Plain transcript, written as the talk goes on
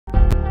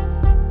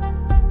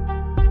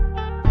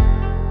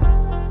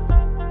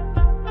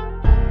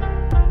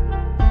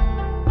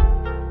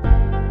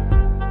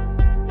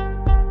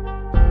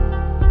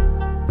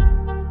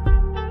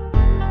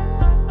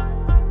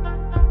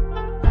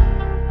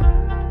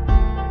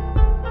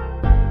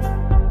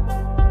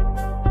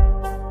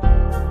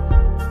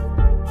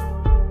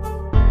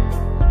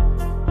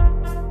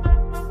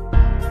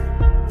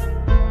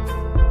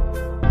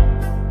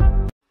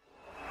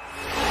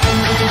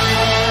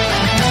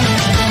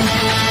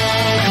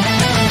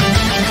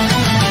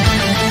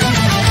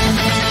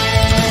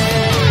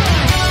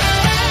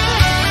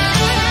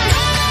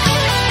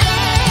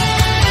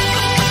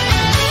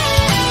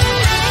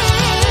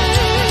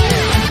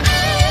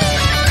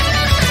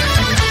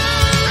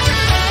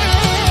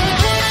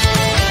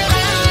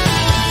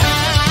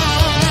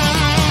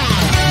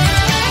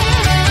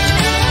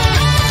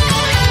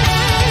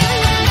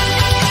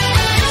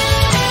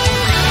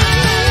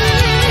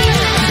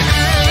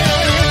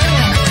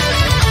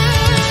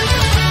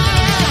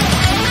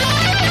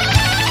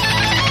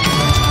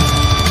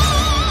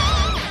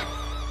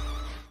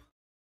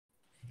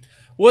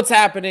What's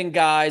happening,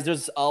 guys?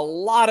 There's a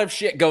lot of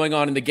shit going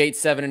on in the Gate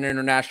 7 and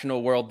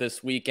international world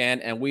this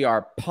weekend, and we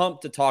are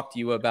pumped to talk to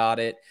you about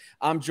it.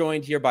 I'm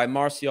joined here by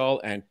Marcial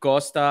and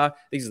Costa.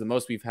 This is the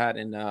most we've had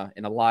in a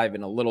live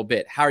in a little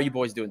bit. How are you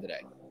boys doing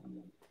today?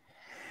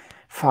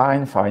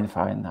 Fine.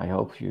 I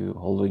hope you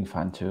all doing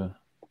fine too.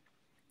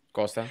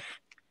 Costa?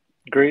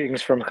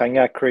 Greetings from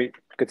Genk, Crete.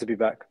 Good to be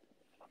back.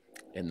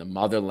 In the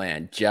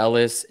motherland.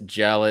 Jealous.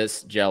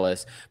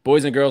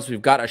 Boys and girls,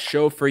 we've got a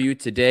show for you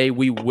today.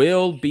 We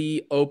will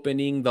be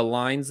opening the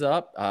lines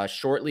up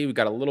shortly. We've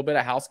got a little bit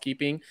of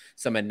housekeeping,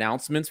 some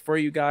announcements for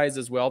you guys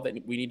as well that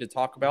we need to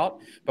talk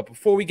about. But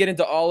before we get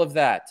into all of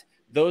that,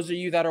 those of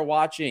you that are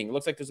watching, it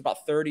looks like there's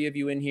about 30 of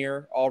you in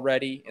here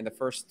already in the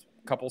first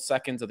couple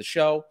seconds of the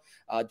show.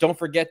 Don't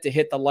forget to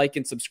hit the like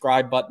and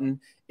subscribe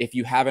button if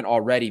you haven't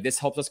already. This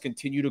helps us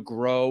continue to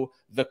grow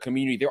the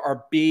community. There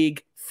are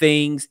big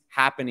things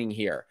happening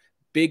here.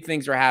 Big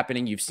things are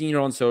happening. You've seen it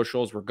on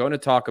socials. We're going to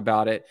talk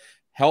about it.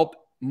 Help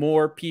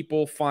more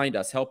people find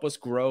us. Help us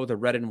grow the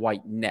red and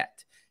white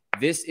net.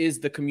 This is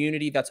the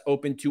community that's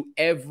open to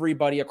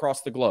everybody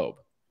across the globe.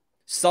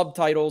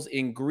 Subtitles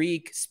in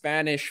Greek,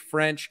 Spanish,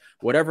 French,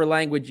 whatever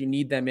language you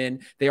need them in.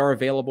 They are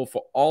available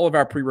for all of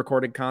our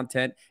pre-recorded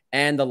content,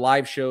 and the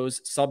live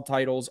shows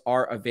subtitles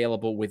are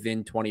available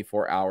within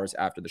 24 hours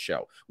after the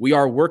show. We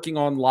are working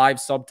on live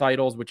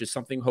subtitles, which is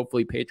something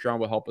hopefully Patreon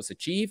will help us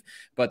achieve,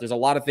 but there's a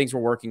lot of things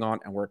we're working on,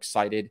 and we're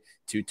excited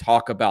to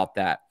talk about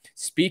that.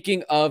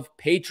 Speaking of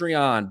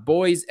Patreon,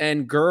 boys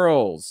and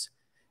girls,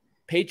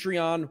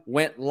 Patreon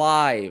went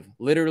live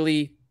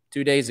literally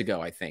 2 days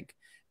ago, I think.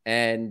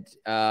 And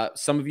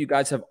some of you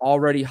guys have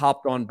already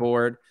hopped on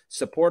board.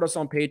 Support us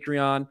on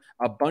Patreon.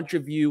 A bunch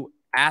of you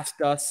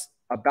asked us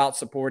about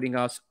supporting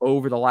us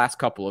over the last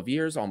couple of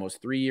years, almost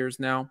 3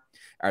 years now.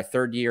 Our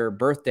third year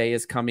birthday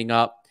is coming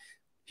up.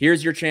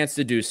 Here's your chance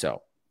to do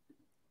so.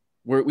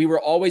 We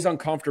were always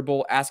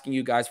uncomfortable asking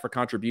you guys for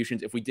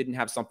contributions if we didn't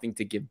have something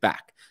to give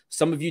back.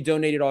 Some of you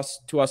donated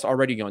to us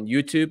already on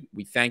YouTube.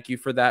 We thank you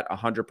for that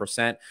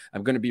 100%.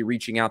 I'm going to be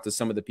reaching out to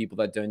some of the people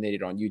that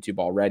donated on YouTube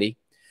already.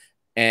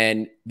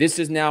 And this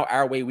is now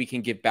our way we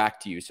can give back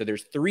to you. So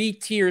there's 3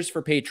 tiers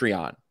for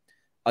Patreon.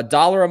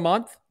 $1 a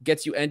month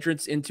gets you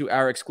entrance into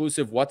our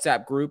exclusive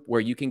WhatsApp group where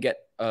you can get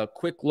a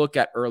quick look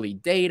at early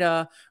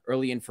data,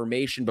 early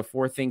information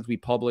before things we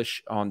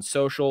publish on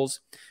socials.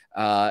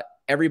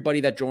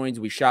 Everybody that joins,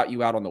 we shout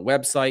you out on the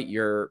website.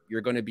 You're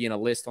going to be in a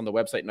list on the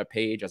website and a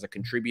page as a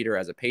contributor,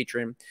 as a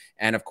patron,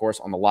 and of course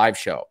on the live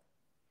show.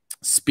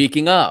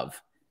 Speaking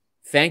of,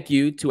 thank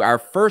you to our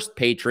first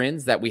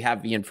patrons that we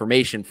have the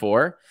information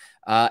for.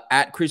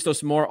 At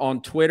Christos More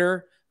on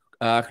Twitter,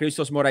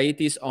 Christos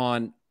Moraitis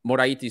on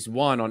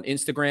Moraitis1 on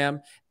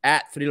Instagram,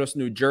 at Thrilos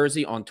New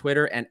Jersey on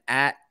Twitter, and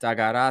at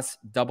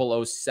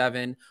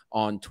Tagaras007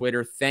 on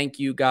Twitter. Thank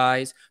you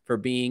guys for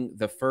being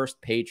the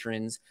first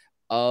patrons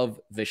of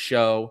the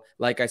show.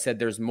 Like I said,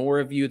 there's more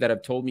of you that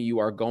have told me you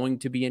are going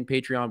to be in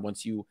Patreon.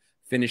 Once you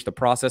finish the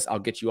process, I'll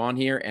get you on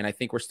here. And I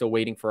think we're still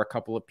waiting for a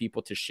couple of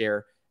people to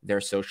share their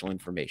social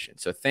information.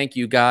 So thank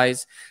you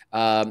guys.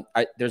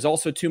 There's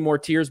also 2 more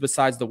tiers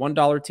besides the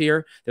 $1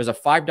 tier. There's a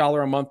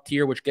 $5 a month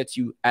tier, which gets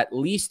you at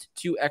least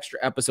 2 extra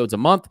episodes a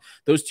month.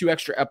 Those 2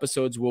 extra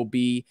episodes will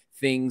be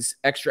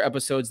extra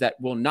episodes that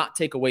will not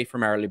take away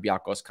from our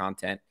Olympiakos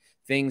content.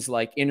 Things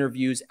like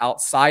interviews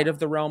outside of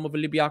the realm of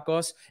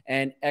Olympiakos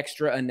and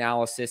extra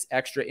analysis,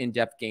 extra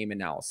in-depth game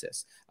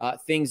analysis.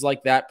 Things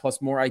like that, plus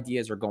more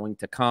ideas are going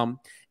to come.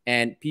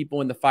 And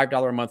people in the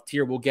 $5 a month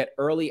tier will get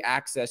early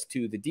access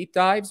to the deep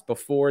dives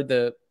before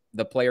the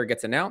player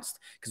gets announced,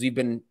 because we've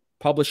been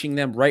publishing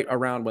them right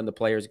around when the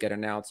players get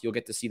announced. You'll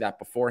get to see that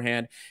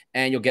beforehand,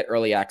 and you'll get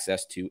early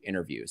access to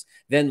interviews.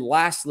 Then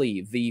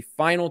lastly, the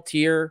final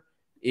tier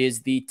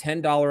is the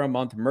 $10 a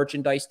month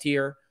merchandise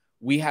tier.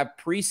 We have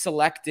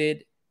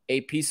pre-selected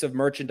a piece of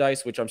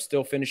merchandise, which I'm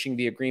still finishing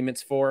the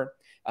agreements for,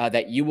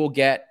 that you will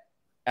get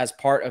as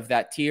part of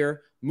that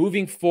tier.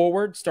 Moving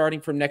forward, starting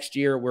from next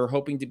year, we're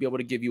hoping to be able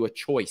to give you a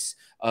choice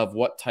of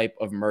what type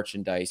of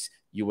merchandise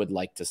you would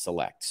like to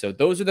select. So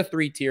those are the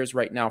 3 tiers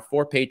right now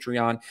for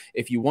Patreon.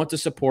 If you want to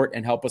support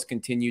and help us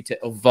continue to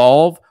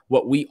evolve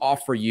what we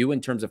offer you in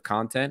terms of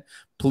content,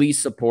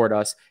 please support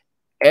us.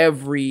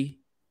 Every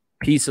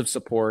piece of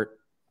support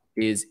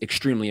is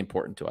extremely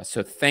important to us.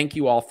 So thank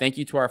you all. Thank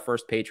you to our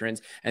first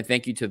patrons, and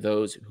thank you to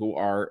those who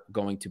are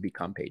going to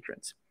become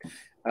patrons.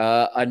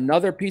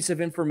 Another piece of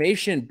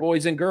information,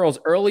 boys and girls,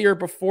 earlier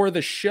before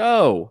the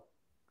show,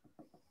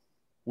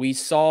 we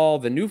saw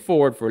the new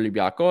forward for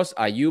Olympiakos,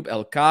 Ayoub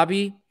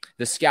El-Kabi.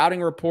 The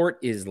scouting report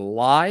is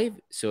live.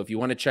 So if you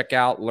want to check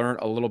out, learn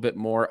a little bit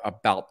more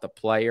about the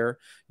player,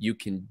 you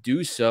can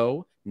do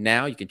so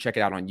now. You can check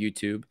it out on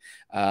YouTube.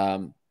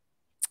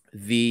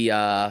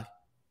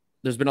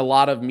 There's been a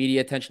lot of media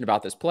attention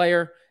about this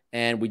player,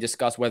 and we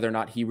discussed whether or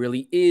not he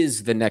really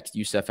is the next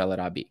Youssef El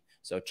Arabi.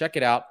 So check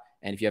it out.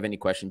 And if you have any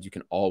questions, you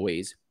can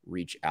always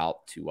reach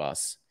out to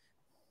us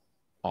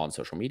on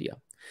social media.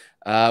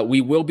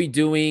 We will be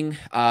doing,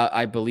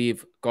 I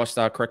believe,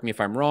 Costa, correct me if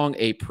I'm wrong,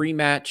 a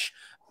pre-match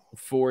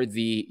for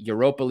the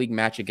Europa League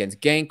match against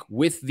Genk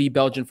with the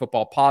Belgian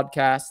Football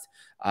Podcast.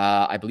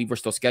 I believe we're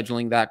still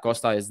scheduling that.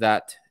 Costa, is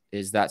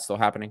that still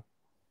happening?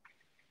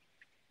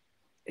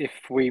 If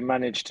we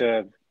manage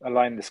to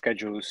align the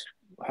schedules,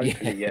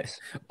 hopefully, yes.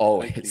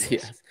 Always, Hopefully,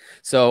 yes.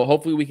 So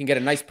hopefully we can get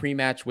a nice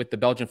pre-match with the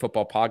Belgian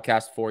Football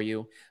Podcast for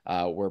you.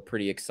 We're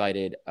pretty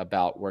excited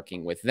about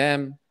working with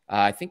them.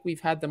 I think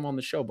we've had them on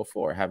the show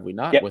before, have we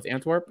not? Yep. With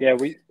Antwerp? Yeah,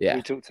 we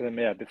talked to them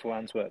before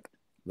Antwerp.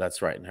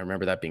 That's right. And I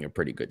remember that being a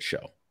pretty good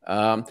show.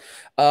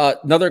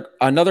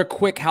 Another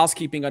quick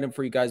housekeeping item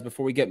for you guys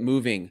before we get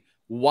moving.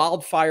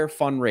 Wildfire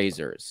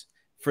fundraisers.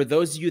 For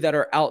those of you that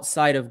are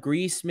outside of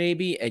Greece,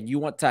 maybe, and you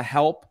want to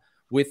help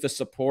with the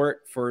support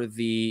for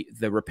the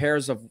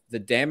repairs of the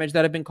damage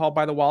that have been caused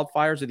by the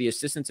wildfires, or the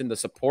assistance in the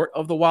support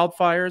of the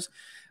wildfires,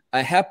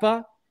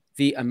 AHEPA,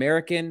 the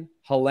American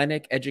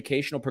Hellenic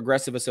Educational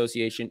Progressive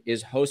Association,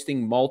 is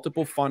hosting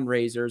multiple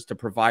fundraisers to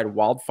provide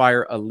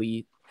wildfire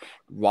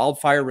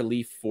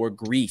relief for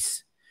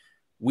Greece.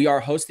 We are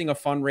hosting a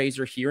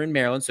fundraiser here in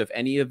Maryland. So if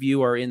any of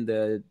you are in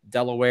the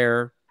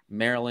Delaware,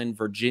 Maryland,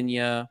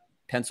 Virginia,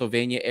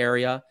 Pennsylvania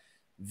area,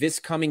 this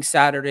coming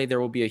Saturday, there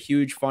will be a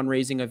huge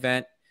fundraising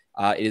event.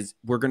 I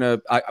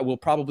will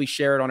probably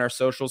share it on our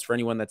socials for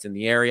anyone that's in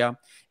the area.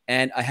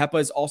 And AHEPA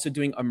is also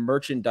doing a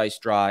merchandise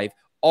drive.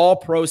 All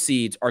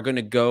proceeds are going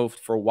to go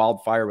for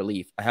wildfire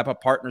relief. AHEPA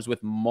partners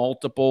with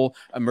multiple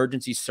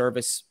emergency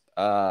service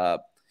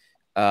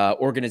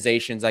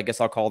organizations, I guess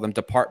I'll call them,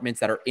 departments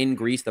that are in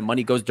Greece. The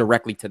money goes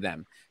directly to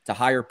them to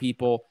hire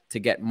people, to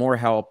get more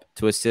help,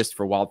 to assist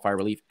for wildfire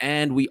relief.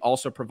 And we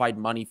also provide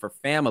money for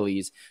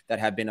families that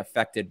have been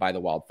affected by the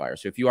wildfire.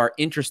 So if you are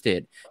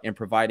interested in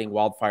providing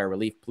wildfire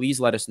relief, please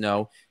let us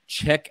know.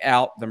 Check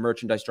out the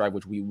merchandise drive,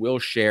 which we will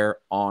share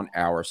on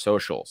our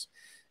socials.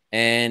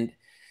 And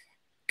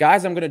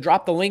guys, I'm going to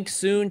drop the link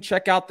soon.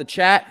 Check out the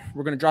chat.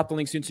 We're going to drop the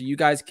link soon so you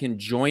guys can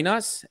join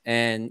us.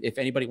 And if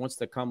anybody wants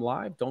to come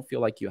live, don't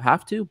feel like you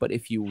have to. But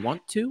if you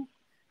want to,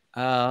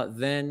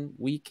 then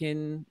we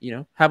can,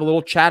 have a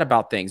little chat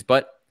about things.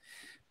 But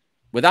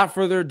without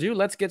further ado,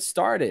 let's get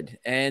started.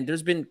 And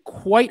there's been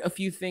quite a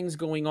few things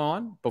going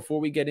on before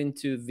we get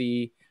into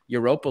the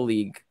Europa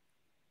League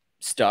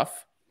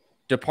stuff.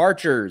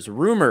 Departures,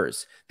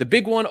 rumors. The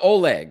big one,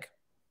 Oleg,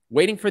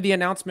 waiting for the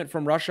announcement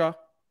from Russia.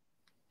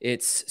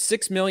 It's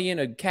 $6 million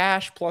in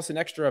cash plus an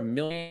extra $1.5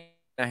 million,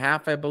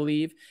 I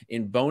believe,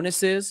 in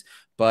bonuses.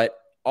 But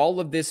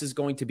all of this is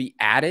going to be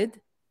added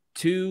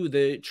to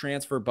the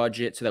transfer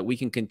budget so that we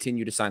can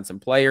continue to sign some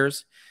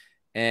players.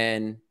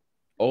 And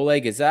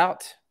Oleg is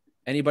out.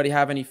 Anybody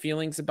have any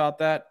feelings about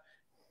that?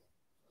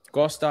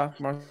 Costa?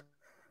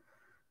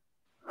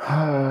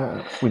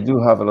 We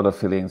do have a lot of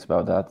feelings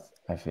about that,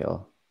 I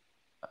feel.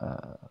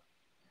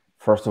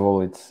 First of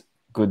all, it's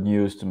good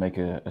news to make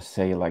a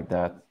sale like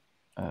that.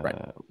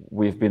 Right.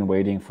 We've been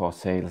waiting for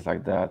sales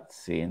like that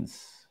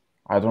since,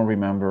 I don't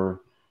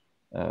remember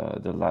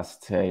the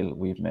last sale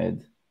we've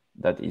made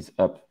that is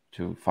up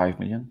to 5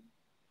 million.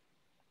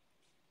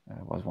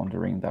 I was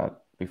wondering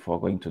that before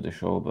going to the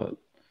show, but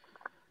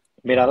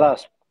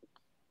Miralas.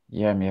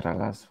 Yeah,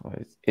 Miralas.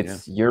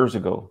 It's years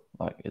ago.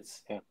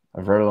 It's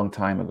a very long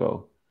time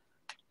ago.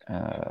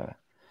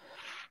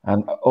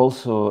 And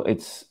also,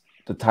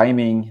 the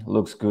timing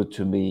looks good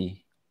to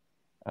me.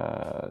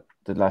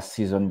 The last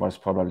season was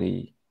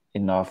probably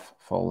enough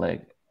for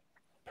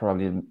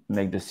probably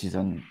make the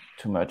season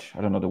too much.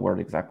 I don't know the word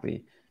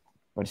exactly,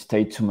 but it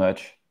stayed too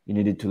much. He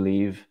needed to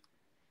leave.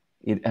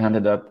 It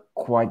ended up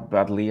quite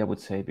badly, I would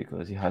say,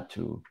 because he had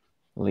to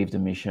leave the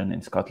mission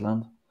in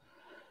Scotland.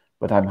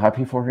 But I'm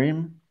happy for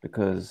him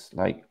because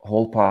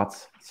whole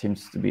parts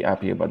seems to be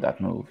happy about that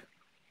move.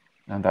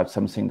 And that's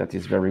something that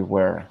is very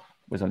rare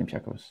with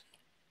Olympiakos.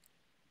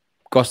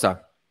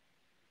 Costa.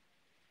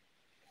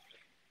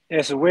 Yeah,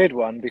 it's a weird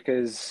one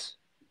because,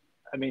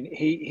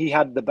 he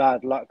had the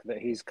bad luck that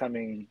he's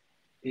coming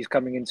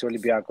into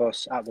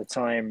Olympiakos at the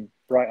time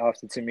right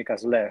after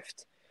Tsimikas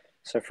left.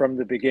 So from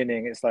the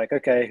beginning, it's like,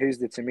 okay, who's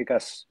the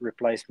Tsimikas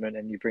replacement?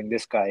 And you bring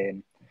this guy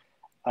in.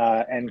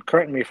 And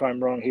correct me if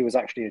I'm wrong, he was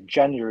actually a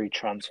January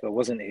transfer,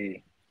 wasn't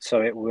he?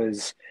 So it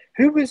was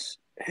who was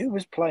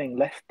playing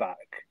left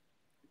back?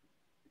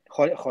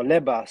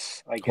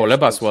 Holebas, I guess.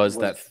 Holebas was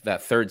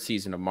that third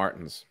season of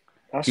Martin's.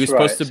 He was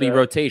supposed to be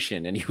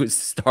rotation, and he was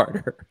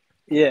starter.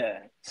 Yeah.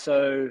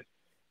 So,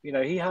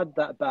 he had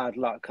that bad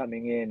luck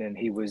coming in, and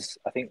he was,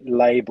 I think,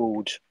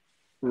 labelled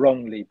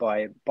wrongly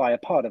by a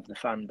part of the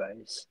fan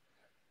base.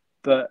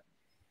 But,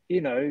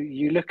 you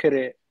look at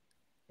it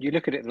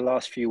the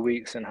last few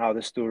weeks and how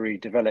the story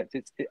developed.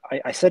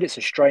 I said it's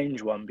a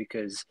strange one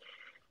because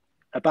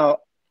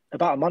about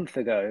a month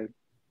ago,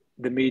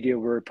 the media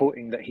were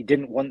reporting that he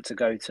didn't want to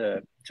go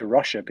to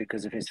Russia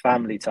because of his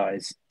family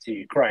ties to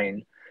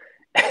Ukraine.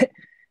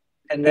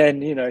 And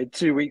then,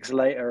 2 weeks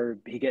later,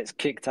 he gets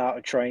kicked out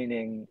of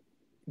training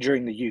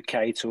during the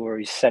UK tour.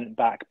 He's sent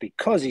back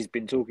because he's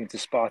been talking to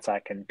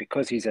Spartak and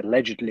because he's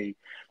allegedly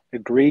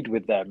agreed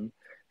with them.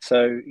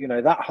 So,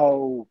 that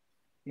whole,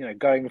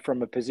 going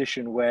from a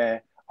position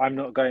where I'm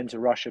not going to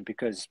Russia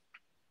because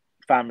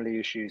family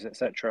issues,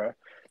 etc.,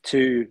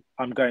 to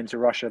I'm going to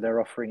Russia, they're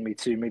offering me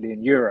 €2 million.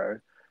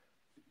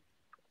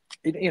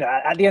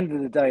 At the end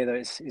of the day,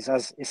 though,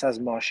 it's as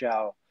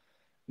Martial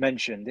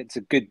mentioned, it's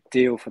a good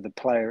deal for the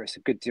player, it's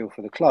a good deal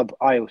for the club.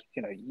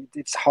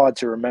 It's hard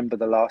to remember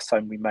the last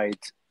time we made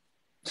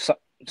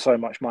so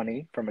much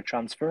money from a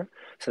transfer,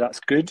 so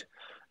that's good.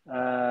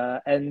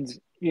 And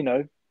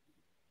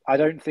I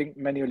don't think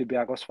many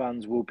Olympiacos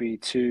fans will be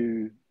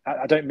too.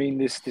 I don't mean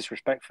this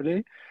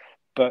disrespectfully,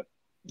 but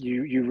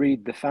you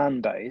read the fan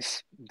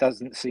base,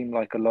 doesn't seem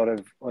like a lot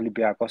of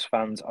Olympiacos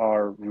fans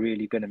are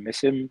really going to miss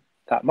him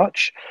that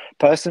much.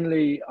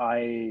 Personally,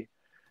 I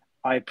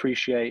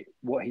appreciate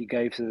what he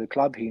gave to the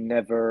club. He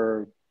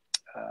never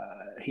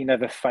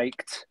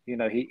faked.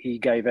 He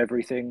gave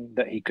everything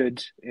that he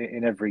could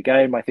in every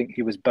game. I think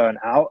he was burnt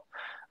out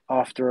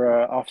after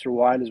a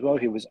while as well.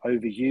 He was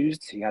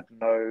overused. He had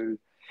no,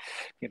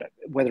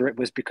 whether it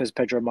was because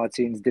Pedro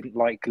Martins didn't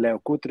like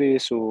Leo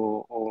Kudris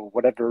or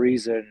whatever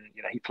reason,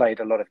 he played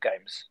a lot of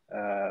games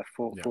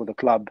for the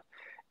club.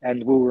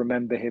 And we'll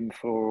remember him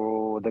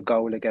for the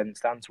goal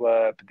against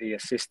Antwerp, the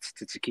assists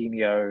to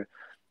Tiquinho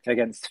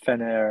against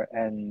Fener,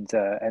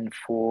 and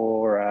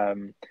for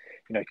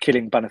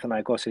killing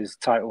Panathinaikos'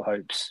 title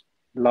hopes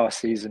last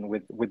season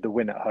with the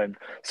win at home.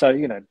 So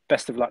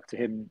best of luck to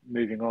him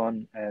moving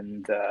on.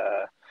 And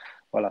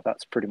well,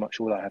 that's pretty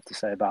much all I have to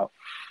say about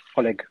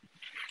Oleg.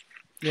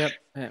 Yep,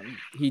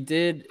 he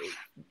did.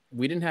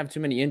 We didn't have too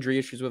many injury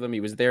issues with him. He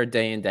was there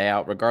day in, day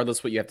out.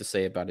 Regardless what you have to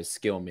say about his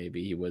skill,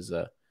 maybe he was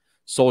a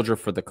soldier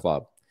for the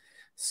club.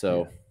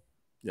 So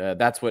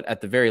that's what, at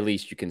the very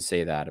least, you can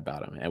say that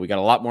about him. And we got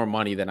a lot more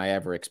money than I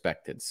ever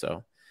expected.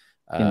 So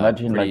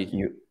imagine like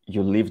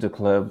you leave the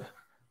club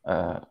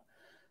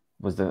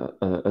with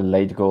a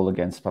late goal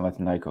against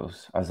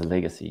Panathinaikos as a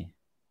legacy.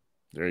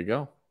 There you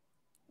go.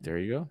 There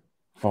you go.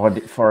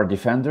 For a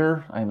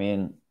defender, I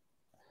mean,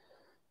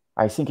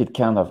 I think it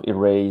kind of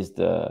erased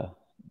the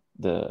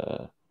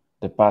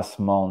past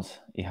months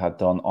he had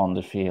done on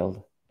the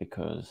field,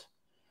 because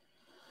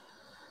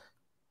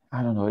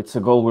I don't know, it's a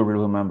goal we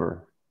will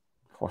remember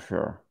for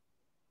sure.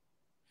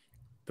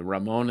 The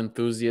Ramon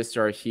enthusiasts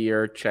are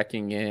here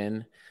checking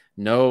in.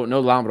 No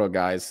Lambro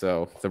guys,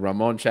 so the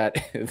Ramon chat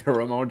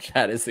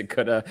isn't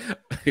gonna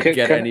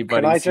get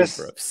anybody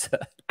super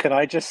upset. Can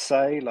I just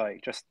say,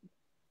 like,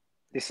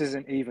 this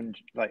isn't even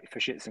like for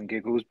shits and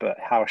giggles, but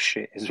how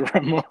shit is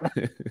Ramon?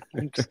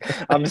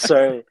 I'm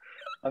sorry,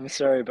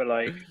 but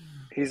like,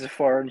 he's a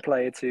foreign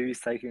player too. He's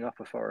taking up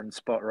a foreign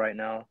spot right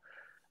now.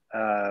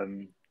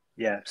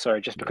 Yeah, sorry,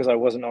 just because I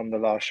wasn't on the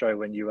last show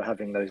when you were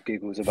having those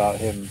giggles about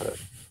him.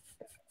 But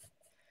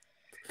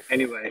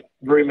anyway,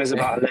 rumors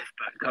about a left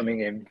back coming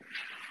in.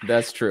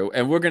 That's true.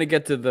 And we're going to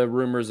get to the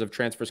rumors of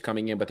transfers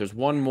coming in, but there's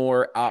one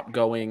more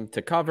outgoing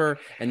to cover,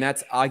 and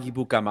that's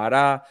Agibu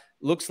Camara.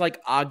 Looks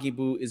like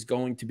Agibu is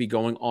going to be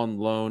going on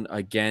loan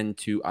again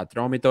to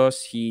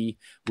Atromitos.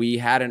 We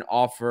had an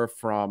offer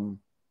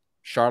from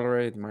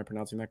Charleroi. Am I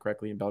pronouncing that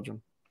correctly in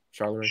Belgium?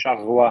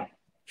 Charleroi.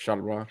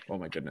 Oh,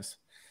 my goodness.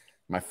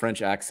 My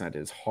French accent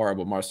is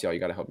horrible. Martial, you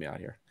got to help me out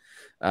here.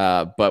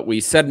 But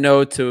we said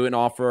no to an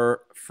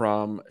offer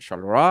from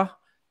Charleroi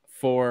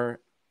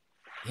for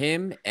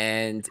him,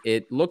 and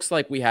it looks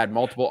like we had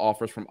multiple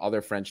offers from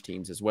other French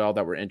teams as well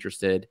that were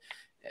interested,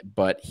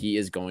 but he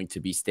is going to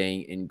be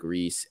staying in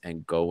Greece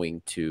and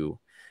going to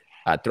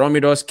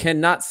Atromitos.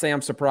 Cannot say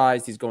I'm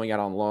surprised he's going out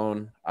on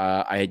loan.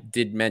 I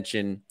did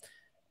mention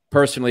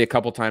personally a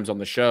couple times on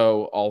the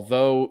show,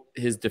 although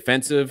his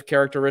defensive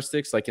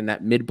characteristics, like in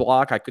that mid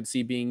block, I could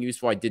see being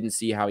useful. I didn't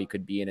see how he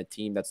could be in a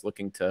team that's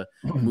looking to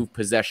move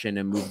possession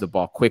and move the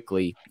ball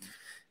quickly.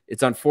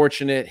 It's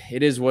unfortunate.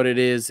 It is what it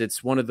is.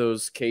 It's one of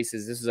those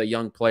cases. This is a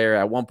young player.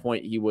 At one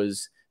point, he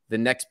was the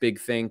next big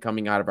thing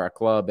coming out of our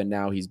club, and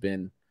now he's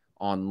been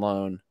on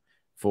loan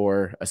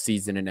for a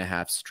season and a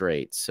half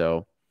straight.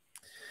 So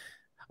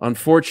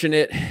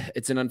unfortunate.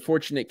 It's an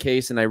unfortunate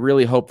case, and I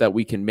really hope that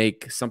we can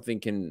make something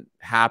can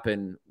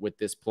happen with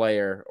this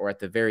player, or at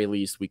the very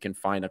least, we can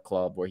find a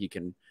club where he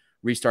can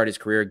restart his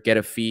career, get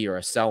a fee or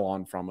a sell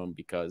on from him,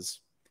 because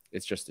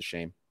it's just a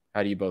shame.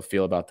 How do you both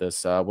feel about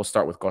this? We'll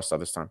start with Costa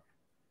this time.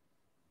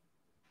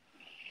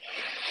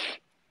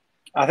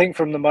 I think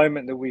from the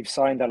moment that we've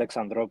signed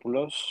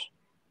Alexandropoulos,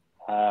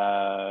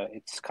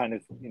 it's kind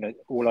of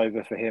all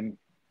over for him,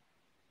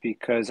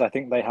 because I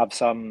think they have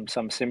some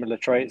similar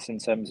traits in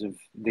terms of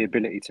the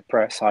ability to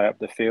press high up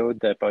the field.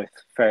 They're both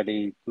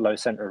fairly low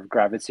center of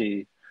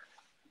gravity.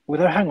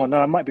 Although, hang on, no,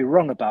 I might be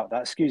wrong about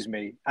that. Excuse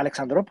me.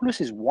 Alexandropoulos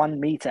is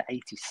 1.86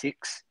 m,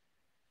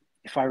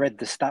 if I read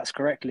the stats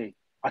correctly.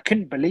 I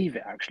couldn't believe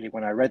it, actually,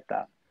 when I read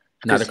that.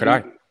 Neither could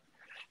I.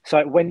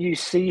 So when you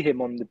see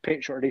him on the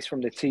pitch, or at least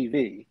from the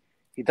TV,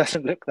 he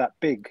doesn't look that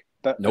big.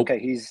 But nope. Okay,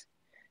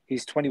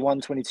 he's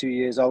 21, 22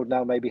 years old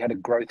now, maybe had a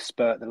growth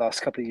spurt the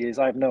last couple of years.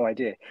 I have no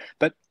idea.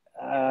 But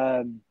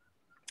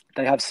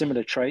they have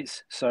similar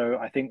traits. So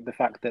I think the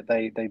fact that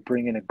they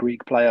bring in a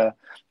Greek player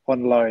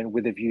on loan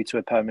with a view to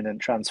a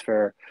permanent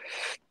transfer,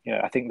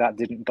 I think that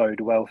didn't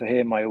bode well for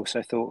him. I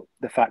also thought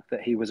the fact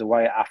that he was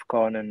away at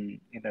AFCON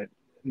and,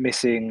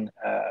 missing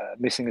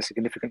a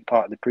significant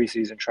part of the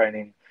preseason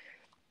training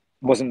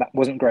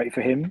wasn't great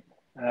for him.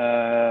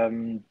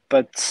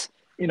 But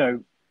you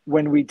know,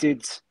 when we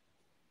did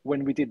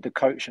the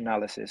coach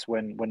analysis,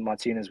 when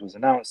Martinez was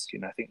announced, you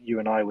know, I think you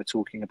and I were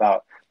talking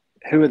about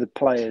who are the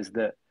players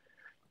that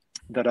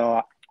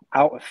are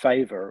out of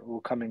favour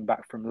or coming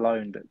back from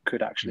loan that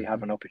could actually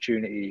have an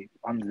opportunity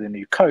under the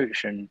new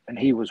coach, and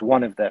he was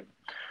one of them.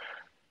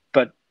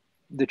 But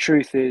the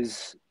truth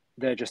is,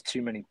 there are just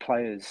too many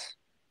players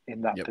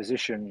in that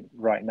position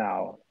right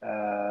now.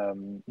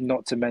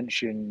 Not to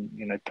mention,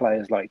 you know,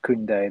 players like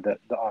Koundé that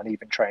aren't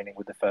even training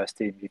with the first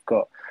team. You've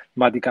got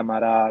Madi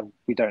Camara.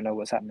 We don't know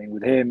what's happening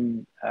with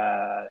him.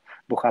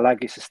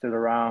 Bouchalakis is still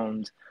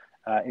around.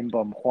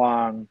 Imbom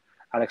Hwang.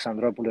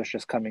 Alexandropoulos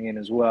just coming in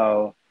as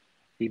well.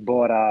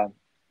 Ibora.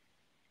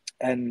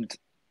 And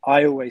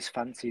I always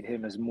fancied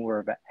him as more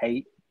of an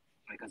 8,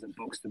 like as a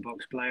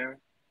box-to-box player.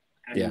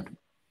 And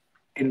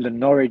in the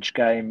Norwich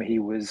game, he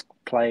was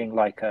playing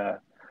like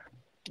a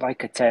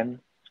 10,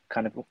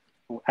 kind of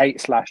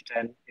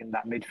 8/10 in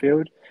that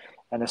midfield.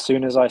 And as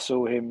soon as I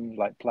saw him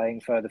like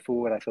playing further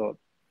forward, I thought,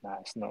 nah,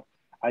 it's not.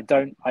 I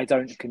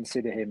don't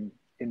consider him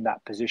in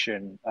that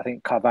position. I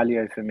think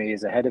Carvalho for me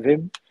is ahead of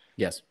him.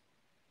 Yes.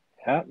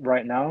 Yeah,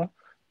 right now.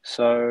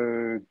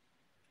 So,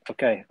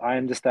 okay, I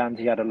understand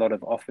he had a lot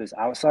of offers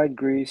outside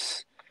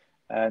Greece,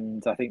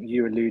 and I think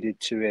you alluded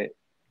to it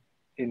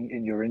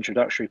in your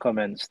introductory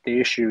comments. The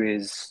issue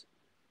is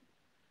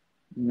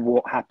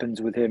what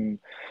happens with him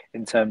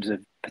in terms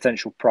of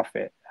potential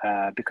profit,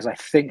 because I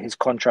think his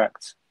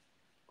contract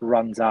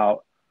runs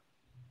out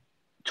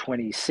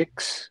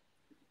 26,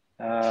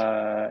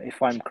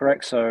 if I'm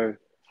correct. So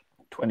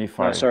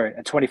 25. No, sorry,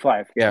 at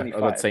 25. Yeah,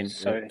 25. let's say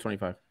So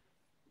 25.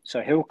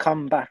 So he'll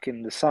come back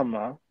in the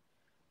summer,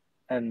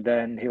 and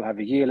then he'll have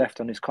a year left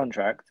on his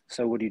contract.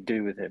 So what do you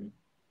do with him?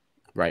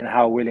 Right. And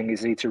how willing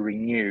is he to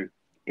renew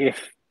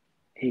if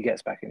he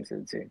gets back into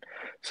the team?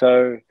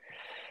 So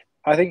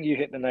I think you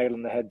hit the nail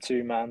on the head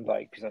too, man.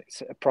 Like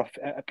it's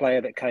a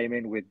player that came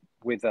in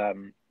with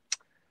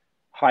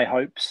high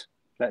hopes,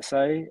 let's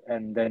say,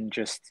 and then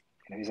just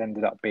he's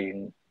ended up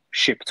being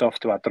shipped off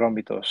to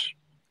Atromitos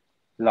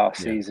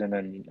last season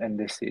and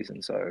this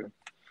season. So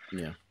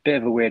bit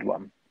of a weird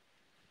one.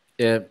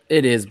 It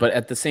is, but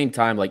at the same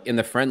time, like in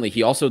the friendly,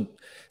 he also,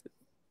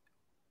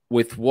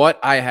 with what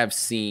I have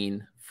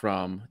seen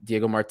from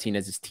Diego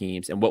Martinez's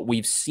teams and what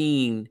we've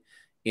seen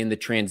in the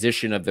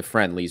transition of the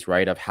friendlies,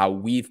 right, of how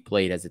we've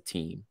played as a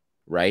team,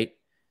 right,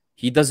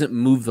 he doesn't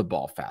move the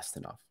ball fast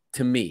enough,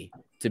 to me,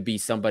 to be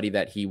somebody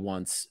that he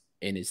wants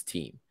in his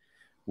team.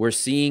 We're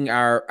seeing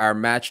our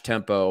match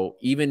tempo,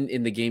 even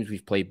in the games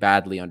we've played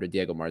badly under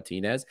Diego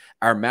Martinez,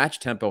 our match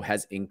tempo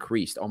has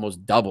increased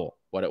almost double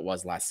what it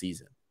was last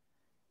season.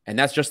 And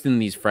that's just in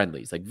these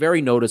friendlies, like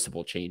very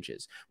noticeable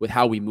changes with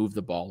how we move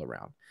the ball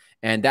around.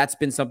 And that's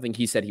been something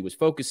he said he was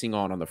focusing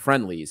on the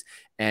friendlies.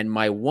 And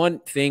my one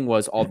thing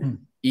was,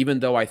 even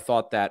though I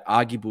thought that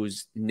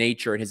Agibu's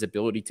nature and his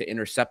ability to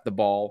intercept the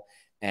ball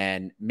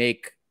and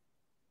make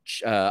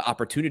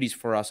opportunities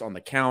for us on the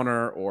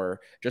counter,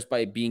 or just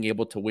by being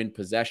able to win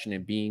possession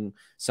and being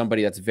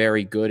somebody that's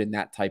very good in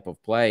that type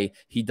of play,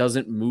 he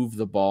doesn't move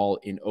the ball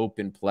in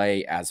open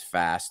play as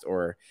fast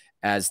or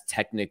as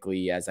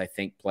technically as I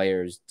think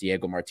players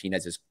Diego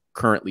Martinez is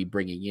currently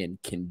bringing in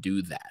can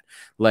do that.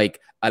 Like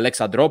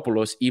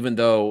Alexandropoulos, even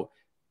though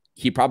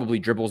he probably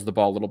dribbles the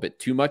ball a little bit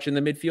too much in the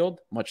midfield,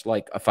 much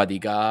like a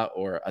Fadiga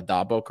or a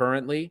Dabo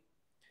currently,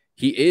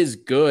 he is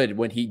good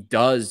when he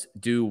does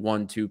do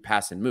 1-2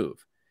 pass and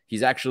move.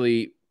 He's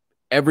actually,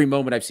 every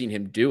moment I've seen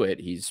him do it,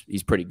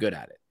 he's pretty good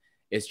at it.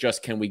 It's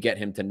just, can we get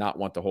him to not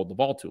want to hold the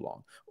ball too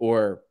long?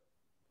 Or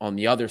on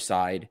the other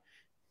side,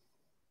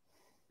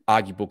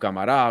 Agibu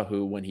Camara,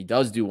 who when he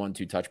does do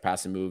 1-2 touch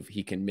pass and move,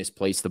 he can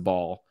misplace the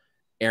ball,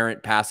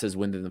 errant passes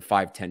within the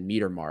 5-10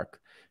 meter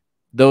mark.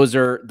 Those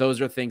are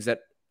things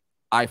that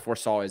I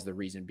foresaw as the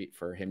reason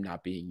for him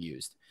not being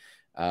used.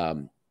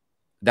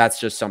 That's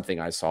just something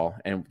I saw.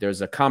 And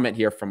there's a comment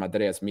here from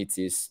Andreas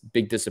Mitzis,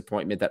 big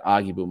disappointment that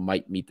Agibu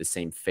might meet the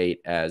same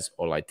fate as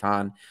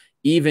Olaitan,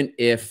 even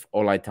if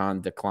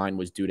Olaitan's decline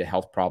was due to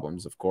health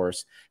problems, of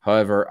course.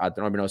 However,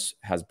 Atrominos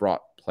has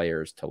brought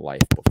players to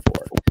life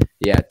before.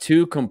 Yeah,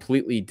 two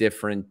completely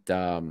different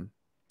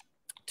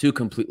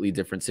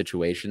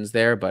situations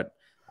there, but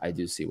I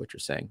do see what you're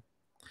saying.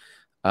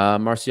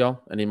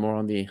 Martial, any more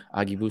on the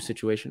Agibu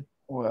situation?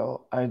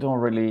 Well, I don't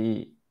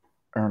really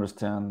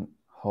understand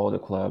how the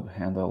club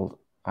handled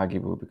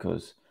Agibu,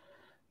 because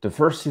the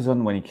first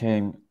season when he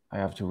came, I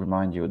have to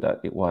remind you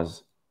that it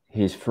was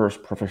his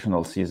first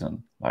professional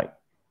season. Like,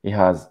 he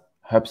has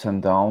ups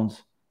and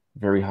downs,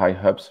 very high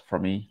ups for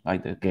me,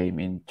 like the game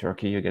in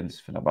Turkey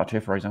against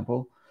Fenerbahce, for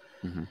example.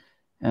 Mm-hmm.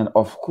 And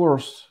of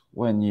course,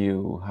 when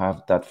you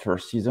have that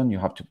first season, you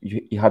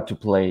had to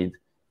play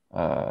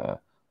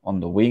on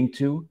the wing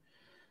too.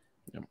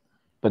 Yep.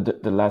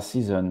 But the last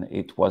season,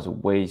 it was a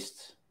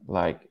waste.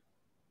 Like,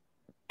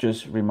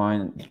 just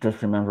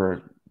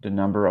remember the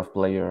number of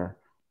players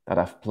that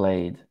have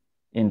played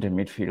in the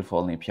midfield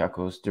for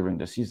Olympiakos during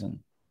the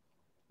season.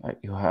 Like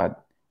you had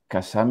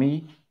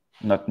Kasami,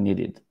 not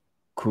needed.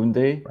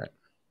 Kunde, Right.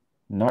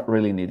 not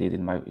really needed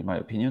in my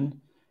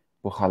opinion.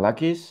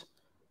 Bouchalakis,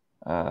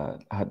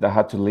 that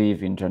had to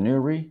leave in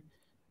January.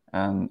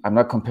 And I'm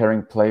not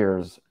comparing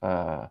players,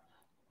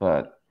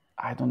 but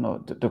I don't know.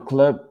 The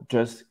club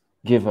just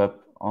gave up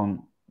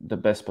on the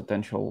best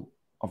potential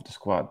of the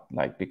squad,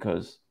 like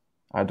because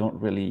I don't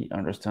really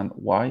understand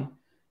why.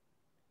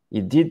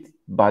 He did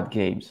bad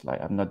games,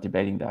 like I'm not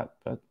debating that,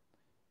 but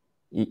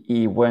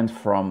he went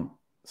from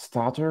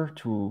starter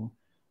to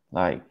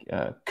like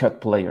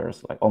cut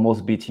players, like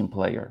almost B team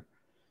player.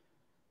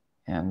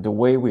 And the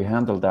way we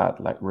handled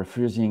that, like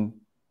refusing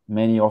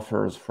many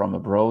offers from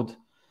abroad,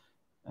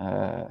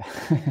 uh,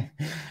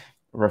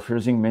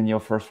 refusing many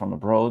offers from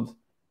abroad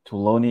to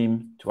loan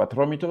him to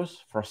Atromitos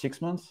for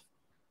 6 months.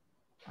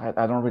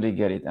 I don't really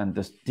get it. And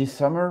this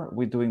summer,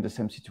 we're doing the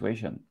same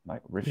situation,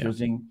 like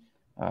refusing.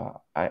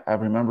 I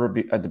remember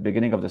at the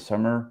beginning of the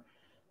summer,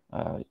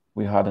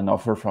 we had an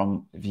offer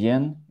from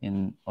Vienne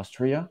in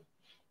Austria.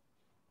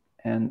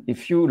 And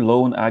if you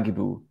loan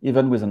Agibu,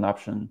 even with an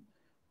option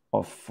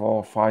of 4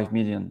 or 5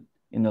 million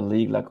in a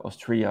league like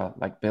Austria,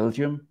 like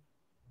Belgium,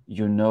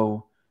 you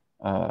know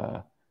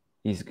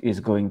he's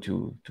going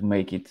to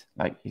make it,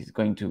 like he's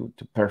going to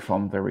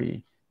perform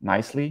very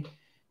nicely.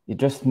 You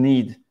just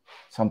need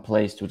some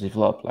place to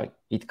develop. Like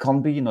it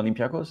can't be in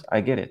Olympiakos,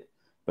 I get it,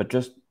 but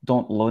just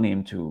don't loan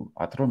him to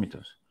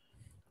Atromitos.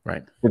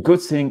 Right. The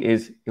good thing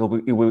is he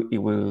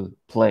will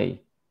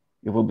play.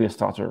 He will be a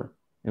starter.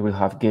 He will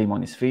have game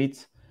on his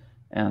feet.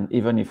 And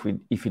even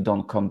if he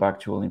don't come back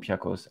to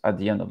Olympiacos at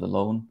the end of the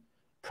loan,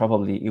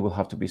 probably he will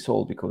have to be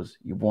sold because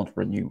he won't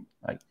renew.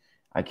 Like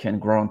I can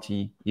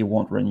guarantee he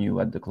won't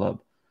renew at the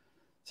club.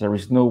 There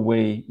is no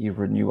way he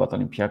renew at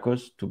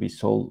Olympiacos to be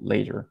sold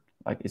later.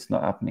 Like it's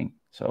not happening.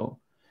 So,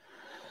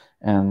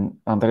 and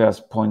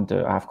Andreas point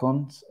the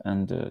AFCON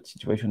and the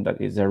situation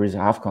that is there is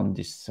AFCON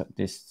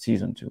this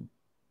season too.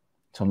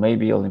 So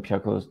maybe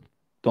Olympiacos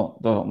don't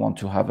want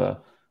to have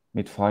a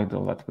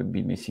midfielder that would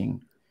be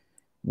missing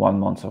 1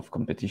 month of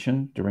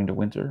competition during the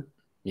winter.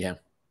 Yeah.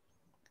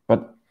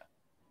 But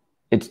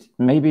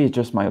maybe it's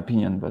just my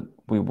opinion, but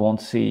we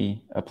won't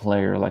see a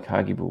player like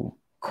Hagibu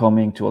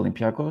coming to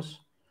Olympiacos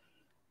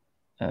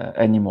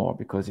anymore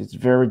because it's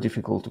very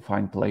difficult to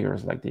find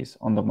players like this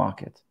on the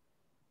market.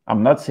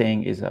 I'm not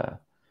saying he's a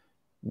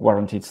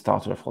guaranteed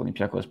starter for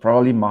Olympiacos.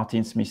 Probably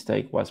Martin's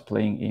mistake was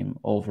playing him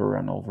over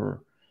and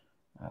over.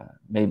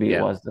 Maybe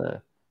it was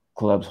the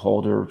club's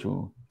holder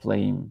to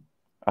play him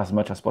as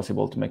much as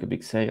possible to make a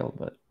big sale,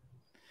 but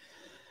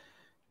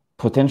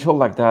potential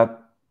like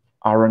that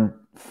aren't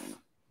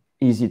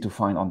easy to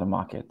find on the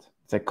market.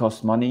 They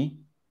cost money,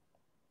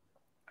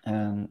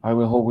 and I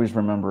will always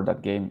remember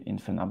that game in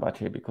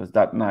Fenerbahce because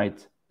that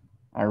night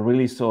I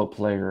really saw a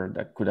player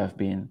that could have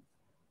been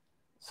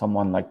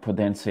someone like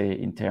Podence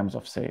in terms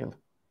of sale.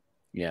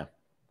 Yeah.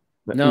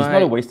 But he's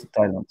not a wasted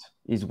talent.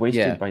 He's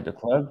wasted by the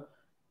club,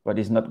 but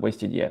he's not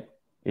wasted yet.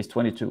 He's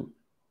 22.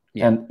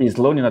 Yeah. And his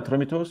loan in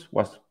Atromitos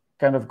was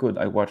kind of good.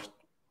 I watched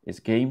his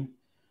game.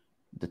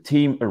 The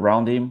team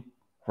around him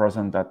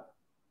wasn't that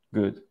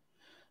good.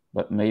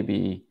 But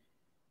maybe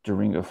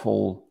during a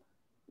full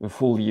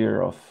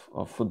year of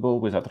football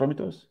with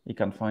Atromitos, he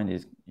can find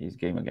his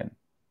game again.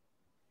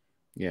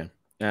 Yeah.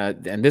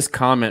 And this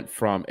comment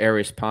from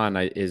Aris Pan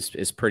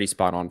is pretty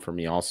spot on for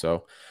me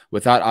also.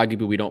 Without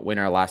Agibu, we don't win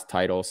our last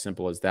title.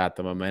 Simple as that.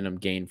 The momentum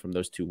gained from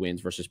those 2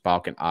 wins versus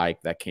Balk and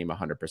Ike, that came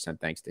 100%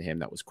 thanks to him.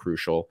 That was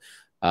crucial.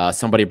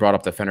 Somebody brought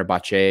up the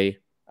Fenerbahce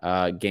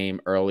game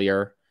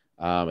earlier.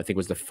 I think it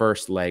was the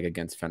first leg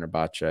against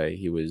Fenerbahce.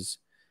 He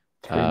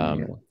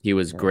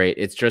was great.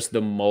 It's just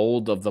the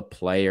mold of the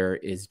player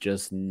is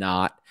just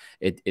not.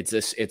 It's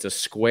a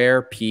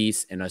square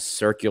piece in a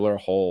circular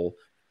hole.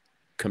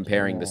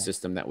 Comparing the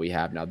system that we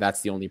have now,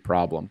 that's the only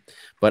problem.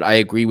 But I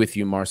agree with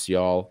you,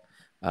 Martial.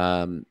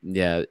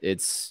 Yeah,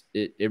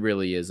 it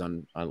really is a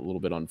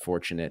little bit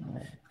unfortunate.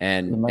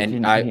 And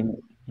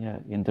imagine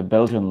in the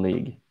Belgian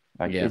league,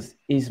 like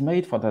it's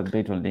made for that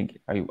Belgian league.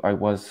 I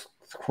was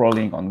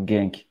scrolling on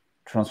Genk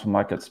transfer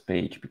markets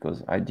page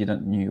because I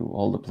didn't knew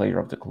all the player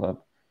of the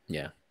club.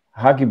 Yeah,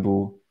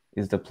 Hagibu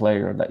is the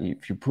player that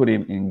if you put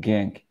him in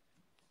Genk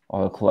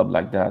or a club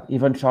like that,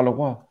 even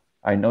Charleroi.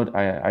 I know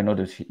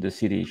the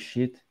city is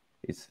shit.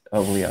 It's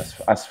ugly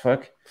as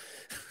fuck.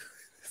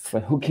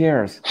 But who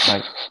cares?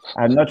 Like,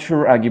 I'm not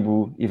sure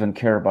Agibu even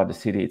care about the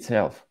city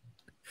itself.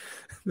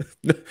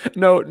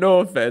 No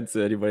offense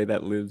to anybody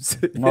that lives.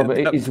 No, but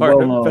it's well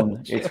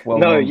known. It's well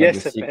known. No,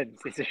 yes, offense.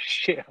 It's a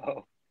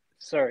shithole.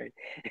 Sorry,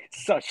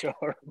 it's such a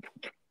horrible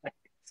place.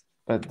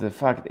 But the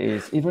fact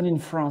is, even in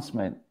France,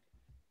 man,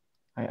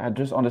 I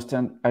just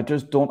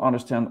don't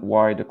understand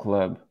why the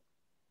club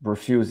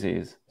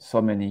refuses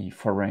so many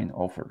foreign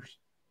offers.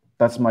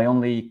 That's my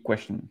only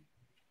question.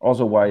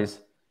 Otherwise,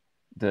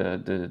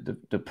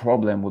 the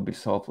problem would be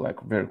solved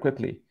like very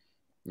quickly.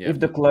 Yeah. If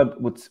the club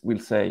will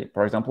say,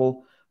 for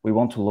example, we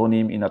want to loan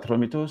him in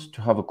Atromitos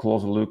to have a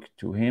closer look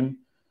to him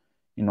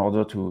in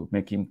order to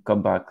make him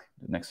come back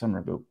next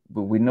summer,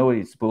 but we know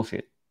it's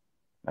bullshit.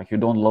 Like you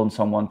don't loan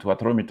someone to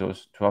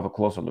Atromitos to have a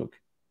closer look.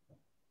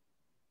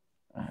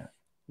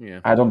 Yeah,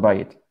 I don't buy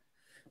it.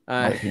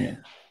 My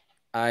opinion.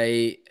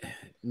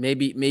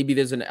 Maybe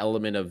there's an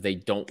element of they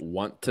don't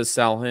want to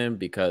sell him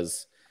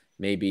because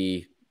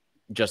maybe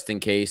just in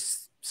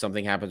case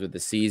something happens with the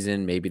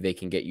season, maybe they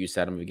can get use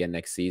out of him again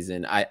next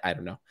season. I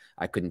don't know.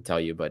 I couldn't tell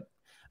you, but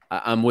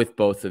I'm with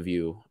both of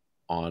you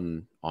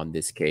on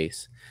this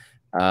case.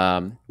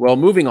 Well,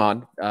 moving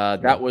on.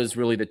 That was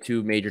really the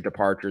two major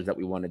departures that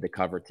we wanted to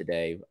cover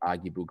today.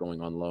 Agibu going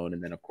on loan,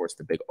 and then of course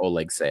the big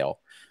Oleg sale,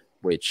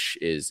 which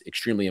is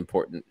extremely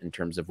important in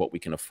terms of what we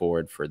can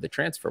afford for the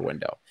transfer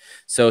window.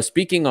 So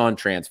speaking on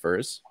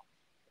transfers,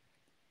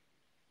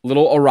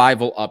 little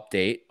arrival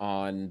update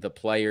on the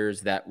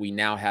players that we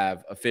now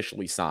have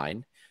officially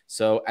signed.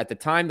 So at the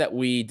time that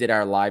we did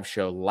our live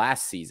show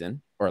last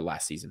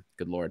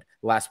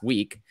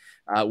week,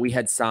 we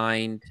had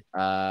signed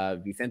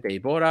Vicente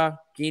Iborra,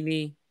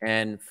 Kini,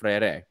 and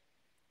Freire.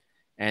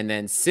 And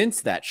then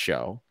since that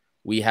show,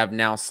 we have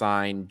now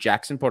signed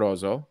Jackson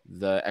Porozo,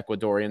 the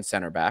Ecuadorian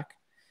center back,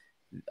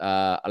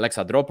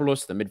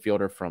 Alexandropoulos, the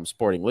midfielder from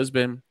Sporting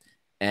Lisbon,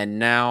 and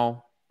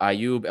now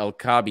Ayoub El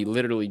Kabi.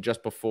 Literally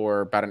just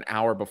before, about an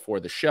hour before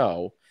the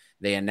show,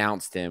 they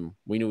announced him.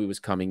 We knew he was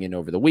coming in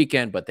over the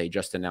weekend, but they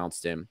just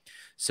announced him.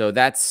 So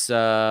that's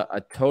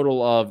a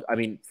total of, I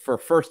mean, for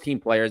first-team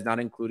players, not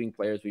including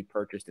players we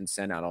purchased and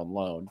sent out on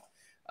loan,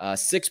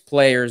 6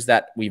 players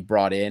that we've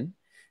brought in.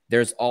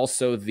 There's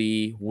also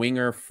the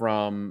winger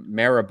from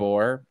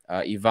Maribor,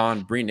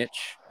 Ivan Brinic,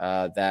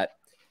 that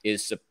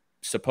is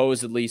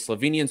supposedly,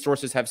 Slovenian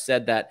sources have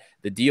said that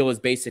the deal is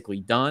basically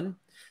done.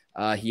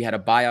 He had a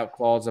buyout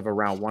clause of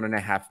around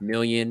 $1.5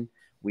 million.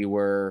 We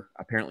were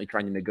apparently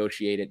trying to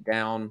negotiate it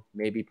down,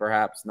 maybe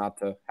perhaps not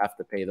to have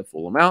to pay the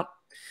full amount.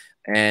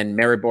 And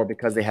Maribor,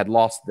 because they had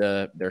lost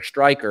their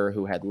striker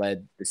who had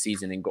led the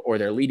season, or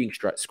their leading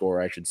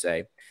scorer, I should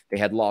say, they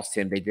had lost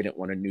him. They didn't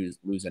want to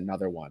lose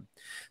another one.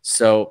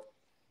 So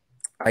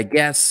I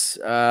guess,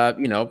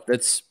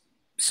 that's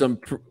a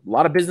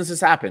lot of business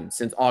has happened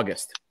since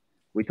August.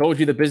 We told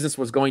you the business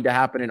was going to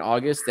happen in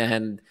August,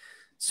 and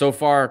so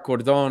far,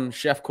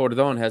 Chef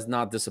Cordon has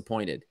not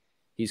disappointed.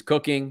 He's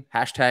cooking.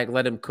 Hashtag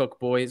let him cook,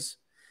 boys.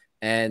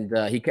 And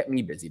he kept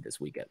me busy this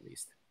week, at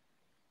least.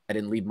 I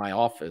didn't leave my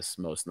office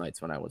most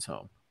nights when I was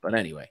home. But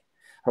anyway,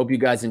 hope you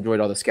guys enjoyed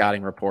all the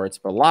scouting reports.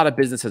 But a lot of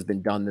business has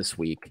been done this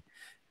week.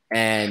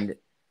 And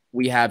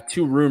we have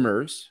 2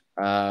 rumors.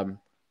 The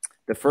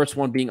first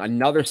one being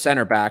another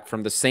center back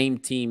from the same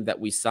team that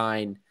we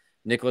signed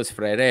Nicolas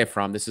Freire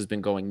from. This has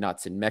been going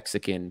nuts in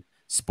Mexican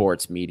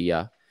sports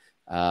media.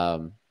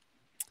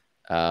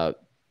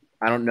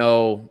 I don't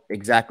know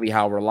exactly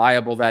how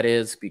reliable that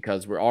is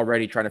because we're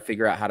already trying to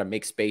figure out how to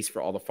make space for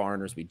all the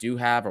foreigners we do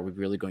have. Are we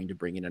really going to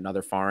bring in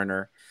another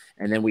foreigner?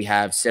 And then we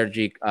have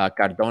Sergi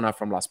Cardona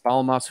from Las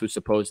Palmas, who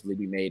supposedly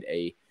we made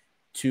a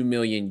 €2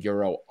 million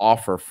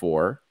offer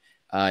for.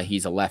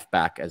 He's a left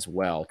back as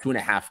well,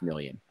 $2.5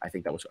 million. I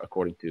think that was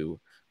according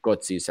to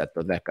Gotzi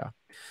Setodeca.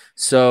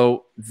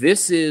 So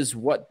this is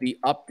what the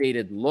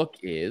updated look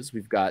is.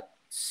 We've got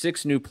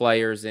 6 new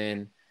players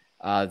in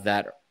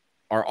that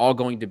are all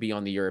going to be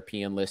on the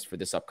European list for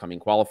this upcoming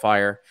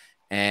qualifier,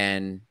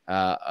 and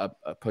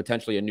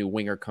potentially a new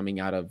winger coming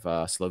out of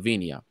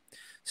Slovenia.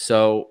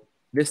 So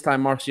this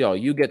time, Martial,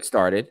 you get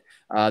started.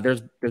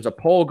 There's a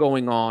poll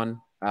going on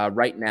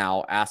right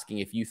now asking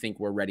if you think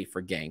we're ready for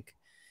Genk.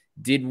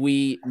 Did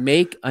we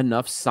make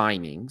enough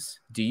signings?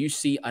 Do you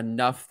see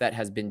enough that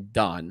has been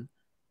done?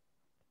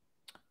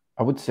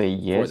 I would say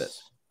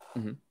yes.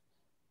 Mm-hmm.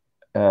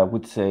 I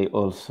would say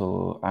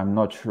also I'm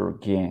not sure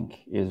Genk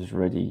is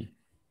ready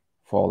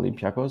for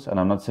Olympiakos, and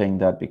I'm not saying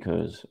that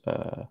because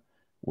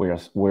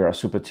we're a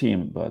super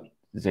team, but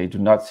they do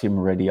not seem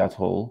ready at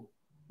all.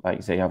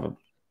 Like they have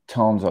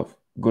tons of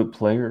good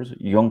players,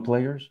 young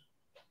players,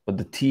 but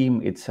the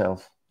team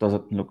itself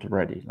doesn't look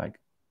ready.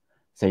 Like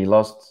they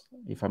lost,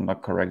 if I'm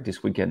not correct,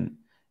 this weekend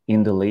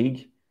in the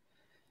league.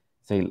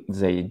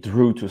 They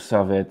drew to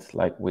Servette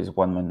like with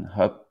one man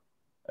up.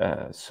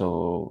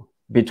 So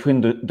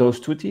between those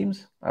two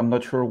teams, I'm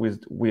not sure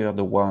we are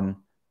the one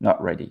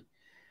not ready.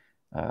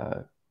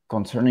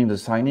 Concerning the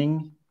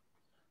signing,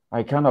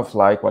 I kind of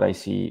like what I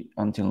see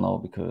until now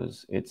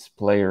because it's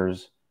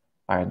players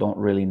I don't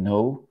really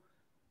know.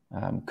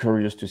 I'm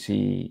curious to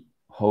see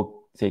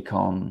how they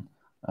can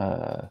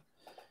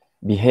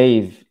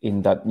behave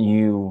in that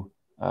new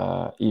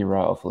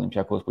era of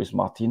Olympiacos with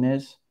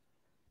Martinez.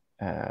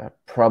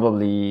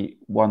 Probably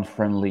one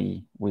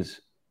friendly with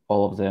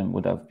all of them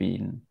would have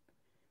been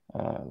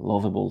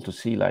lovable to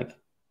see, like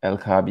El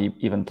Khabi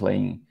even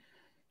playing,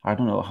 I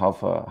don't know,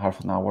 half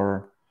an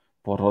hour,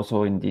 but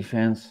also in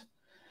defense.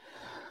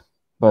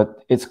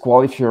 But it's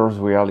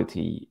qualifiers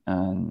reality,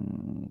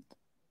 and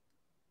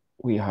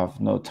we have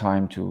no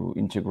time to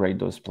integrate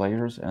those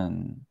players.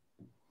 And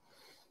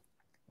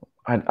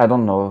I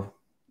don't know.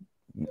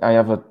 I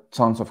have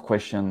tons of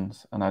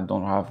questions, and I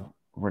don't have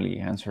really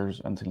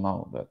answers until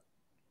now. But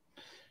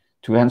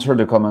to answer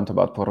the comment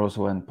about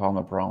Poroso and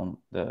Palmer Brown,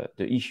 the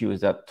issue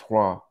is that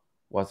Troyes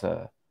was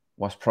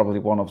was probably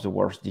one of the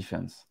worst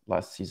defense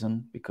last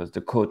season, because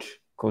the coach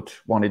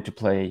wanted to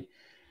play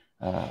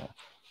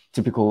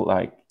typical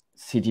like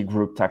City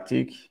group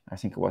tactic. I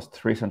think it was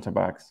 3 center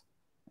backs,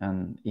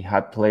 and he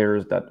had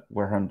players that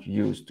weren't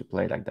used to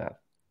play like that.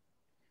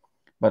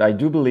 But I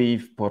do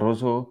believe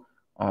Poroso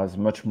has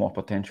much more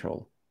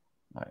potential.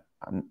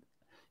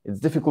 It's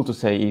difficult to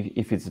say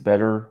if it's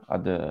better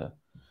at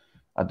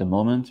the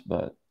moment,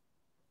 but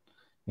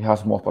he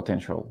has more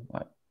potential.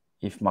 Like,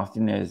 if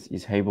Martinez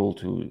is able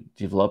to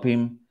develop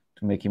him,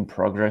 to make him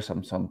progress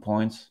on some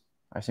points,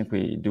 I think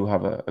we do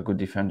have a good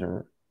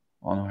defender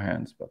on our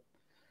hands. But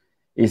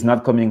he's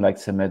not coming like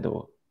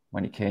Semedo.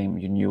 When he came,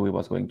 you knew he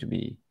was going to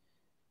be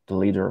the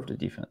leader of the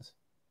defense.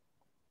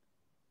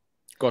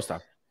 Costa.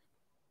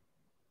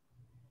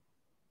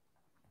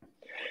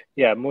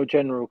 Yeah, more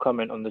general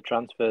comment on the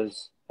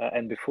transfers.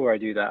 And before I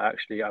do that,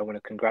 actually, I want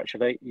to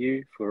congratulate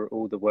you for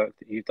all the work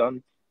that you've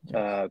done,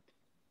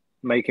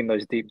 making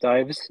those deep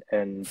dives.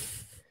 And,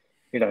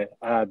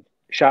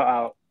 shout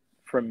out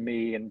from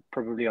me and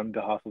probably on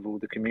behalf of all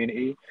the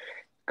community.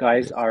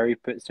 Guys, Ari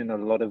puts in a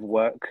lot of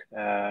work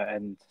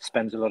and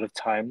spends a lot of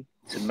time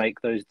to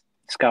make those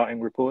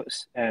scouting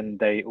reports, and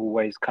they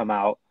always come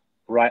out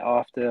right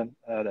after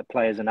the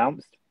players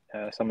announced.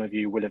 Some of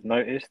you will have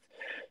noticed.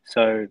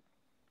 So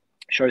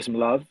show some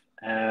love.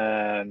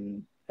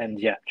 And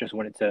yeah, just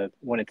wanted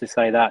to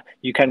say that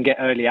you can get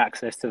early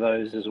access to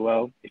those as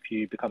well if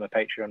you become a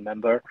Patreon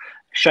member.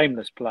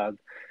 Shameless plug.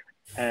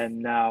 And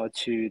now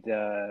to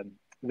the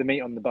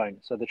meat on the bone.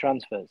 So the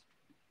transfers.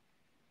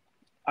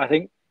 I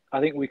think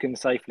we can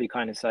safely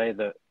kind of say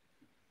that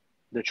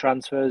the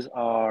transfers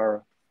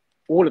are,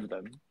 all of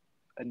them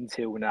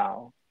until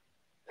now,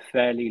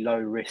 fairly low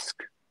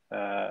risk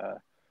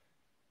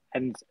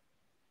and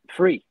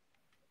free.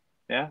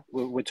 Yeah,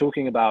 we're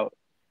talking about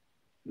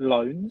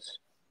loans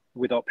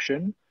with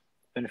option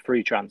and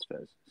free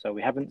transfers. So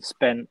we haven't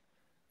spent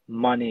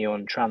money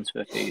on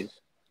transfer fees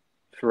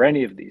for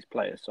any of these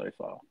players so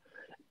far.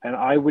 And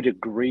I would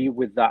agree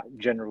with that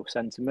general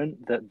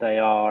sentiment that they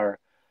are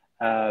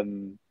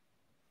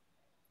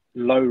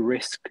low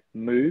risk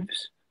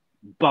moves,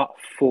 but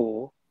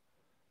for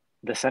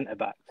the centre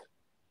backs.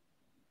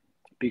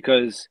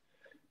 Because,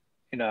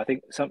 I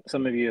think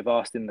some of you have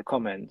asked in the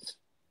comments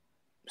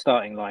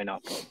starting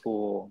lineup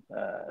for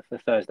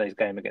Thursday's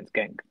game against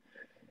Genk.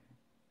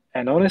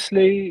 And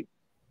honestly,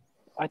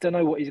 I don't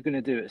know what he's going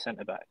to do at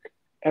centre back.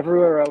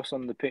 Everywhere else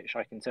on the pitch,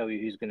 I can tell you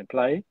who's going to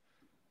play.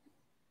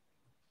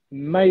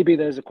 Maybe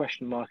there's a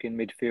question mark in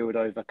midfield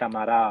over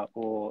Camara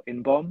or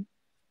Inbom.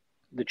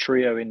 The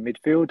trio in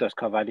midfield, does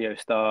Carvalho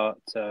start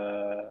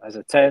as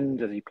a 10?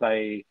 Does he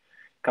play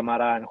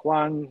Camara and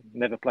Juan?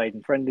 Never played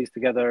in friendlies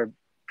together.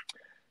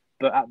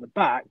 But at the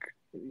back,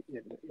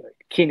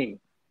 Kinney's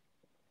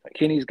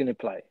going to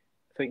play.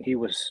 I think he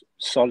was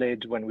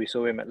solid when we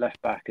saw him at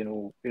left back in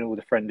all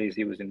the friendlies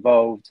he was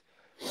involved.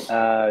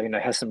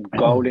 Has some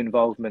goal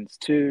involvements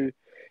too.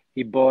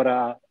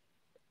 Iborra,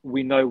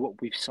 we know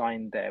what we've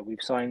signed there.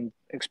 We've signed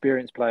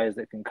experienced players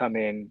that can come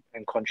in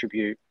and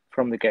contribute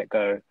from the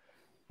get-go.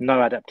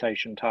 No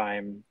adaptation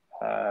time.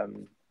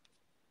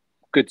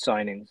 Good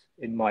signings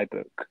in my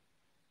book,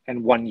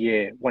 and one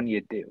year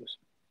deals.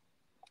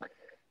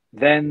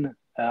 Then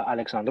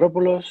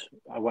Alexandropoulos.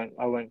 I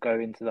won't go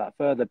into that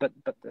further. But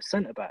the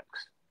centre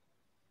backs,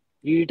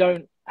 you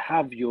don't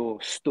have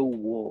your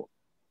stalwart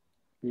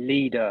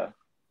leader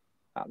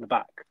at the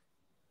back.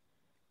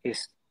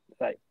 It's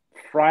like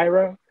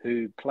Freire,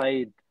 who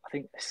played, I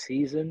think, a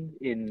season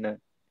in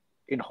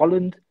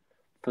Holland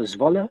for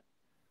Zwolle.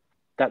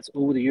 That's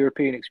all the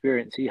European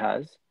experience he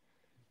has.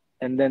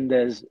 And then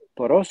there's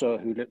Poroso,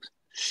 who looks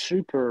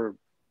super,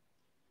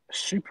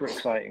 super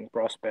exciting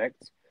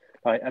prospect,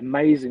 like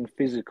amazing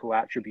physical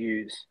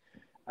attributes,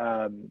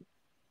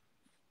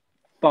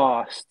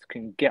 fast,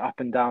 can get up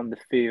and down the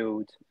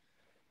field.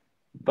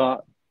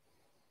 But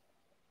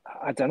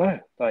I don't know.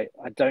 I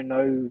don't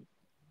know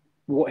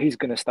what he's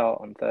going to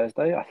start on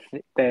Thursday. I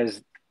think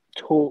there's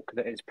talk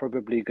that it's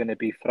probably going to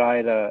be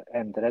Freire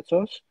and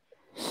Rezos.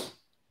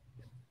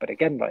 But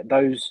again,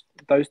 those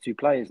two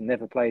players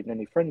never played in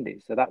any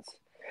friendlies. So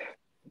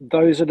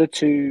those are the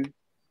two.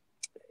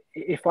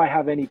 If I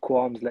have any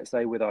qualms, let's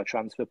say, with our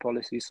transfer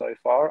policy so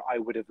far, I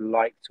would have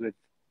liked to have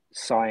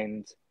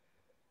signed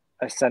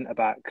a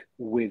centre-back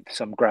with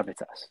some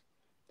gravitas.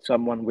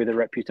 Someone with a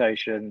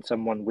reputation,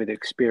 someone with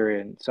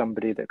experience,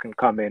 somebody that can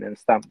come in and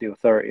stamp the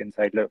authority and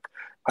say, look,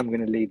 I'm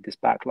going to lead this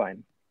back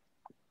line.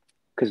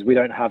 Because we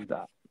don't have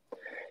that.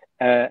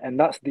 And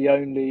that's the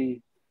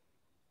only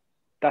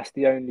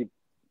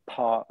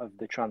part of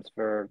the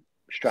transfer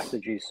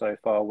strategy so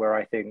far where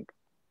I think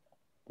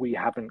we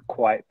haven't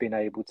quite been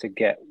able to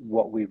get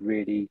what we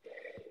really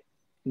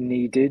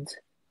needed.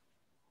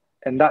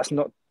 And that's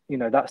not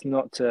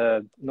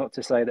to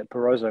say that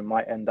Poroso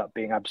might end up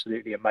being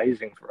absolutely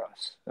amazing for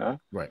us.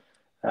 Right.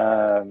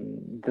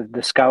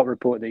 The scout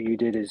report that you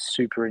did is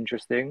super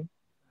interesting.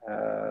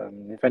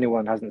 If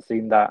anyone hasn't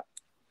seen that,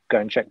 go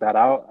and check that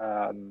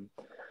out.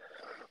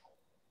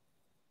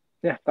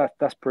 Yeah,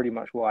 that's pretty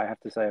much what I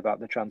have to say about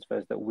the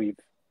transfers that we've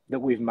that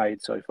we've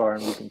made so far,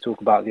 and we can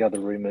talk about the other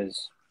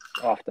rumors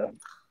after.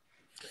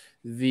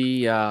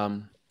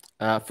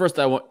 First,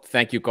 I want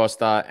thank you,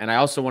 Costa, and I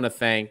also want to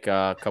thank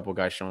a couple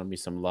guys showing me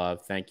some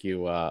love. Thank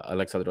you,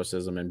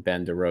 Alexandrosism and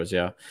Ben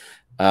DeRosia.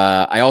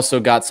 I also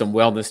got some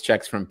wellness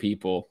checks from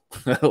people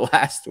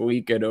last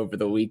week and over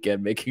the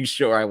weekend, making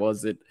sure I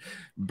wasn't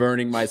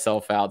burning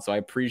myself out. So I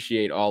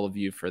appreciate all of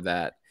you for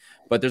that.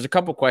 But there's a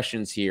couple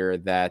questions here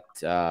that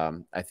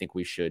I think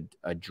we should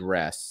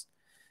address.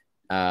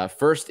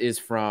 First is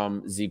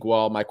from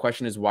Zigual. My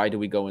question is, why do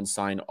we go and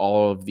sign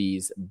all of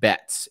these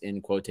bets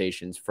in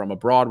quotations from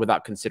abroad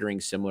without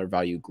considering similar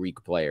value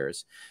Greek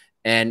players?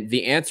 And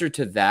the answer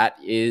to that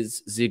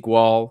is,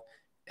 Zigual,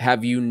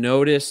 have you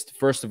noticed,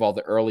 first of all,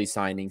 the early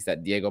signings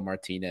that Diego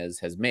Martinez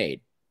has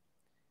made?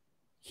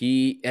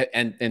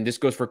 And this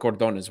goes for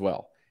Cordon as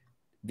well.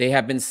 They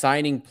have been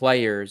signing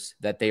players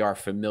that they are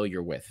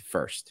familiar with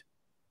first.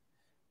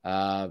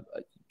 A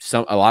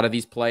lot of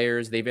these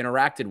players they've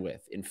interacted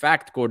with. In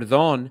fact,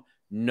 Cordon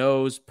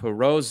knows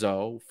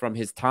Porozo from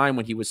his time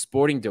when he was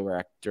sporting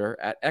director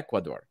at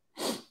Ecuador.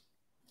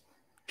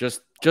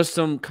 Just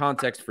some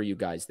context for you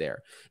guys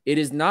there. It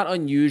is not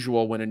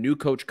unusual when a new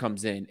coach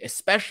comes in,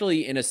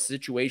 especially in a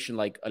situation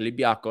like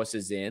Olympiakos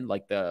is in,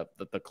 like the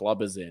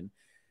club is in,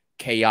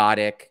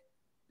 chaotic,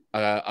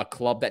 a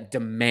club that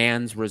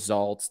demands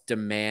results,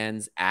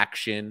 demands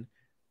action.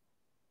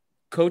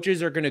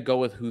 Coaches are going to go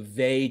with who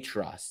they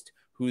trust,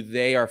 who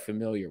they are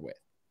familiar with.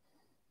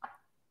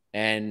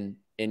 And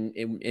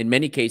in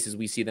many cases,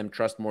 we see them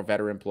trust more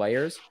veteran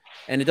players.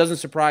 And it doesn't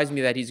surprise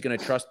me that he's going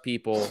to trust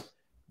people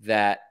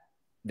that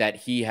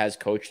he has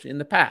coached in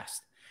the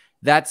past.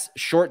 That's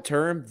short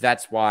term.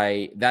 That's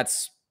why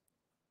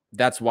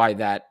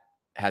that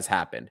has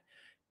happened.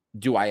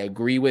 Do I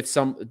agree with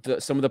some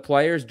of the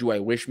players? Do I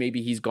wish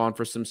maybe he's gone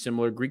for some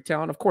similar Greek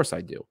talent? Of course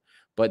I do.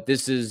 But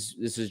this is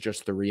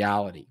just the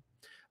reality.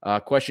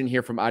 Question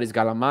here from Aris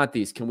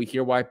Galamatis. Can we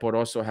hear why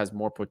Porozo has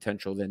more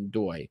potential than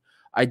Doi?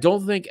 I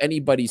don't think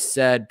anybody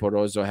said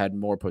Porozo had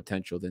more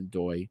potential than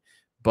Doi,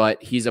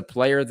 but he's a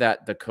player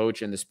that the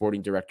coach and the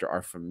sporting director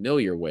are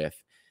familiar with.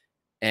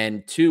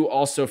 And two,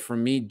 also for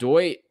me,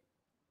 Doi,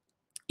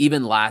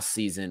 even last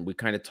season, we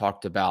kind of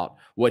talked about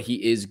what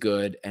he is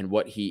good and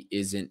what he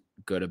isn't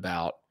good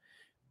about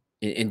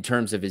in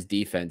terms of his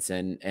defense.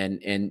 And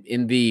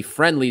in the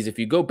friendlies, if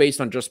you go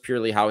based on just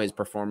purely how his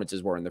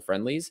performances were in the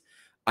friendlies,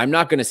 I'm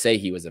not going to say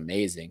he was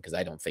amazing because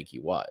I don't think he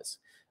was.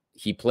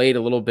 He played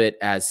a little bit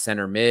as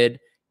center mid.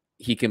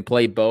 He can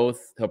play both.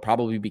 He'll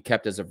probably be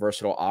kept as a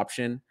versatile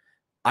option.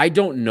 I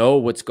don't know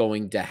what's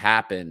going to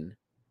happen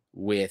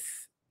with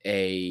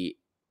Doi.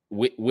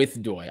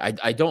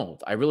 I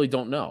don't. I really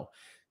don't know.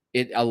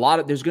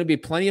 There's going to be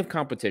plenty of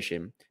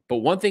competition. But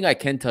one thing I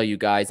can tell you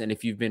guys, and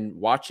if you've been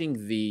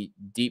watching the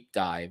deep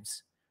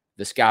dives,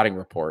 the scouting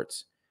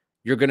reports,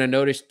 you're going to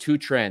notice two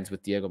trends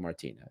with Diego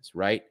Martinez,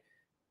 right?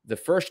 The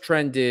first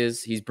trend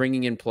is he's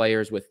bringing in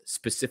players with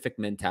specific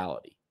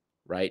mentality,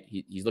 right?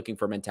 He's looking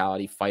for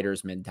mentality,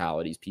 fighters'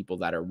 mentalities, people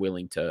that are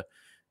willing to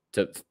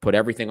put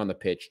everything on the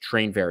pitch,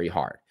 train very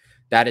hard.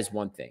 That is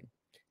one thing.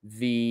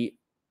 The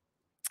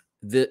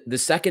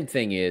second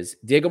thing is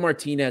Diego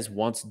Martinez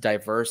wants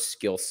diverse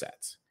skill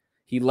sets.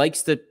 He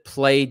likes to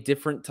play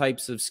different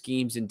types of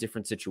schemes in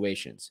different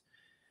situations.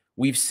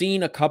 We've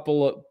seen a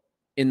couple of,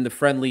 in the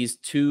friendlies,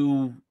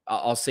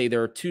 I'll say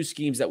there are two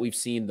schemes that we've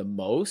seen the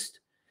most.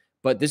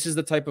 But this is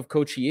the type of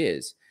coach he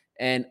is.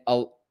 And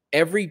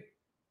every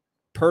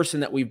person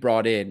that we've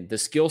brought in, the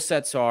skill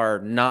sets are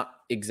not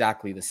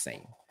exactly the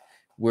same.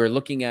 We're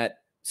looking at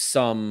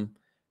some,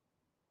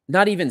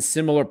 not even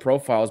similar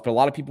profiles, but a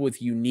lot of people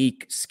with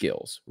unique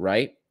skills,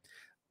 right?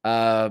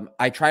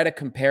 I try to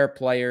compare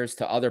players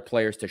to other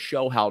players to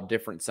show how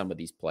different some of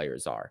these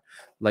players are.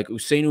 Like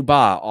Ousseynou Ba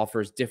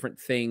offers different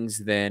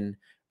things than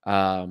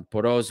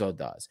Porozo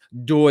does.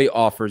 Doi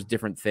offers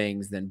different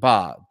things than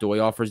Ba. Doi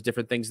offers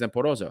different things than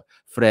Porozo.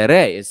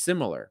 Frere is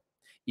similar.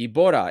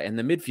 Ibora in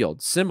the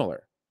midfield,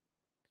 similar.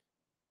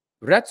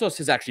 Retsos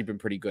has actually been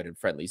pretty good in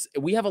friendlies.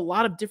 We have a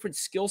lot of different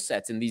skill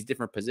sets in these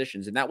different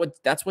positions, and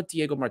that's what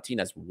Diego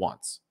Martinez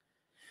wants.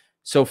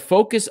 So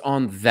focus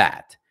on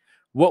that.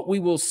 What we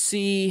will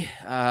see,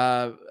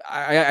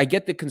 I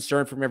get the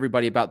concern from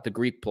everybody about the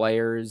Greek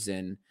players,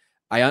 and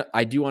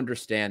I do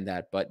understand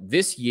that. But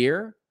this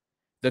year,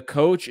 the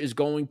coach is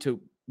going to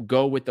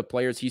go with the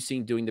players he's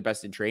seen doing the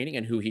best in training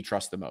and who he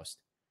trusts the most.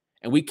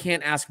 And we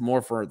can't ask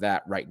more for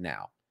that right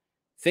now.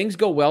 Things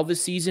go well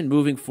this season.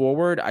 Moving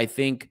forward, I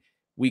think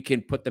we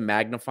can put the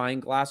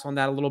magnifying glass on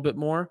that a little bit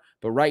more.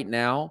 But right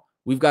now,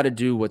 we've got to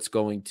do what's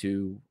going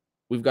to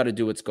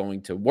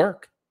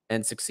work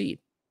and succeed.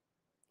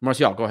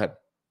 Martial, go ahead.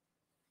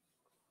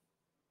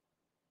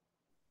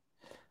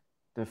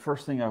 The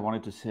first thing I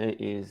wanted to say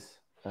is,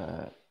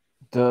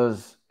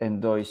 does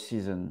Ndoi's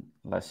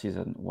last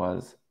season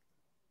was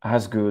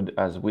as good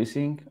as we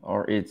think,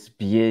 or it's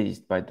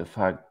biased by the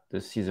fact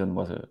the season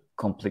was a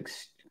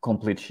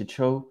complete shit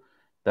show,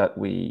 that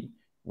we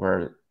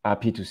were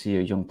happy to see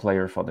a young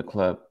player for the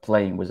club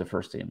playing with the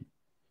first team?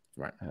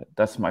 Right.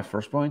 That's my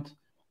first point.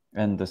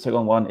 And the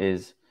second one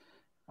is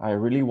I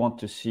really want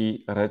to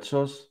see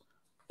Retsos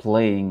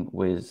playing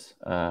with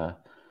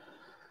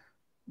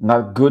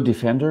not good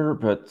defender,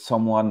 but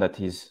someone that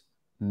is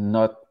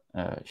not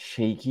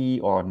shaky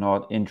or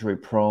not injury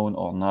prone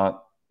or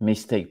not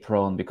mistake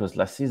prone. Because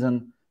last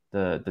season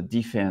the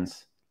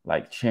defense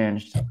like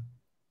changed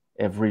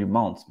every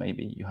month.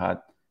 Maybe you had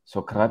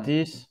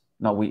Socrates.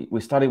 No,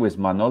 we started with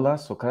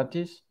Manolas,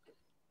 Socrates.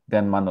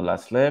 Then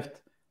Manolas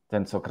left.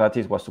 Then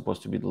Socrates was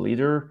supposed to be the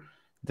leader.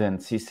 Then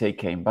Cisse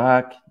came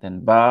back. Then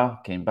Ba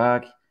came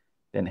back.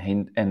 Then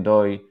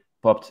Endoy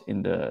popped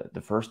in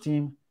the first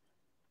team.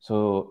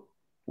 So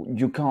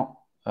you can't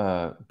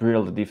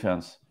build the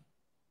defense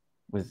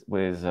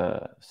with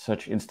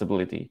such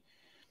instability.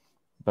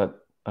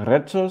 But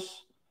Retsos,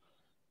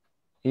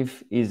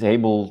 if he's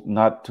able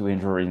not to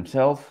injure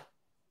himself,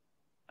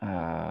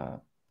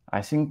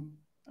 I think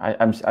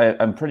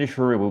I'm pretty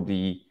sure it will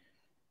be,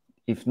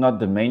 if not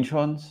the main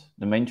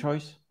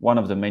choice, one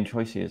of the main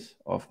choices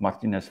of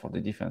Martinez for the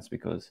defense,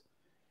 because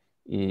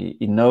he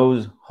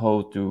knows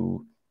how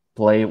to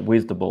play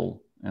with the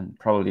ball, and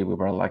probably we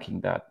were lacking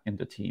that in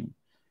the team.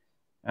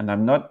 And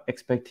I'm not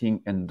expecting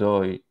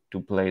Endoy to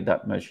play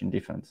that much in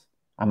defense.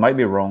 I might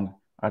be wrong.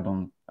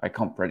 I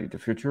can't predict the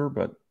future,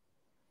 but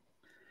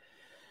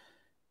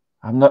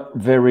I'm not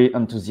very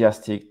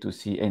enthusiastic to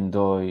see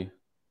Endoy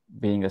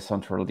being a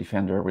central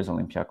defender with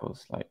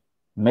Olympiakos. Like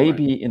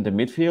maybe in the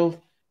midfield,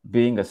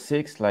 being a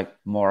 6, like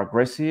more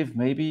aggressive,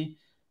 maybe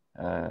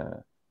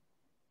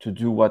to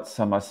do what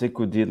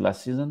Samaseku did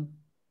last season,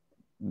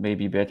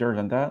 maybe better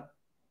than that.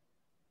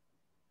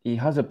 He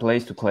has a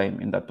place to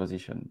claim in that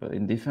position, but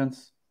in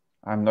defense,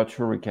 I'm not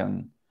sure we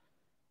can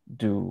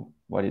do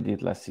what he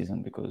did last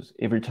season, because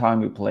every time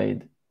we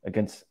played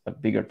against a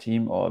bigger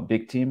team or a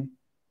big team,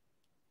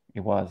 he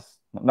was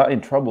not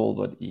in trouble,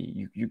 but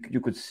you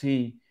could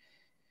see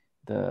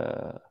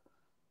the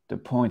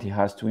point he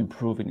has to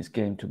improve in his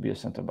game to be a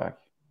center back,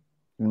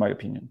 in my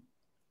opinion.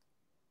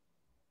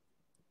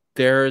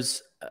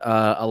 There's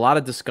a lot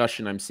of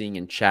discussion I'm seeing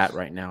in chat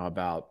right now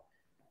about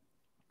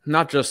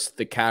not just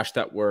the cash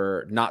that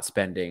we're not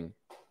spending,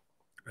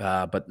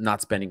 but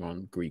not spending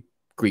on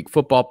Greek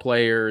football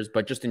players,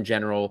 but just in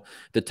general,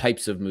 the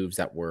types of moves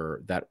that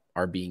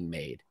are being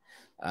made.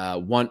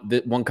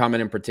 One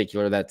comment in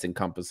particular that's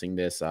encompassing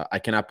this. I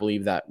cannot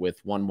believe that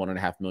with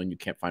 1.5 million, you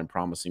can't find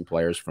promising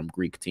players from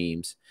Greek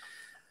teams.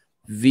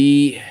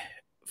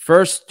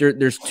 There's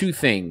two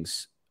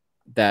things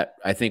that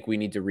I think we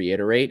need to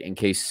reiterate in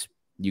case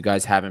you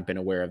guys haven't been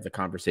aware of the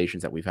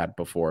conversations that we've had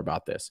before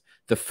about this.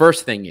 The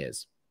first thing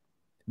is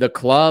the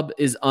club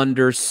is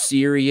under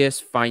serious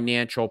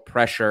financial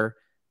pressure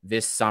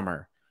this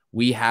summer.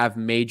 We have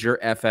major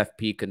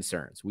FFP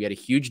concerns. We had a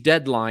huge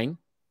deadline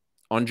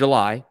on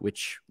July,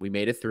 which we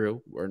made it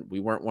through. We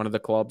weren't one of the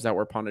clubs that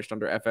were punished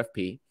under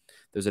FFP.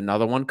 There's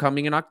another one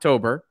coming in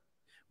October.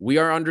 We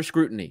are under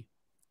scrutiny.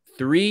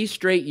 3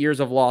 straight years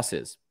of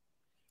losses.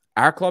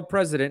 Our club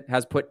president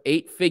has put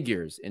 8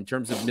 figures in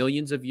terms of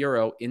millions of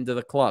euro into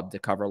the club to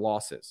cover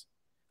losses.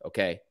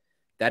 Okay.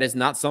 That is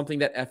not something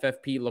that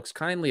FFP looks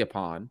kindly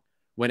upon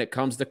when it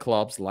comes to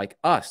clubs like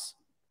us.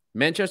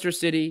 Manchester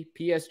City,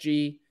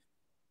 PSG,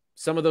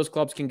 some of those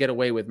clubs can get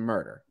away with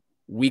murder.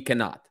 We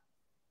cannot.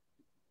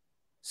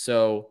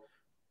 So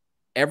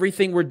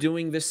everything we're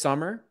doing this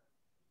summer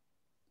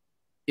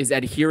is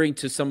adhering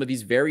to some of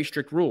these very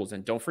strict rules.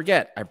 And don't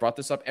forget, I brought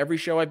this up every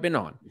show I've been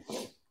on.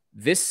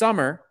 This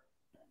summer,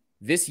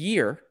 this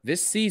year,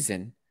 this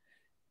season,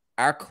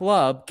 our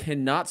club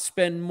cannot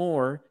spend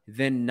more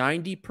than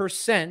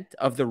 90%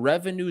 of the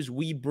revenues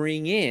we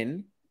bring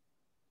in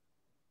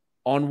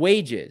on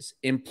wages,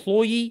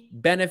 employee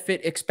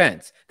benefit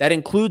expense. That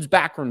includes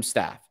backroom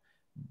staff,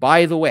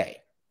 by the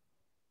way.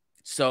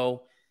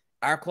 So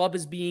our club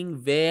is being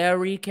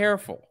very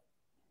careful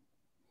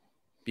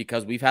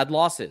because we've had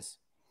losses.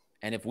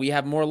 And if we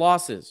have more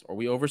losses or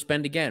we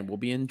overspend again, we'll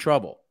be in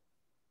trouble.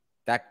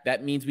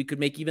 That means we could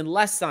make even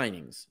less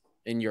signings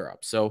in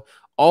Europe. So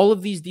all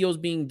of these deals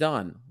being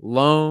done,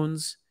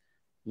 loans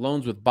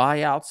with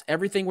buyouts,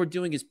 everything we're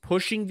doing is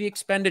pushing the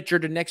expenditure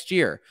to next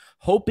year,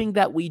 hoping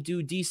that we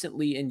do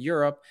decently in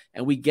Europe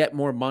and we get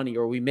more money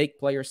or we make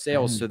player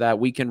sales so that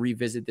we can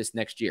revisit this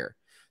next year.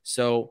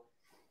 So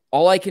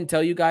all I can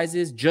tell you guys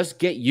is just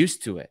get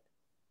used to it.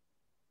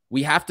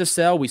 We have to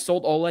sell. We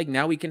sold Oleg.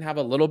 Now we can have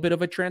a little bit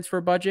of a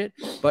transfer budget.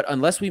 But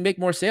unless we make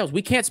more sales,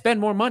 we can't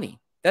spend more money.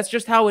 That's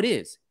just how it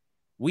is.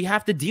 We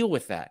have to deal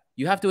with that.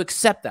 You have to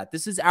accept that.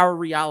 This is our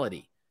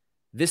reality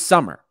this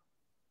summer.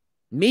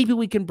 Maybe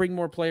we can bring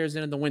more players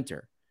in the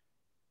winter.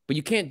 But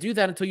you can't do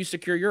that until you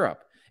secure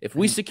Europe. If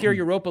we secure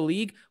Europa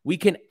League, we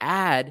can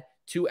add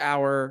to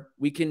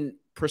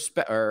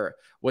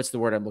what's the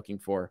word I'm looking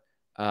for?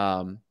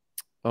 Oh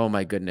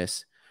my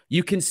goodness.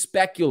 You can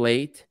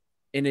speculate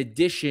in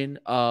addition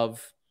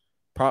of,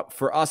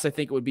 for us, I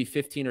think it would be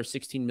 15 or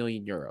 16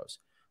 million euros.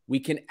 We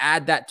can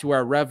add that to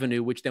our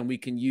revenue, which then we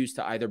can use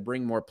to either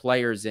bring more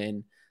players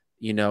in,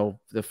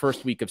 the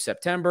first week of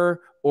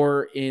September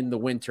or in the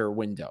winter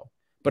window.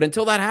 But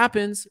until that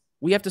happens,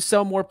 we have to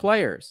sell more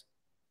players.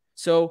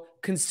 So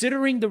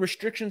considering the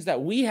restrictions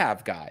that we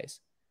have,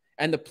 guys,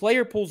 and the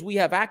player pools we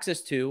have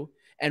access to,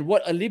 and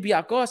what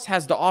Olympiakos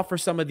has to offer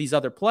some of these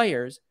other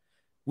players,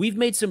 we've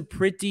made some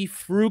pretty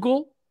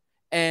frugal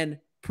and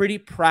pretty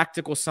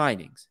practical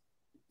signings.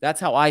 That's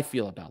how I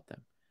feel about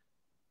them.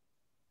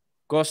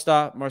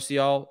 Costa,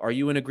 Marcial, are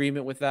you in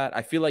agreement with that?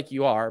 I feel like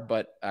you are,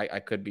 but I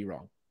could be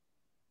wrong.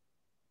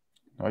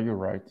 No, you're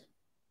right.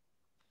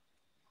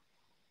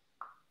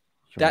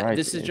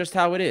 This is just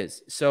how it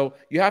is. So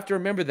you have to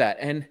remember that.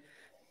 And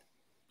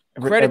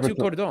credit to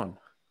Cordon.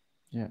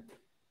 Yeah.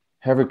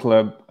 Every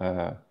club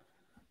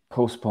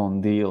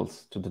postponed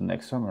deals to the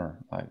next summer.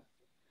 Like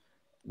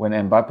when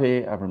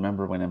Mbappe, I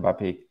remember when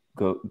Mbappe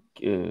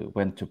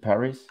went to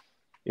Paris,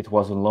 it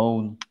was a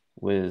loan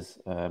with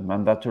a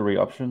mandatory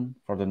option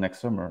for the next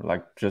summer,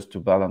 like just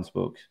to balance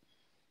books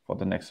for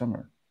the next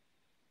summer.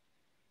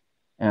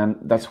 And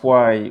that's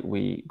why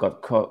we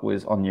got caught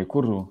with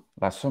Onyekuru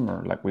last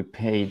summer. Like we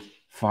paid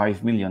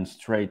 5 million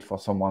straight for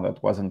someone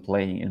that wasn't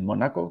playing in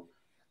Monaco.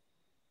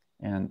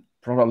 And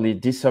probably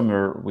this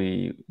summer,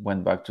 we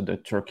went back to the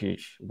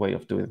Turkish way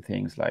of doing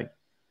things, like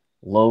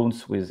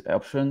loans with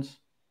options.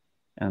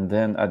 And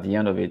then at the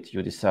end of it,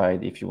 you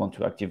decide if you want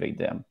to activate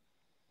them,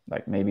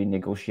 like maybe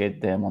negotiate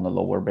them on a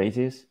lower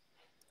basis.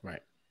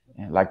 Right.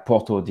 And like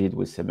Porto did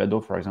with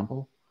Semedo, for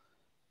example.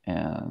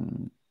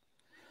 And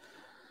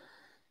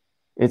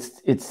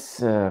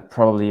it's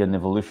probably an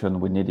evolution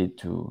we needed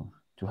to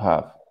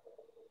have.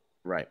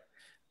 Right.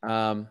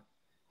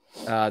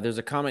 There's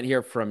a comment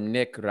here from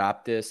Nick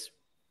Raptis.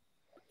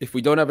 If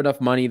we don't have enough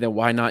money, then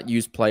why not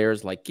use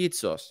players like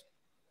Kitsos,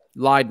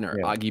 Leidner,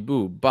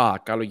 Agibu, Ba,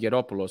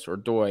 Kalogeropoulos, or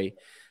Doi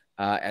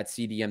at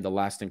CDM the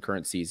last and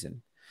current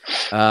season?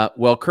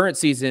 Well, current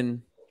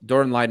season,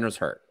 Doran Leidner's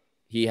hurt.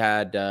 He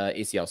had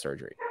ACL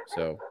surgery,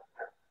 so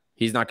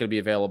he's not going to be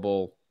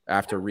available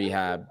after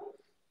rehab.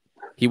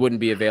 He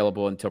wouldn't be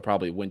available until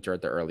probably winter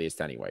at the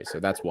earliest anyway. So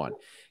that's one.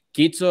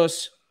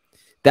 Kitsos,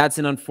 that's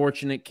an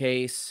unfortunate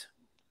case.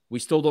 We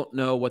still don't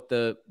know what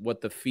the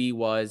fee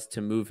was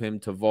to move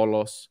him to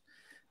Volos,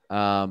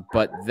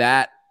 but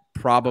that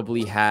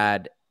probably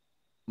had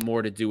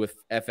more to do with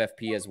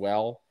FFP as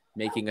well,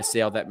 making a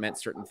sale that meant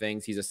certain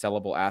things. He's a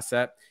sellable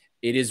asset.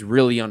 It is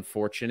really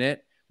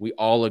unfortunate. We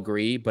all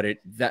agree, but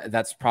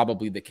that's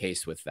probably the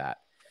case with that.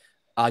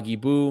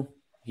 Agibu,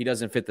 he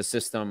doesn't fit the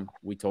system.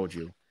 We told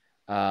you.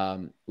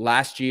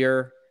 Last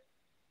year,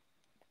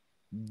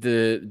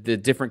 the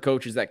different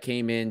coaches that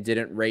came in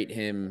didn't rate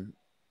him.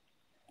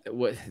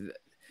 We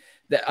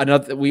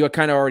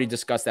kind of already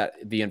discussed that,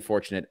 the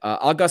unfortunate.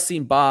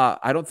 Agassim Ba,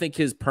 I don't think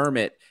his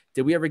permit,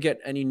 did we ever get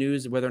any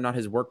news whether or not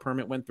his work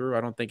permit went through?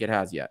 I don't think it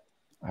has yet.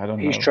 I don't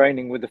know. He's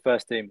training with the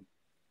first team.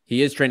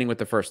 He is training with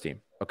the first team.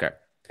 Okay.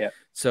 Yeah.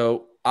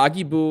 So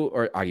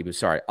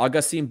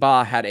Agassim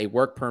Ba had a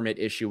work permit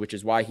issue, which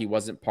is why he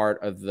wasn't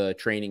part of the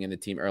training in the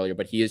team earlier,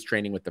 but he is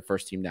training with the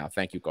first team now.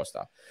 Thank you,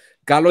 Costa.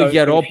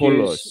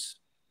 Kalogeropoulos.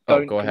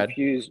 Go ahead.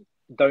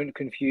 Don't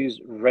confuse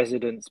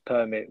residence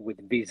permit with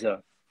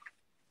visa.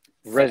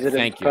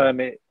 Residence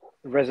permit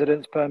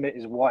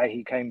is why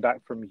he came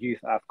back from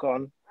Youth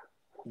AFCON.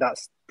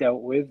 That's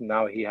dealt with.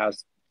 Now he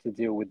has to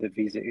deal with the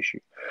visa issue.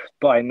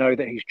 But I know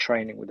that he's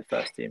training with the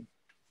first team.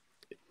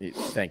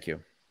 Thank you.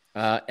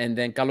 And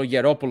then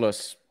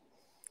Kalogeropoulos,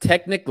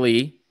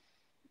 technically,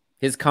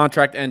 his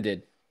contract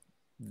ended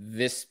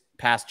this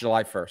past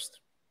July 1st.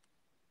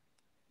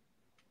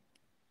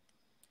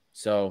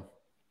 So,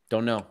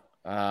 don't know.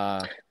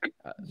 Can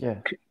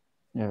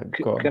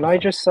I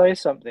just say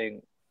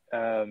something?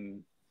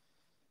 When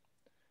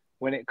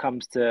it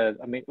comes to,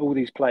 all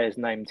these players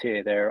named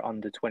here, they're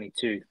under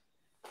 22,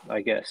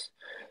 I guess.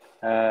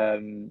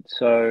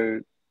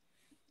 So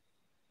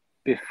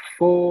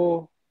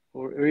before,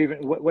 or even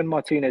when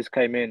Martinez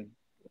came in,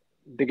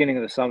 beginning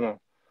of the summer,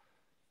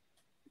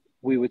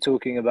 we were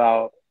talking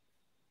about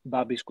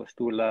Babis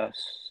Kostoulas,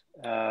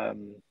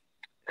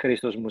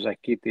 Christos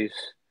Mouzakidis,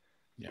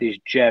 these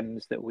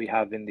gems that we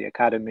have in the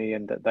academy,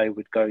 and that they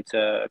would go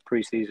to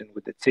pre-season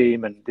with the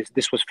team, and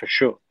this was for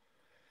sure.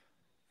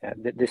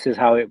 This is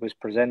how it was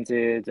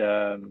presented.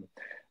 Jose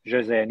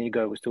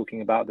Anigo was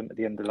talking about them at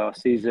the end of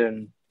last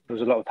season. There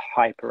was a lot of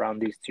hype around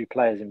these two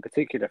players in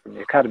particular from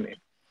the academy.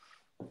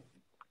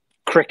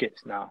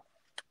 Crickets now.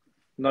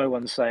 No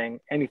one's saying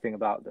anything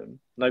about them.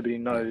 Nobody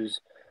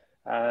knows.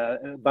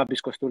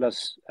 Babis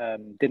Kostoulas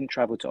didn't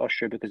travel to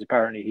Austria because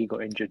apparently he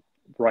got injured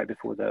right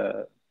before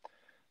the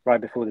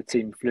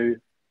team flew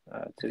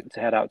to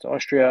head out to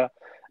Austria.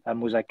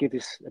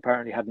 Mouzakidis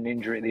apparently had an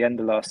injury at the end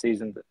of last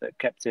season that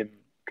kept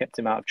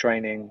him out of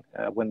training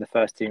when the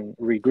first team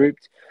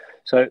regrouped.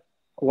 So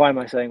why am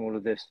I saying all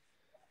of this?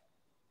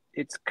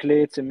 It's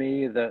clear to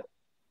me that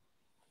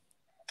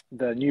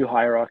the new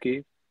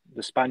hierarchy,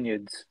 the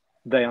Spaniards,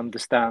 they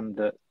understand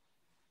that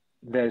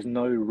there's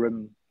no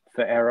room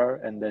for error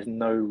and there's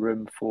no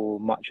room for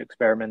much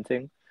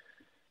experimenting,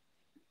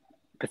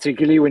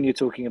 particularly when you're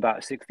talking about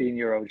a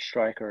 16-year-old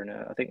striker. And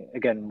I think,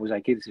 again,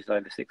 Mouzakidis is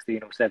over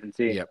 16 or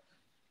 17. Yep.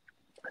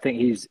 I think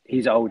he's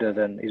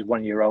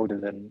 1 year older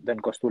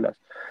than Kostoulas.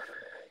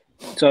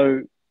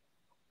 So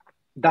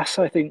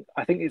I think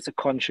it's a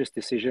conscious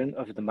decision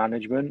of the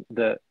management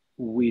that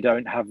we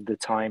don't have the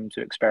time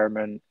to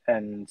experiment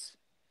and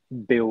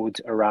build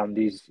around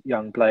these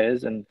young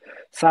players. And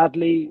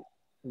sadly,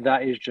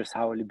 that is just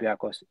how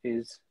Olympiakos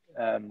is,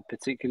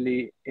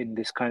 particularly in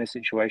this kind of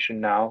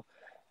situation now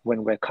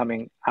when we're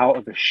coming out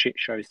of a shit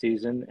show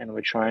season and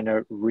we're trying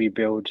to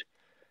rebuild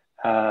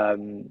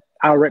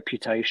our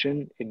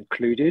reputation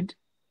included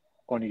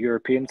on a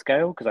European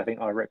scale, because I think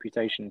our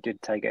reputation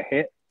did take a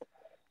hit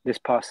this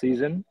past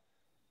season.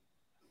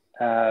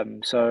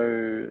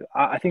 So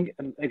I think,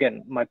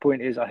 again, my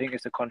point is, I think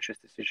it's a conscious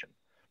decision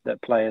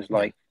that players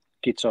like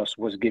Kitsos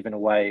was given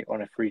away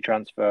on a free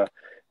transfer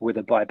with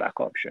a buyback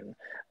option,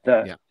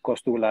 that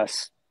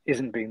Kostulas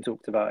isn't being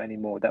talked about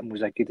anymore, that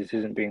Muzakidis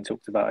isn't being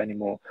talked about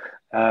anymore.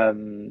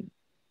 And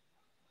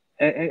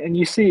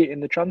you see it in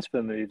the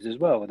transfer moves as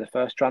well. The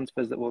first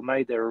transfers that were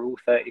made, they were all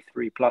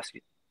 33 plus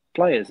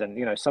players. And,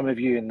 you know, some of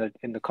you in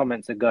the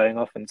comments are going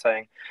off and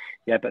saying,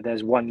 yeah, but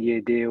there's 1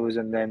 year deals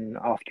and then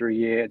after a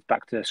year it's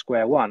back to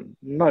square one.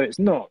 No, it's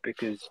not,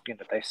 because, you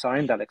know, they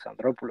signed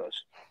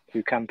Alexandropoulos,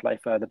 who can play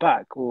further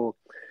back. Or,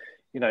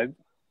 you know,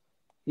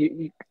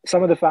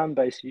 some of the fan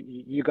base,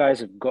 you guys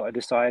have got to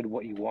decide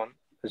what you want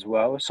as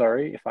well.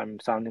 Sorry if I'm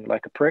sounding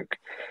like a prick,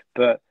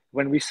 but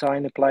when we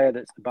sign a player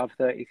that's above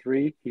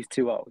 33, he's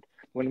too old.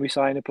 When we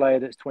sign a player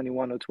that's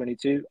 21 or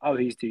 22, oh,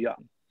 he's too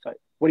young. So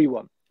what do you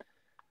want?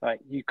 Like,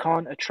 you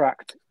can't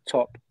attract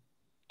top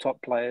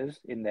players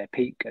in their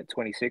peak at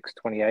 26,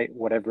 28,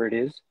 whatever it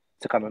is,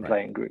 to come and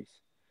play in Greece.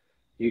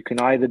 You can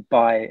either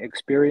buy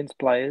experienced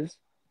players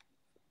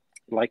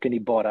like an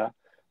Iborra,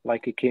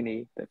 like a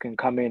Kinney, that can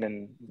come in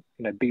and,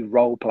 you know, be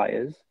role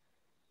players,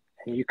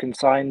 and you can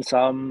sign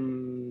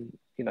some,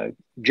 you know,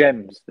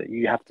 gems that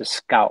you have to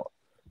scout.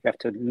 You have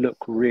to look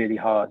really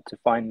hard to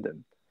find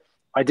them.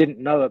 I didn't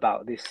know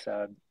about this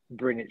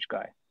Brinic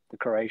guy, the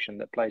Croatian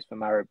that plays for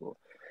Maribor.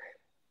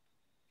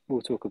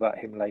 We'll talk about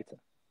him later.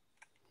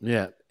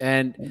 Yeah,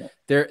 and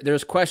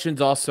there's questions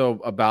also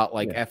about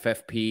like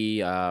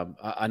FFP.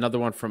 Another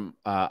one from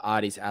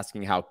Adi's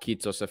asking how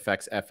Kitsos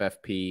affects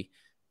FFP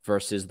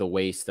versus the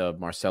waste of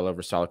Marcelo,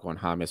 Vrsaljko, and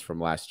James from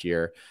last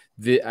year.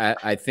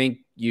 I think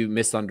you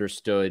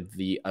misunderstood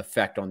the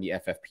effect on the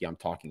FFP I'm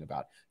talking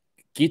about.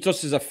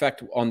 Kitsos'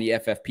 effect on the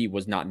FFP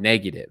was not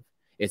negative.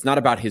 It's not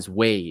about his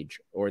wage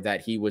or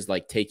that he was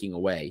like taking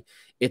away.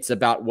 It's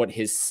about what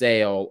his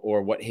sale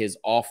or what his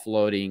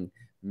offloading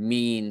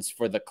means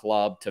for the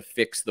club to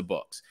fix the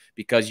books.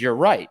 Because you're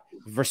right,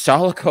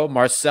 Vrsaljko,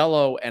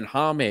 Marcelo, and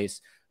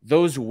James,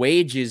 those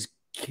wages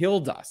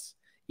killed us.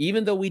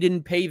 Even though we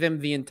didn't pay them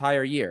the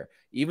entire year,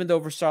 even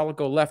though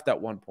Vrsaljko left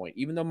at one point,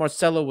 even though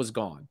Marcelo was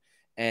gone,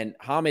 and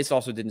James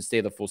also didn't stay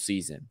the full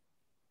season,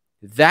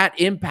 that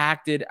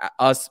impacted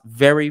us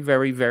very,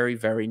 very, very,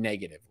 very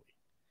negatively.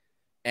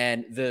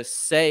 And the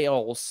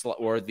sales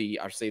or the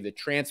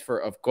transfer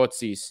of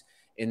Kotsis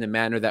in the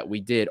manner that we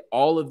did,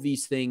 all of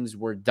these things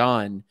were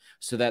done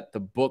so that the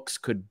books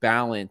could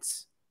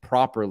balance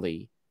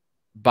properly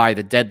by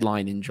the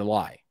deadline in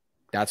July.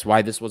 That's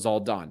why this was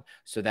all done,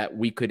 so that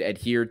we could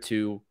adhere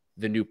to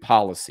the new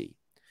policy.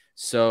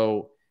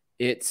 So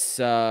it's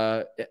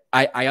I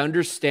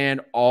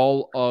understand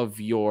all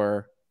of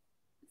your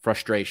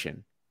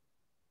frustration.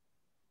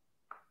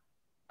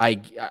 I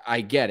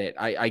get it.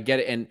 I get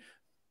it. And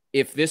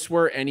if this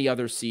were any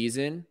other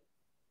season,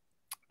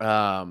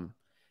 I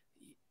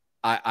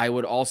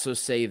would also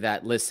say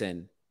that,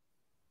 listen,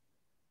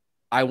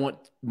 I want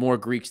more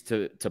Greeks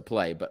to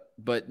play,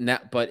 but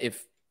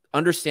if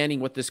understanding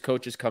what this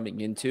coach is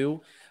coming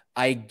into,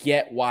 I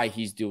get why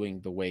he's doing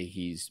the way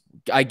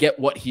I get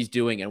what he's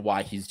doing and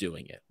why he's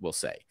doing it, we'll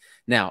say.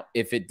 Now,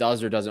 if it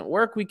does or doesn't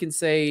work, we can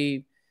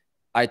say,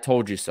 I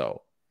told you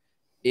so.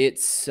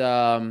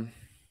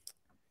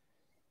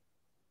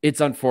 It's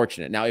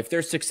unfortunate. Now, if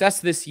there's success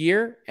this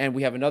year and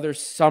we have another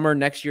summer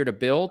next year to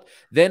build,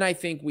 then I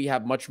think we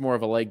have much more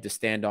of a leg to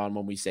stand on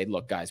when we say,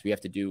 look, guys, we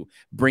have to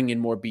bring in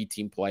more B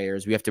team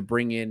players. We have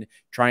to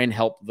try and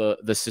help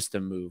the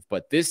system move.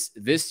 But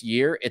this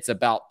year, it's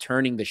about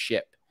turning the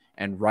ship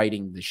and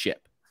righting the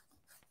ship.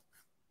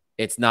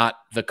 It's not,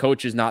 the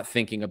coach is not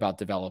thinking about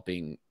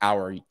developing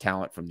our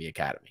talent from the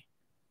academy.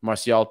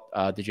 Martial,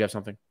 did you have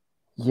something?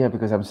 Yeah,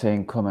 because I'm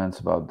saying comments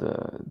about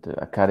the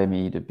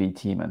academy, the B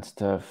team and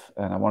stuff.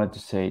 And I wanted to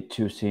say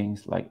two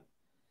things,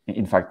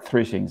 in fact,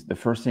 three things. The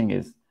first thing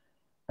is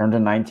under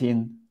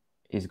 19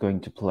 is going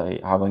to play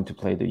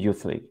the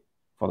youth league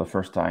for the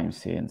first time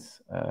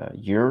since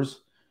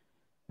years.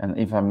 And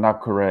if I'm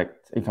not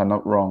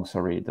wrong,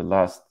 the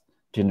last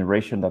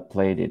generation that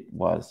played it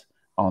was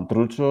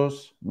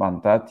Androuchos,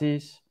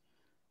 Mantatis,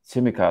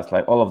 Tsimikas,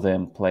 all of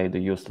them played the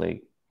youth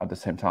league at the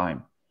same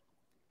time.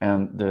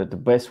 And the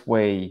best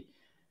way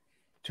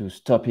to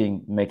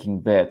stopping making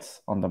bets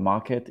on the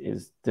market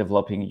is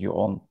developing your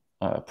own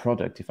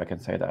product, if I can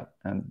say that.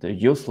 And the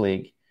youth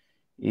league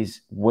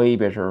is way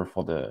better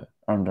for the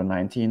under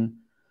 19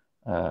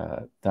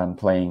 than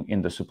playing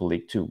in the Super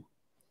League 2.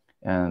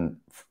 And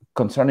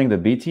concerning the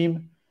B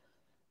team,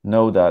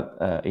 know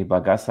that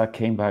Ibagasa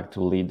came back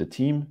to lead the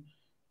team.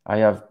 I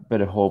have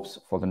better hopes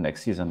for the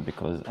next season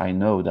because I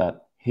know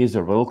that he's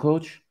a real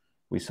coach.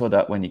 We saw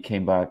that when he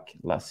came back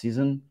last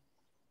season,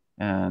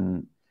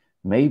 and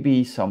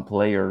maybe some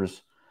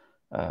players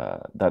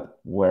that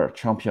were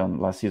champion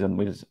last season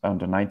with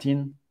under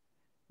 19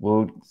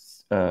 will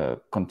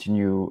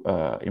continue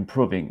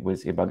improving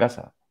with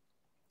Ibagasa,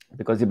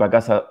 because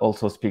Ibagasa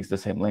also speaks the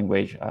same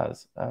language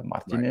as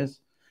Martinez.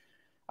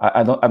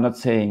 Right. I'm not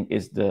saying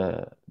is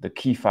the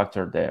key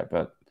factor there,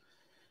 but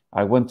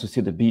I went to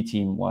see the B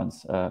team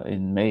once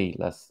in May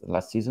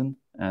last season,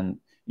 and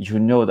you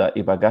know that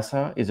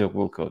Ibagasa is a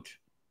world coach.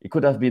 He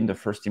could have been the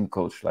first team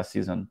coach last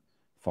season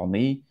for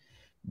me,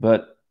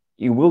 but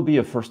he will be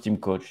a first team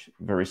coach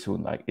very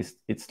soon. Like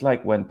it's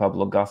like when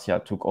Pablo Garcia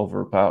took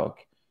over PAOK.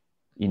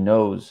 He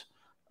knows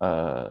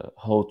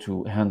how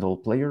to handle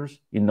players.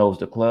 He knows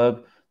the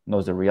club,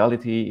 knows the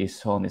reality. His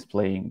son is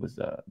playing with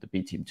the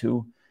B team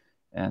too,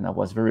 and I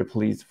was very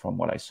pleased from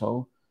what I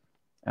saw.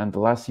 And the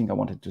last thing I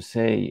wanted to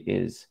say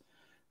is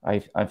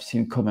I've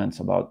seen comments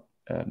about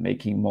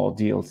making more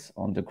deals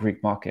on the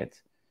Greek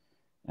market.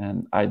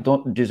 And I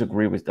don't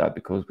disagree with that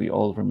because we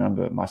all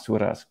remember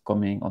Masouras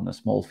coming on a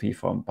small fee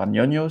from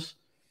Panionios,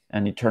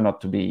 and it turned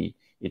out to be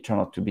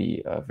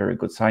a very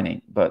good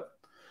signing. But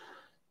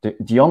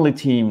the only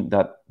team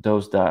that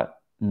does that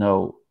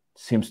now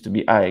seems to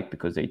be AEK,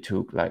 because they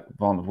took like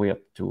Van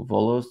Weert to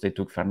Volos, they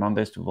took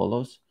Fernandez to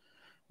Volos.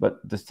 But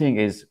the thing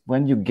is,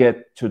 when you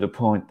get to the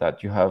point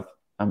that you have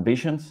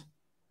ambitions,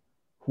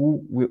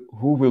 who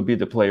will be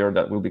the player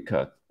that will be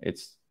cut?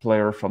 It's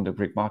player from the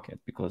Greek market,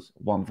 because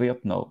Van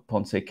Weert, no,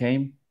 Ponce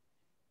came,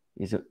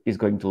 is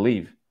going to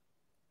leave.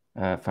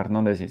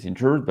 Fernandez is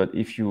injured, but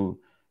if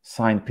you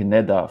sign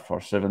Pineda for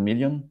 7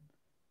 million,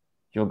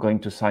 you're going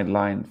to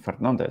sideline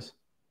Fernandez.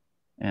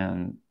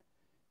 And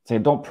they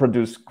don't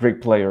produce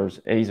Greek players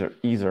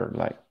either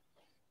like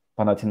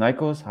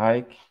Panathinaikos,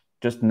 AEK.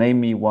 Just name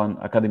me one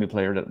academy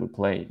player that will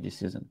play this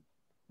season.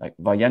 Like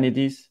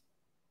Vayanidis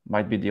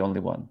might be the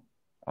only one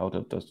out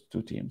of those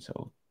two teams.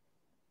 So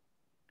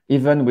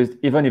even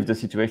if the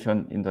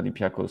situation in the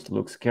Olympiakos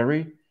looks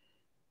scary,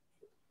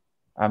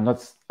 I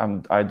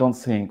don't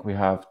think we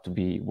have to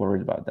be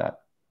worried about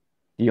that.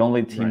 The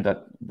only team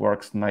that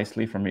works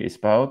nicely for me is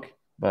PAOK,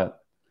 but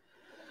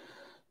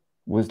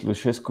with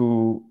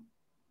Lucescu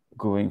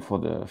going for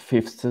the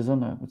 5th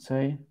season, I would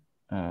say,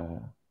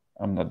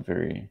 I'm not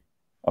very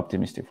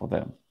optimistic for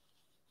them.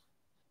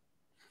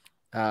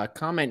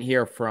 Comment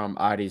here from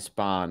Adi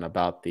Spahn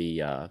about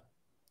the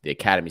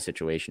academy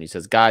situation. He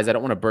says, guys, I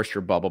don't want to burst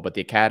your bubble, but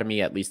the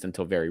academy, at least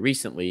until very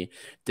recently,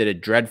 did a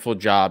dreadful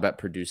job at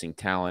producing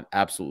talent.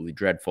 Absolutely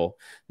dreadful.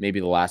 Maybe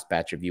the last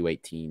batch of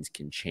U18s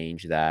can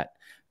change that.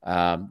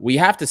 We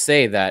have to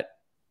say that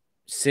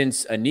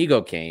since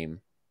Inigo came,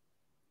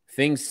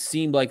 things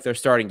seem like they're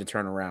starting to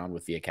turn around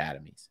with the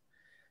academies.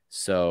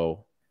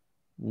 So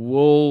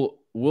we'll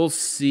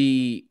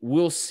see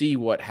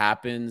what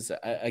happens.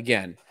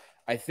 Again,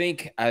 I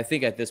think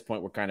at this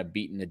point we're kind of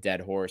beating a dead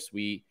horse.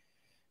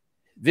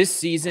 This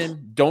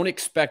season, don't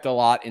expect a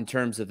lot in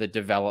terms of the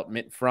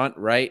development front,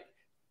 right?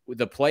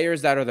 The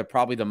players that are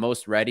probably the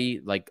most ready,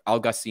 like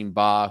Al-Gassim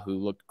Ba, who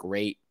looked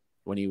great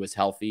when he was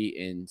healthy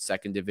in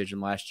 2nd division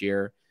last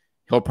year.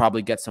 He'll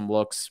probably get some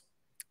looks.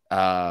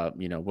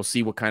 We'll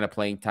see what kind of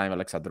playing time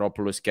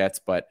Alexandropoulos gets,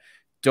 but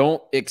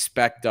don't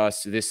expect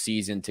us this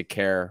season to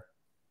care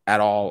at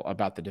all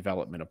about the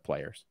development of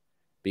players,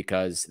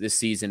 because this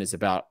season is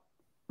about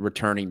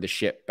returning the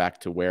ship back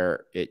to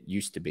where it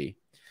used to be.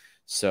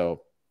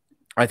 So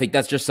I think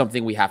that's just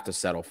something we have to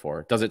settle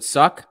for. Does it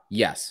suck?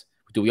 Yes.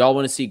 Do we all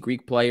want to see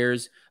Greek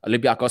players?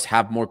 Olympiakos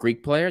have more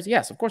Greek players?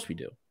 Yes, of course we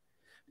do.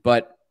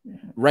 But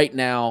right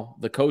now,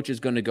 the coach is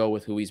going to go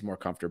with who he's more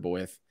comfortable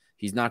with.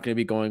 He's not going to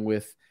be going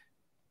with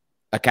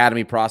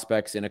academy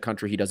prospects in a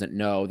country he doesn't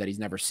know, that he's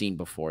never seen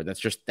before. That's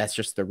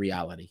just the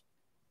reality.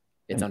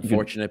 It's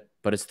unfortunate,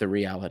 but it's the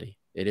reality.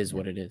 It is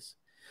what it is.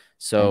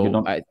 So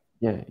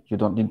you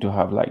don't need to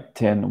have like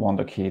 10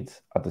 wonder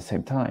kids at the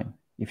same time.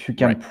 If you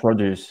can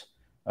produce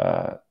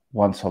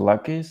one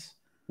Solakis,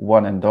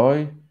 one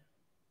Endoy,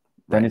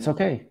 then it's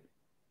okay.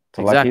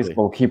 Solakis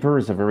goalkeeper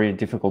is a very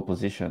difficult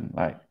position.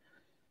 Like,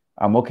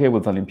 I'm okay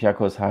with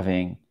Olympiakos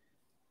having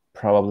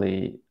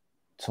probably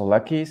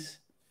Solakis,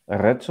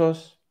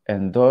 Retsos,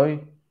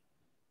 Endoy,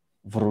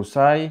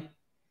 Vrusai,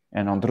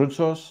 and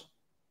Androutsos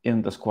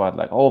in the squad.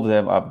 Like, all of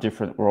them have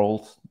different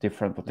roles,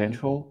 different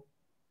potential,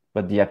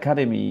 but the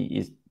academy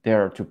is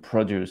there to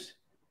produce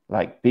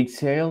like big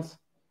sales,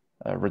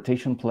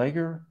 rotation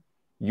player,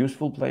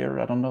 useful player.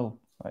 I don't know.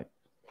 Like,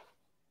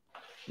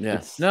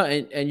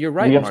 and you're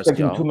right. We're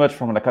expecting too much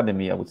from an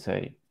academy, I would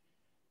say.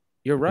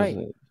 You're right.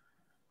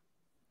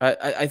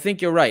 I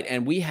think you're right.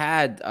 And we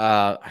had,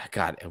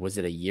 God, was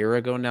it a year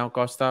ago now,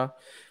 Costa?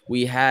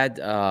 We had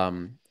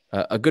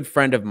a good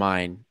friend of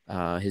mine.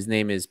 His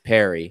name is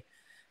Perry,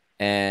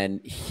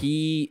 and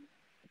he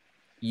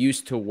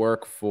used to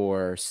work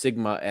for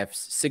Sigma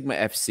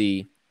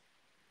FC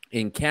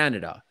in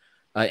Canada,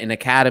 an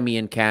academy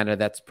in Canada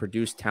that's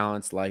produced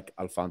talents like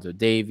Alfonso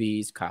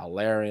Davies, Kyle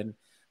Larin,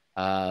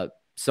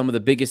 some of the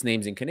biggest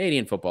names in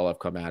Canadian football have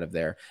come out of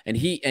there. And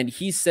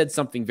he said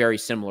something very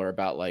similar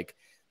about, like,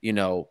 you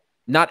know,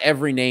 not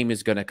every name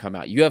is going to come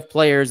out. You have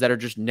players that are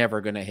just never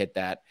going to hit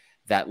that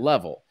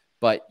level,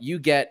 but you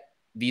get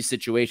these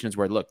situations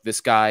where, look,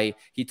 this guy,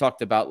 he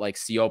talked about like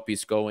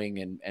Siopis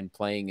going and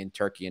playing in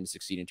Turkey and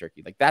succeeding in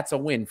Turkey. Like, that's a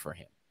win for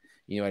him.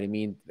 You know what I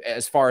mean?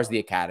 As far as the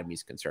academy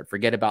is concerned,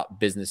 forget about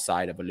business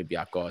side of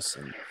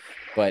Olympiakos.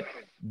 But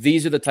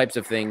these are the types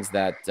of things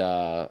that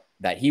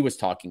that he was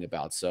talking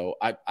about. So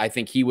I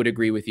think he would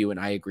agree with you, and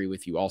I agree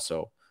with you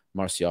also,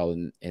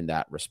 Martial, in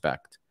that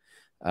respect.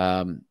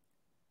 But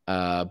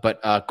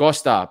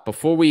Costa,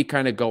 before we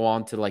kind of go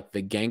on to like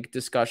the Genk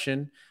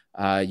discussion,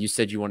 you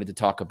said you wanted to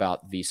talk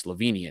about the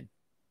Slovenian.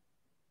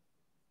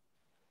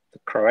 The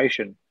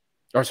Croatian.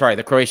 Oh, sorry,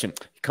 the Croatian.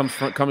 Coming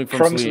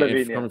from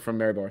Slovenia. Coming from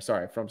Maribor.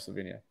 Sorry, from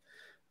Slovenia.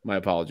 My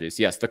apologies.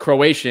 Yes, the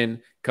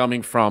Croatian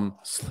coming from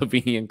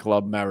Slovenian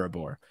club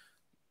Maribor.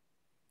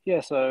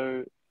 Yeah,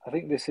 so I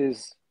think this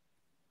is,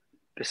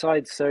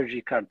 besides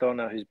Sergi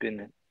Cardona, who's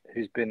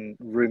been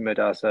rumoured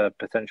as a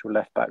potential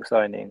left-back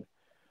signing,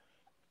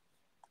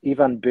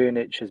 Ivan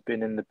Bernic has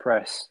been in the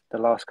press the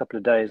last couple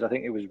of days. I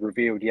think it was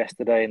revealed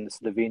yesterday in the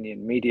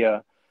Slovenian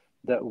media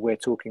that we're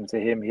talking to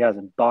him. He has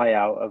a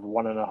buyout of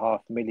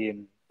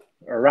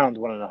around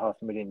 1.5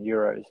 million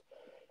euros.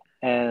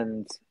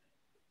 And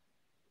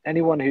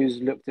anyone who's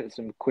looked at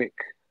some quick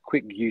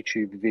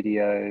YouTube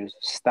videos,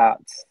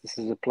 stats, this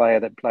is a player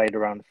that played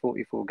around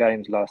 44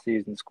 games last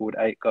season, scored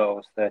 8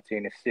 goals,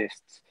 13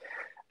 assists.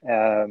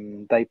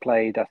 They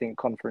played, I think,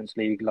 Conference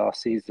League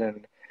last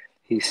season.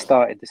 He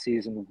started the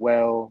season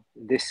well.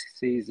 This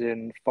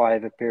season,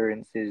 5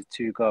 appearances,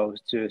 2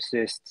 goals, 2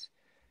 assists.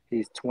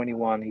 He's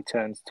 21. He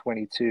turns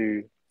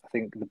 22, I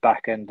think, the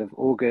back end of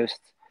August.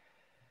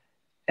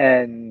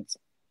 And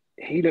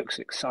he looks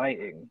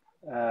exciting.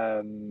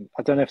 I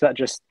don't know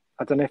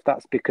if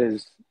that's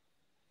because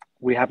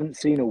we haven't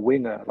seen a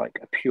winger, like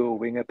a pure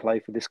winger, play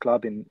for this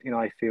club in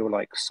I feel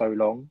like so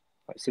long,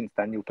 like since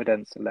Daniel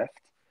Pedence left.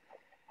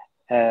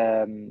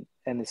 And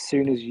as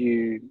soon as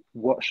you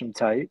watch some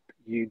tape,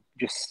 you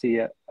just see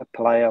a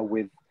player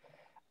with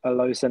a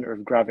low center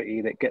of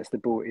gravity that gets the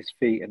ball at his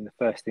feet, and the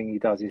first thing he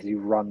does is he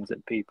runs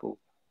at people.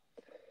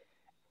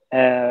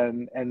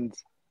 And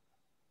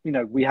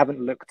we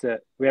haven't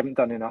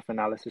done enough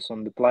analysis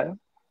on the player.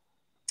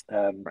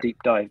 Deep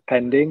dive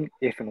pending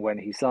if and when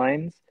he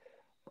signs,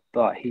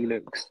 but he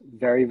looks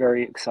very,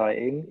 very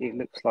exciting. It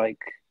looks like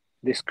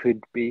this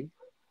could be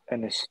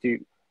an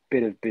astute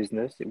bit of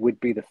business. It would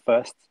be the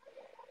first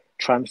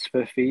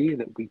transfer fee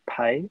that we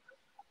pay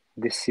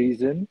this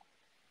season.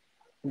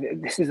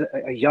 This is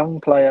a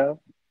young player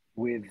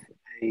with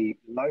a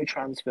low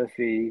transfer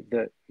fee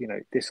that,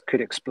 this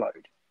could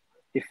explode.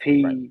 If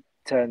he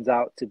turns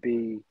out to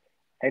be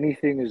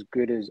anything as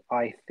good as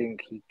I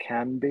think he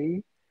can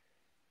be,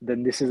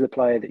 then this is a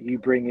player that you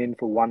bring in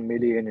for 1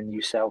 million and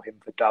you sell him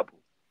for double.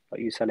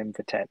 Like you sell him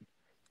for 10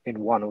 in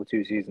 1 or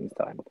 2 seasons'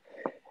 time.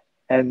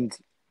 And,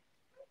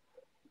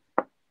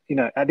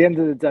 at the end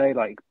of the day,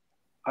 like,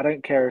 I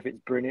don't care if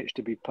it's Brunic,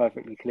 to be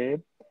perfectly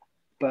clear,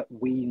 but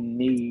we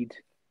need,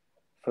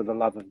 for the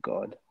love of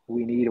God,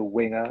 we need a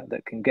winger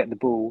that can get the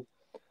ball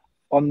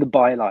on the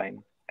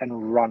byline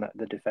and run at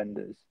the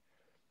defenders,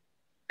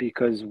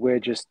 because we're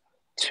just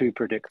too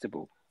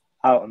predictable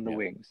out on the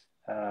wings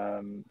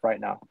right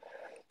now.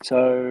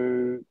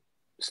 So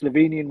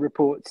Slovenian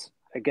reports,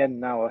 again,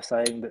 now are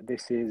saying that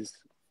this is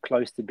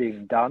close to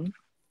being done.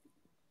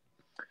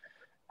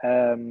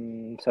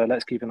 So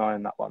let's keep an eye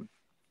on that one.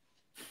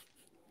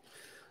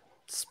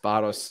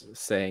 Sparos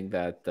saying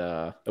that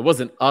it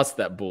wasn't us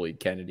that bullied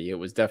Kennedy. It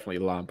was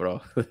definitely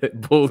Lambro that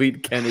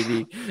bullied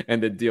Kennedy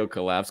and the deal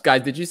collapsed.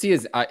 Guys, did you see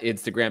his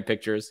Instagram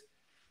pictures?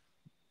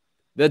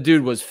 That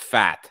dude was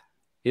fat.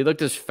 He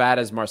looked as fat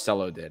as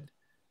Marcelo did.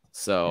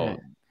 So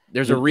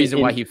there's a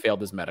reason why he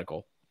failed his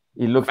medical.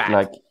 He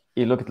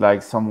looked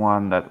like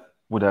someone that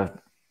would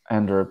have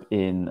ended up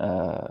in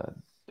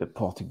the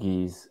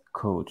Portuguese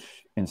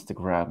coach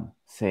Instagram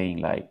saying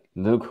like,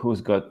 look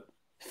who's got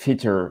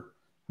fitter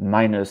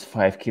minus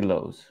 5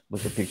 kilos,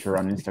 with the picture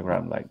on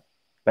Instagram, like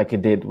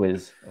it did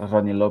with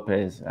Ronnie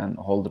Lopez and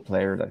all the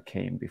players that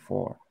came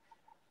before.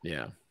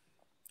 Yeah,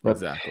 but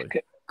exactly.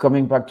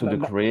 Coming back to the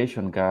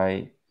Croatian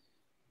guy,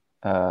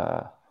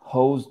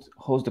 how's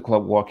the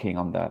club working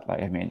on that?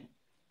 Like, I mean,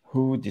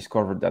 who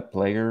discovered that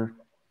player?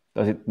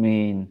 Does it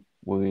mean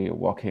we're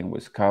working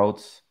with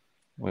scouts?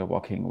 We're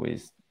working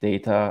with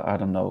data? I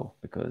don't know,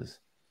 because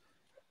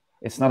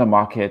it's not a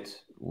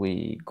market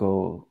we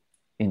go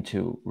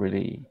into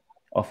really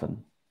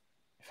often,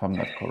 if I'm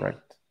not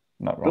correct,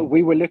 not wrong. But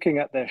we were looking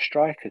at their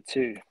striker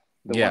too,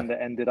 the one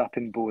that ended up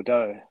in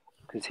Bordeaux,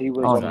 because he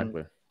was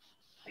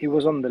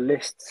on the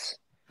lists.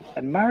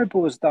 And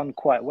Maribor's done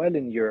quite well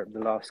in Europe the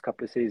last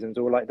couple of seasons,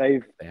 or like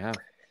they've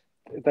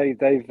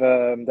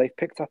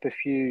picked up a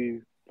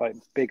few like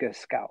bigger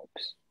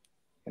scalps,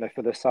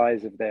 for the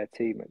size of their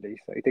team at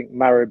least. So you think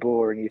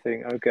Maribor and you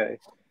think, okay,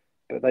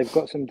 but they've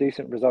got some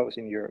decent results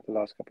in Europe the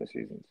last couple of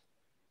seasons.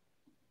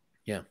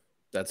 Yeah,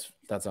 that's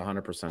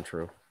 100%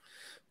 true.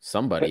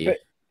 somebody. But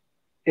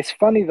it's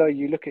funny though.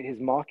 You look at his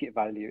market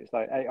value; it's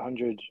like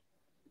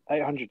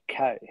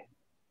 800K.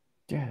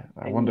 Yeah,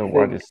 I And wonder you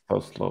why think, it's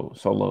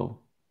so low.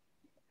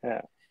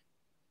 yeah,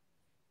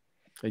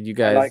 Are you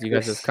I like guys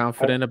as this.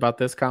 confident about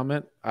this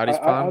comment? Aris I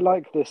Pan?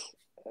 like this.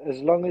 As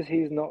long as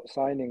he's not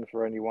signing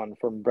for anyone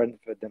from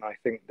Brentford, then I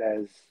think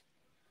there's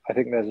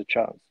a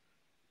chance.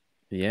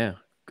 Yeah.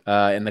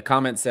 And the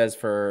comment says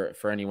for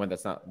anyone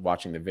that's not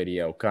watching the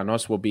video,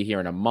 Canos will be here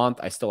in a month.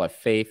 I still have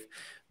faith.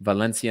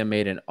 Valencia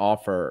made an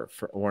offer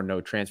or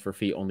no transfer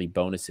fee, only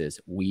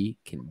bonuses. We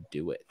can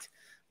do it.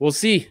 We'll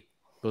see.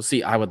 We'll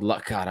see. I would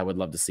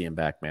love to see him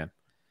back, man.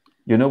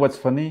 You know what's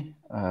funny?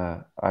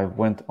 I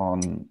went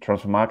on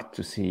Transfermarkt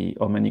to see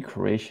how many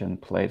Croatian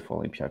played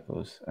for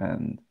Olympiakos,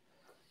 and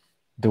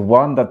the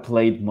one that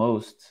played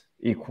most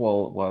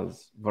equal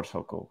was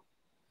Versoko,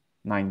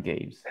 9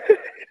 games.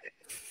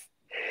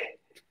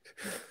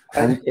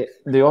 And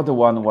the other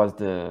one was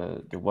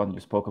the one you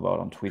spoke about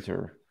on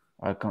Twitter.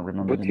 I can't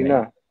remember the name.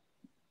 Butina.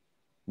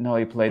 No,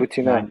 he played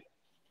Butina. 9.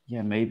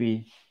 Yeah,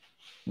 maybe.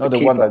 No, The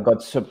the one keeper. that got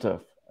subbed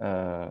off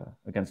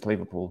against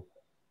Liverpool.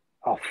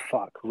 Oh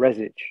fuck,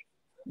 Rezic.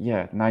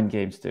 Yeah, 9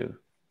 games too.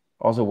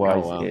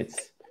 Otherwise, Oh, wow.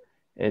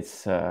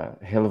 it's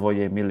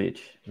Helivoje Milic.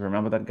 You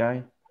remember that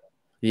guy?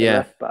 The Yeah.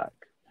 left back.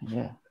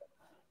 Yeah.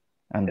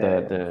 And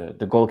Yeah.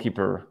 the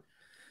goalkeeper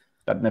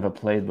that never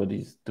played, but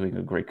he's doing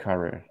a great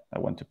career. I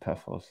went to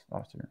Paphos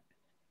after.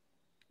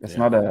 It's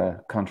not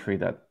a country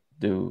that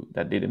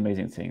did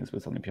amazing things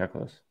with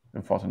Olympiakos,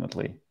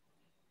 unfortunately.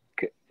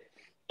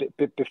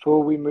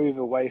 Before we move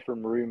away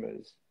from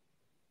rumors,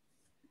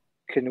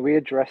 can we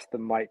address the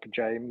Mike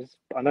James?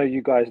 I know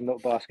you guys are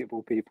not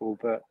basketball people,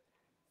 but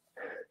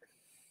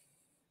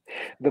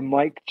the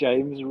Mike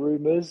James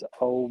rumors,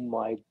 oh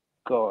my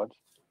God.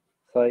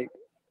 It's like,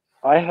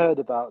 I heard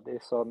about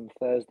this on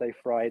Thursday,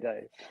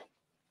 Friday,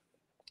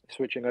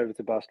 switching over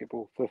to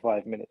basketball for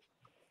 5 minutes.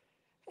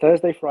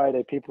 Thursday,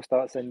 Friday, people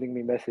start sending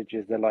me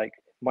messages. They're like,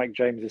 Mike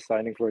James is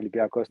signing for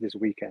Olympiakos this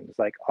weekend. It's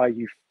like, are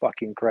you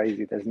fucking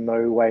crazy? There's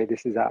no way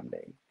this is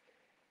happening.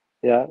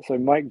 Yeah, so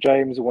Mike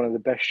James, one of the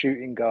best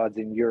shooting guards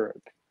in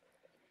Europe.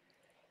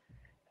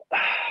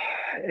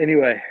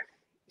 Anyway,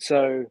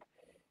 so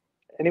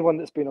anyone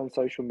that's been on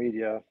social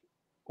media,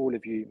 all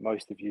of you,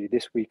 most of you,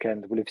 this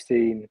weekend will have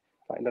seen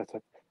like lots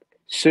of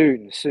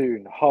soon,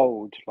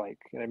 hold, like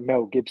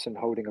Mel Gibson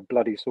holding a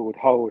bloody sword,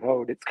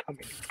 hold, it's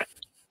coming.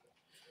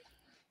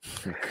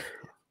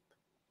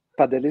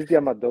 Padelis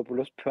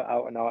Diamandopoulos put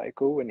out an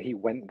article and he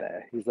went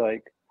there. He's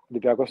like,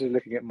 Olympiakos is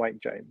looking at Mike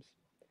James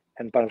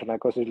and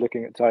Panathinaikos is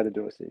looking at Tyler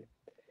Dorsey,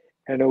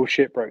 and all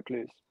shit broke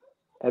loose.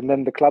 And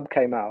then the club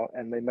came out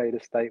and they made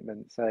a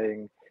statement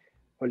saying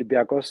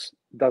Olympiakos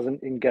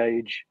doesn't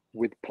engage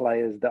with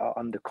players that are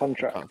under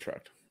contract.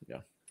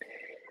 Yeah.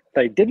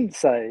 They didn't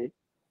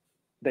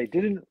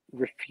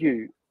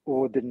refute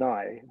or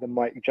deny the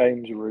Mike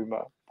James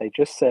rumor. They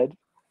just said,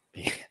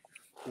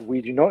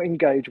 we do not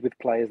engage with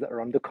players that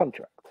are under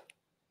contract.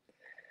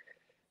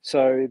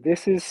 So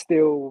this is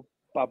still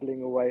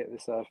bubbling away at the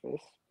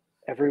surface.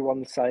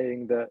 Everyone's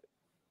saying that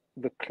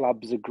the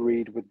clubs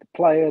agreed with the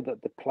player,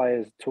 that the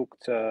players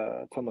talked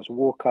to Thomas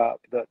Walkup,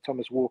 that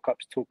Thomas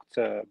Walkup's talked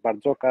to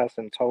Barzokas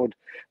and told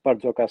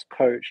Barzokas'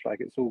 coach,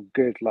 like, it's all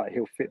good, like,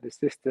 he'll fit the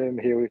system,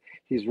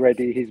 he's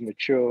ready, he's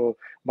mature.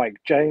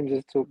 Mike James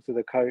has talked to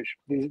the coach.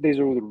 These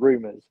are all the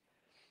rumours.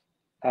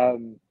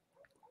 And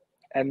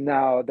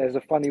now there's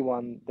a funny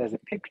one. There's a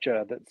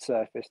picture that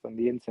surfaced on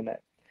the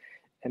internet,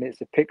 and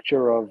it's a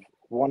picture of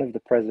one of the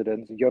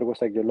presidents, Yorgos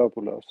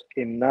Aggelopoulos,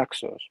 in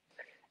Naxos.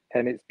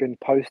 And it's been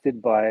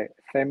posted by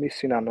Themis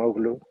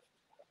Sinanoglu,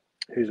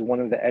 who's one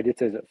of the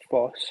editors at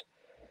FOS,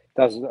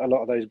 does a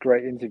lot of those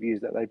great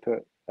interviews that they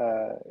put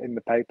in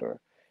the paper.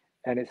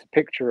 And it's a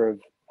picture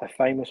of a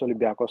famous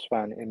Olympiakos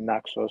fan in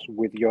Naxos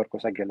with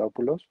Yorgos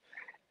Aggelopoulos.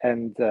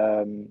 And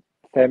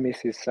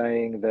Themis is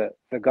saying that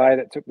the guy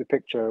that took the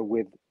picture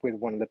with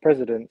one of the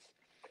presidents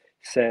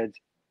said,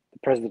 the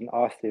president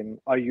asked him,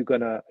 are you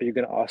gonna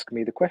ask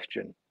me the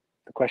question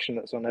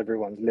that's on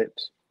everyone's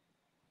lips?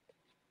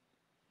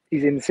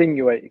 He's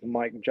insinuating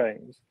Mike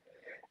James,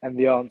 and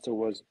the answer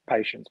was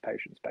patience.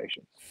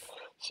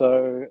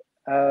 So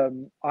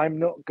I'm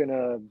not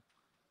gonna,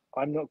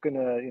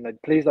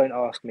 please don't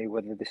ask me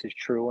whether this is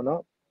true or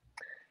not.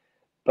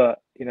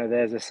 But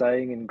there's a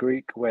saying in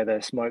Greek where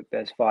there's smoke,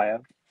 there's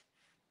fire.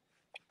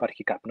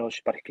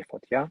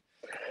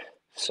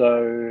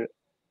 So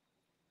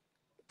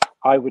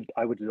I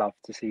would love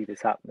to see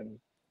this happen.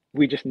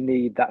 We just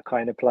need that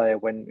kind of player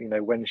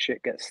when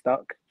shit gets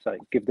stuck. So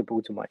give the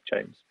ball to Mike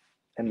James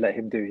and let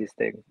him do his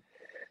thing.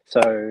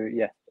 So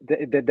yeah,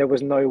 there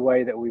was no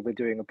way that we were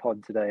doing a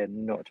pod today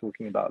and not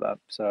talking about that.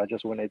 So I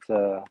just wanted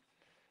to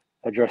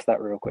address that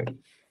real quick.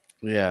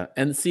 Yeah.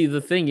 And see, the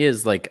thing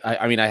is, like,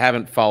 I mean, I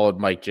haven't followed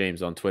Mike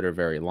James on Twitter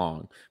very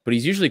long, but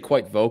he's usually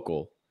quite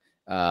vocal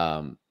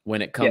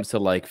when it comes to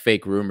like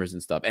fake rumors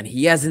and stuff. And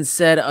he hasn't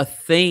said a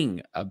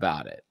thing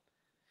about it.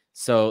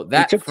 So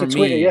that he took for to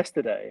Twitter me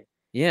yesterday.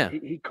 Yeah.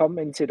 He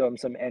commented on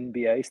some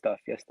NBA stuff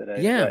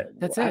yesterday. Yeah, Like,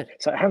 that's it.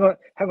 so hang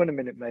on a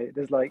minute, mate.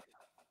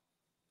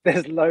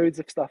 There's loads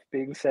of stuff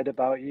being said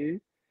about you,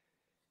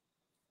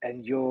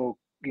 and you're,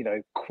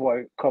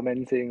 quote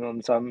commenting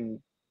on some,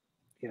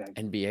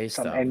 NBA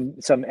stuff.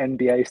 some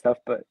NBA stuff,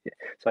 but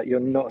it's like you're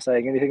not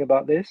saying anything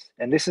about this.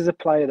 And this is a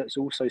player that's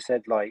also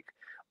said, like,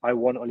 I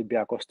want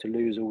Olympiakos to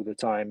lose all the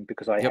time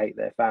because I Yep. hate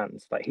their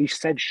fans. Like, he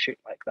said shit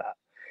like that.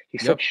 He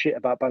said Yep. shit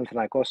about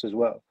Panathinaikos as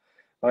well.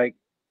 Like,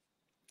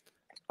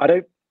 I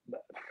don't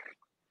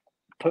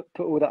put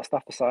all that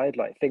stuff aside.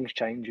 Like, things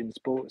change in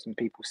sports and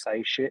people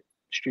say shit,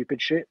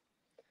 stupid shit.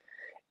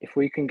 If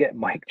we can get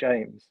Mike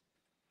James,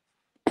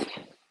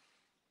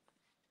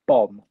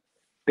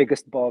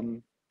 biggest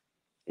bomb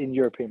in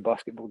European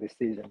basketball this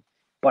season,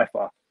 by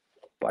far.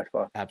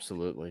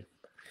 Absolutely.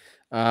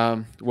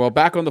 Well,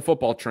 back on the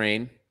football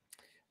train,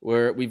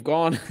 where we've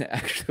gone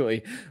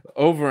actually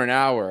over an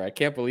hour. I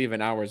can't believe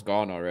an hour's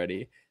gone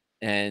already.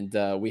 And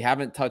we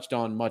haven't touched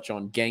on much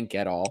on Genk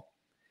at all.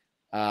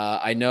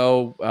 I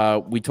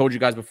know we told you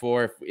guys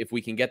before, if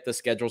we can get the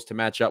schedules to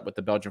match up with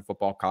the Belgian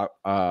football,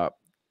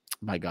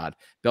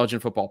 Belgian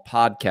football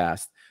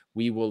podcast,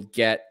 we will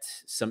get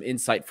some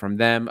insight from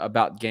them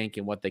about Genk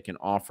and what they can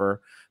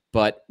offer.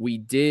 But we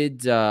do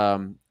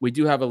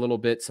have a little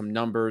bit, some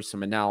numbers,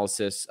 some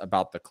analysis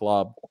about the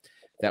club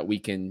that we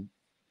can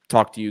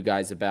talk to you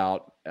guys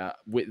about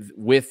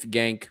with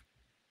Genk.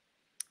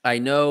 I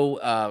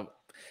know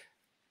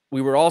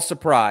we were all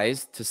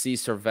surprised to see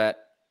Servette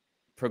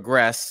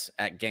progress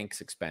at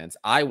Genk's expense.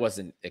 I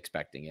wasn't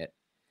expecting it,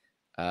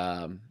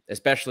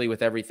 especially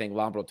with everything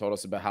Lambro told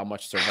us about how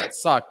much Servette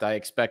sucked. I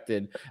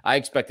expected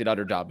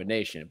utter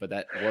domination, but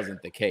that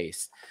wasn't the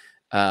case.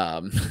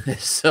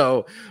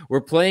 So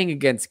we're playing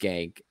against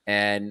Genk,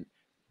 and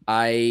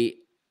I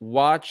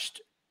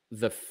watched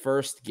the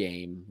first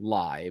game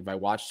live. I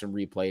watched some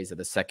replays of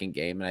the second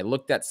game, and I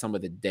looked at some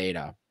of the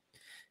data,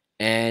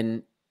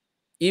 and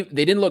they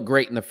didn't look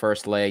great in the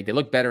first leg. They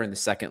looked better in the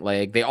second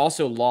leg. They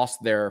also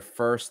lost their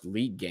first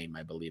league game,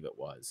 I believe it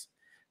was,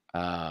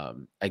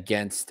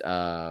 against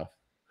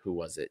who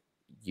was it?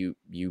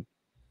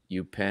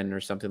 UPenn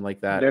or something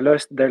like that. They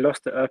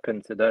lost to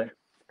Erpen today.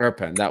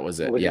 Erpen, that was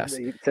it. Yes.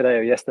 Today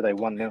or yesterday,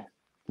 1-0.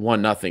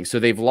 1-0. So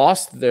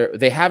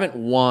they haven't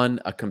won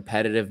a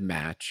competitive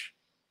match,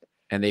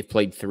 and they've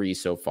played 3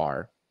 so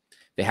far.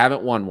 They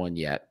haven't won one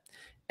yet.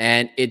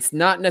 And it's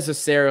not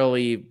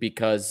necessarily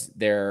because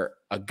they're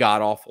a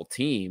god-awful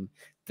team.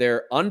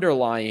 Their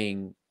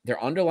underlying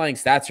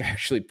stats are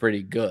actually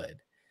pretty good.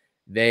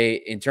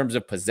 In terms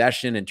of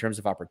possession, in terms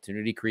of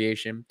opportunity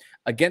creation,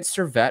 against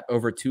Servette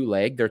over 2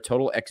 leg, their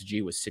total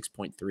XG was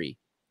 6.3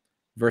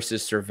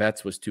 versus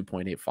Servette's was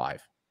 2.85.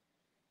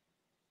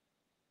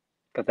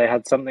 But they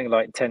had something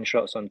like 10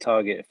 shots on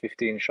target,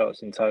 15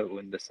 shots in total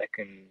in the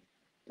second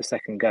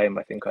game,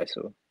 I think I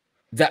saw.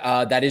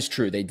 That is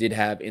true. They did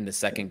have in the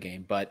second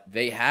game, but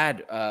they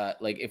had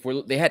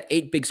they had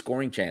 8 big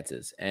scoring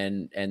chances,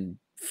 and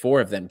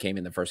 4 of them came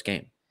in the first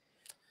game.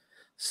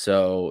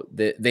 So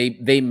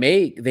they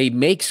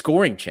make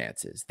scoring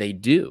chances. They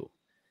do.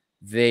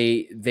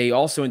 They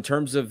also, in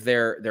terms of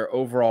their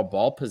overall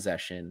ball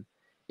possession,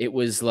 it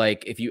was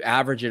like, if you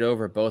average it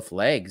over both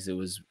legs, it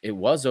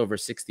was over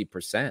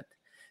 60%.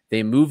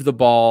 They move the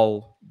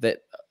ball.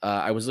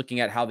 I was looking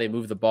at how they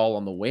move the ball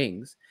on the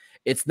wings.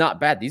 It's not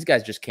bad. These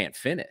guys just can't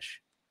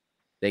finish.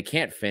 They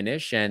can't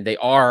finish, and they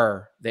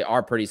are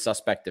pretty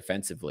suspect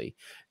defensively.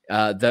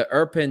 The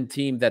Erpen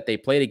team that they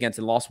played against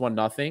and lost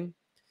 1-0,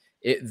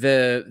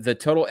 the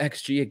total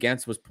XG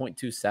against was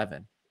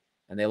 0.27,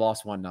 and they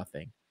lost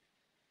 1-0.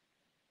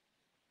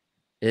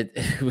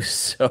 It was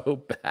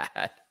so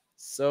bad.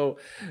 So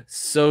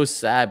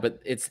sad, but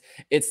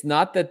it's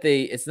not that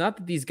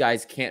these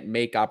guys can't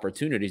make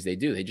opportunities. They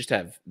do.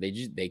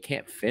 They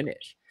can't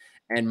finish.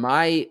 And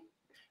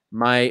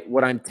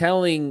what I'm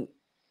telling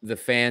the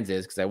fans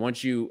is, because I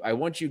want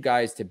you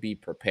guys to be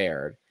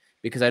prepared,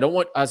 because I don't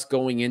want us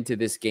going into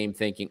this game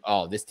thinking,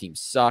 oh, this team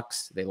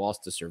sucks. They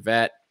lost to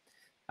Servette.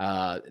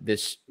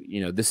 This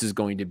is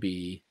going to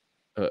be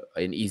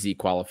an easy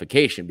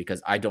qualification,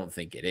 because I don't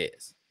think it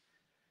is.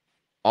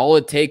 All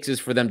it takes is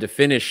for them to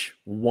finish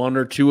 1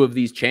 or 2 of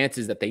these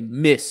chances that they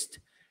missed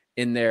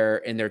in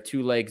their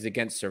 2 legs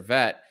against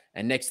Servette,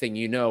 and next thing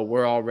you know,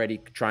 we're already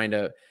trying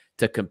to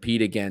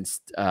compete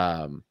against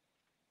for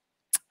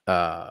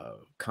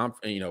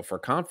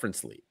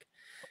Conference League.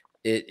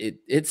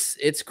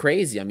 It's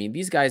crazy. I mean,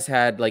 these guys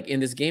had, like, in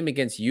this game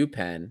against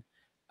UPenn,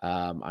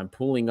 I'm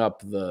pulling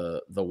up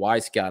the Y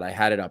Scout. I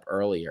had it up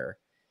earlier,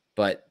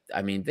 but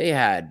I mean, they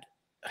had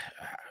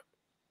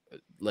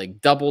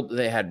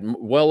they had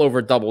well over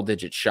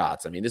double-digit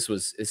shots. I mean, this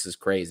is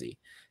crazy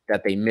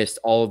that they missed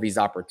all of these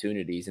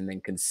opportunities and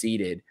then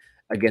conceded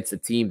against a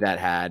team that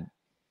had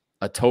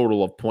a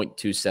total of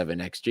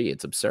 0.27 XG.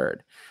 It's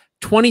absurd.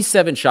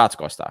 27 shots,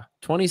 Costa.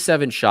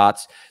 27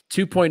 shots,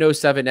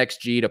 2.07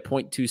 XG to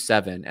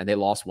 0.27, and they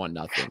lost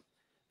 1-0.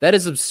 That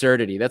is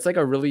absurdity. That's like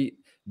a really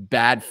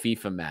bad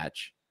FIFA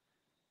match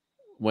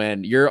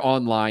when you're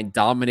online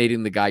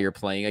dominating the guy you're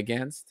playing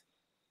against,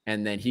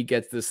 and then he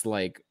gets this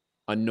like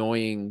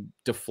annoying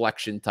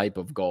deflection type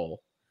of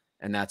goal,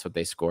 and that's what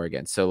they score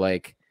against. So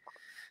like,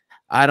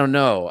 I don't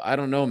know,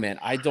 man.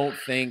 I don't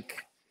think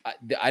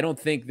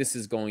this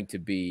is going to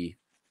be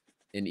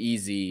an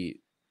easy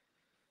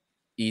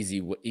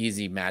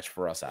match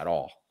for us at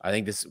all. I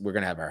think we're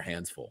gonna have our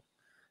hands full,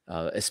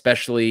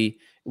 especially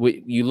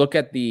you look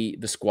at the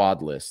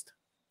squad list,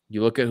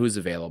 you look at who's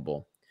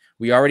available.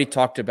 We already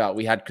talked about,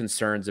 we had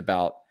concerns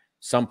about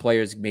some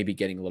players maybe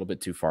getting a little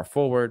bit too far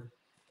forward.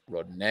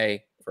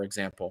 Rodinei, for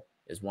example,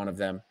 is one of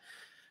them.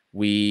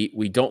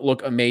 We don't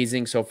look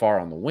amazing so far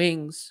on the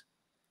wings.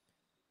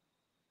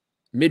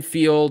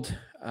 Midfield,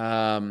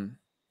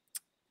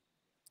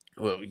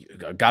 well,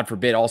 God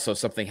forbid also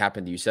something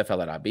happened to Youssef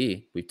El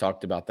Arabi. We've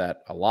talked about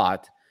that a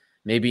lot.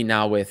 Maybe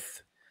now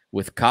with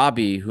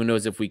Kabi, who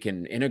knows if we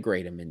can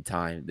integrate him in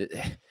time.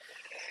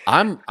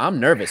 I'm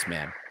nervous,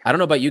 man. I don't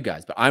know about you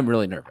guys, but I'm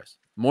really nervous.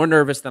 More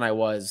nervous than I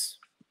was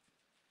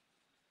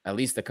at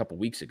least a couple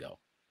weeks ago.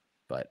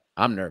 But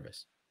I'm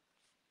nervous.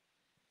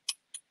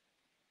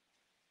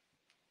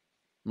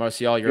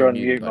 Martial, you're on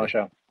muted, mute, buddy.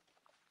 Martial.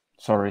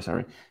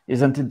 Sorry.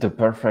 Isn't it the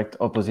perfect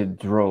opposite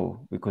draw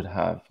we could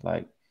have?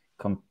 Like,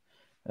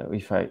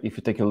 if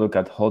you take a look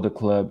at how the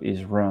club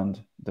is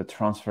run, the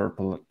transfer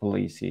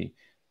policy,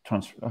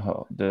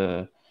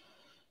 the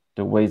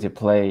way they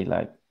play,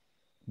 like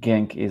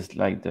Genk is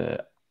like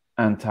the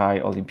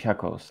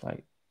anti-Olympiakos,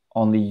 like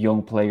only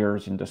young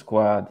players in the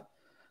squad.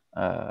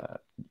 I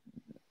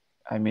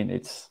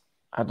mean,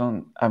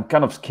 I'm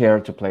kind of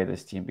scared to play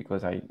this team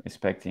because I'm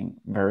expecting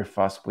very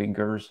fast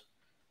wingers,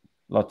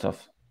 lots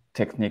of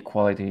technique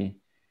quality.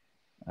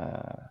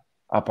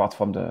 Apart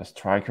from the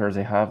strikers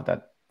they have,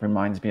 that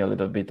reminds me a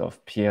little bit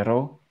of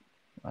Piero.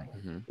 Like,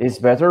 it's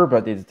better,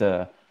 but he's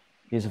a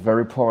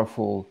very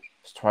powerful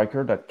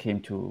striker that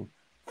came to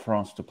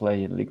France to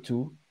play in Ligue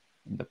 2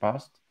 in the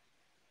past.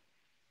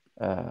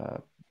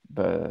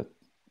 But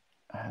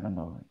I don't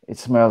know. It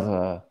smells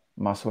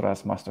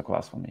Masura's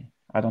masterclass for me.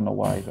 I don't know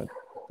why, but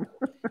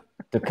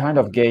the kind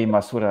of game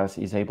Masuras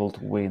is able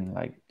to win,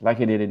 like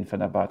he did in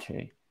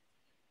Fenerbahce.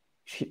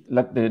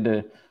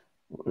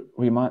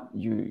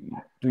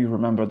 Do you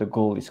remember the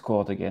goal he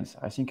scored against?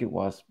 I think it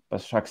was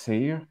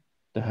Başakşehir,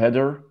 the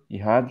header he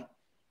had,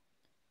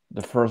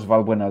 the first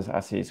Valbuena's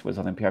assist with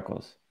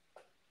Olympiakos.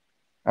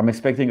 I'm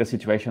expecting a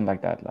situation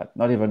like that, like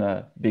not even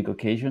a big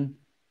occasion,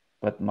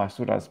 but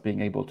Masuras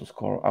being able to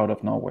score out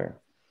of nowhere.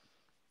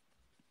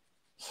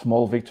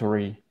 Small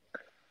victory,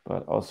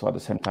 but also at the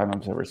same time,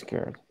 I'm very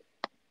scared.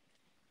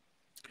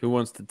 Who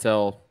wants to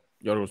tell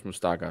Yorgos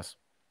Mustakas?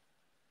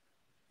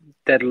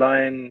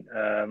 Deadline,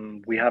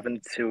 we have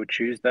until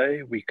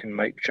Tuesday. We can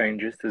make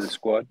changes to the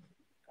squad.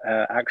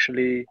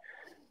 Actually,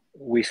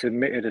 we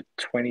submitted a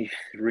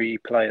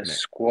 23-player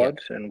squad,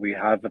 and we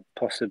have a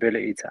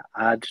possibility to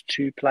add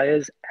 2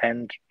 players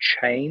and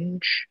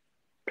change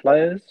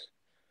players.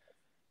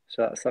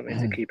 So that's something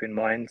to keep in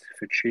mind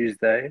for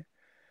Tuesday.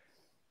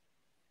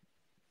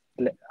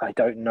 I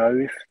don't know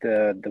if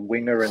the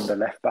winger and the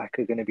left back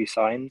are going to be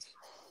signed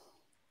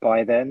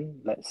by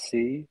then. Let's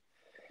see.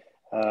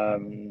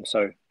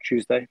 So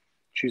Tuesday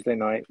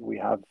night, we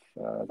have,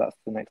 that's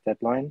the next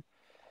deadline.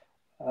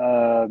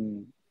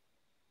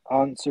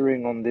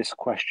 Answering on this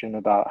question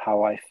about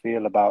how I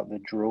feel about the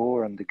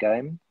draw and the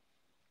game,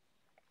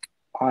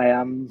 I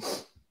am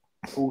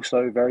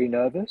also very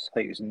nervous. I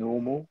think it's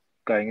normal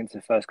going into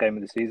the first game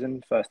of the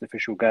season, first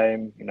official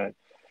game. You know,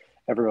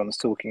 everyone's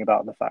talking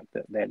about the fact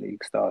that their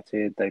league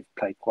started. They've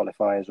played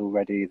qualifiers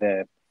already.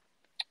 They're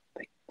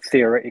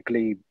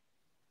theoretically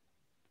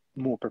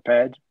more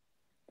prepared,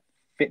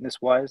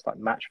 fitness-wise, like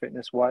match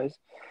fitness-wise.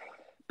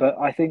 But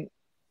I think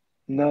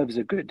nerves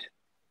are good.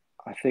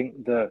 I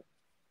think that,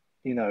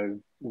 you know,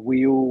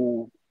 we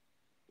all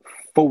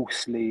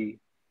falsely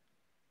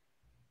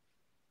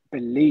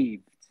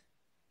believed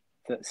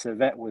that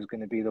Servette was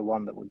going to be the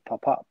one that would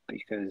pop up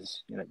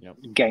because, you know,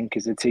 Genk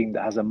is a team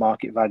that has a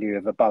market value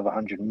of above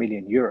 100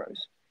 million euros.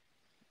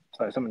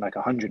 So something like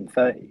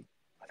 130,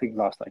 I think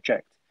last I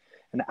checked.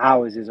 And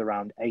ours is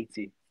around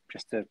 80,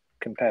 just to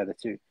compare the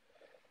two.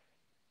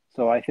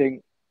 So I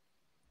think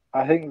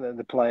that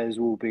the players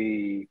will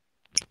be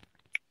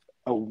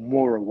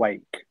more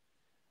awake.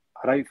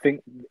 I don't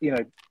think, you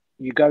know,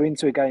 you go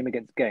into a game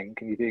against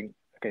Genk and you think,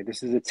 okay,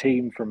 this is a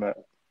team from a,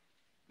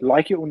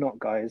 like it or not,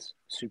 guys,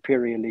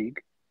 superior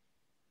league.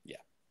 Yeah.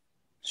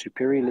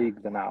 Superior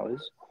league than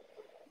ours.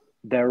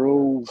 They're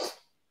all,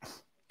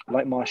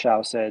 like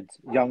Martial said,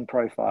 young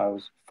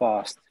profiles,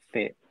 fast,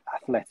 fit,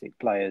 athletic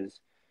players.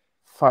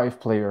 5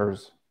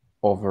 players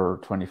over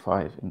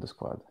 25 in the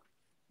squad.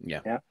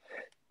 Yeah. Yeah.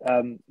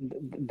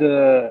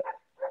 The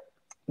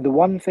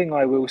one thing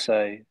I will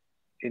say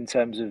in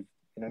terms of,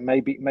 you know,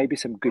 maybe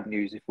some good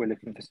news, if we're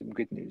looking for some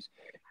good news,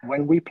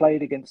 when we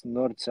played against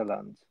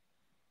Nordsjælland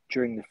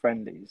during the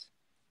friendlies,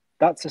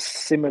 that's a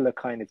similar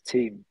kind of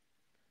team.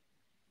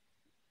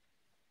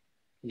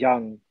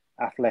 Young,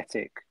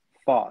 athletic,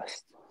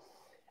 fast.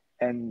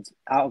 And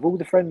out of all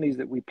the friendlies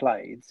that we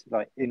played,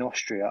 like in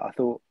Austria, I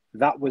thought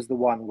that was the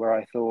one where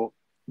I thought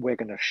we're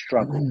going to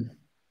struggle.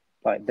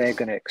 like they're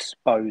going to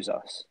expose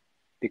us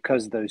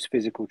because of those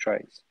physical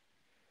traits.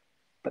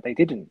 But they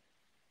didn't.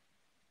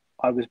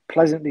 I was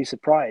pleasantly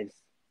surprised,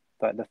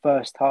 like the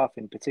first half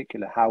in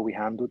particular, how we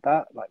handled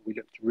that. Like we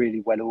looked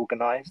really well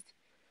organized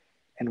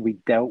and we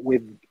dealt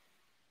with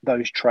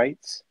those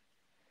traits.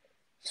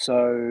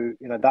 So,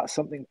 that's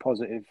something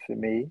positive for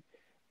me.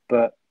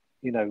 But,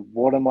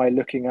 what am I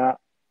looking at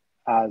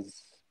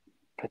as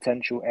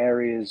potential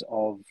areas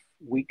of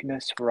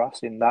weakness for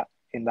us in that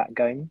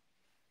game?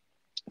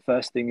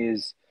 First thing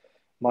is,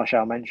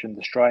 Marshall mentioned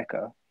the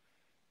striker.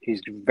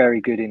 He's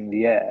very good in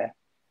the air,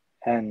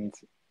 and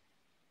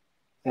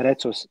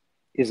Retos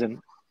isn't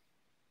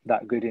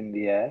that good in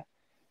the air.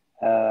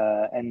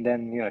 And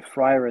then,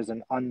 Fryer is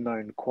an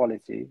unknown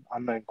quantity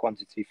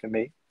for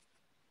me.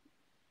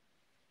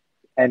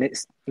 And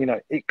it's,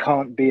 it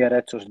can't be a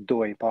Retos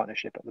Doi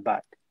partnership at the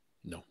back.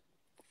 No.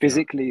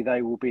 Physically,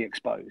 they will be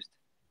exposed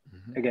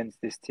against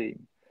this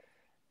team.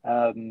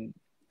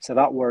 So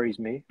that worries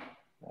me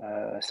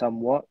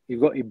somewhat.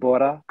 You've got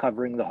Iborra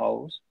covering the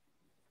holes.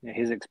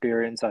 His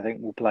experience, I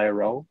think, will play a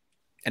role.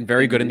 And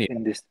very good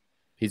in this.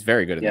 He's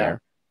very good in the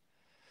air.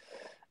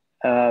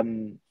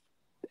 And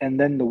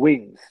then the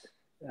wings.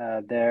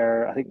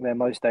 I think their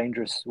most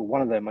dangerous, or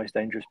one of their most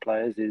dangerous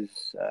players is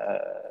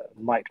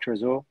Mike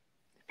Trezor.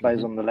 He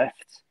plays on the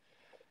left.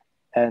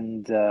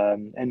 And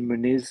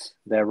Muniz,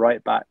 their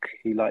right back,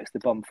 he likes to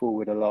bump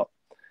forward a lot.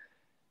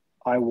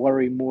 I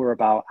worry more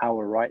about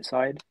our right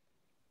side.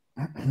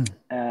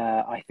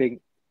 I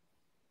think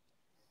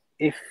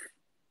if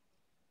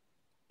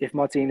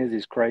Martinez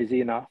is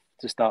crazy enough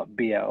to start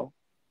BL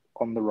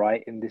on the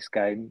right in this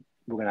game,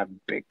 we're going to have a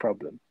big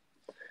problem.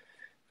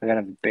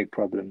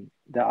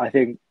 That I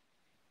think,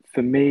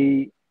 for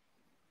me,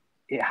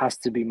 it has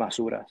to be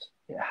Masouras.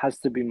 It has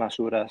to be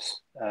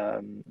Masouras,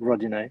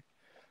 Rodinei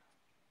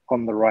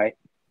on the right.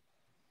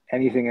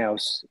 Anything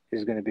else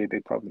is going to be a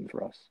big problem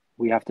for us.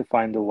 We have to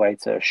find a way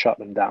to shut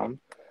them down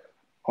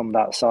on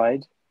that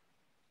side.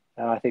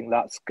 And I think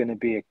that's going to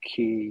be a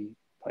key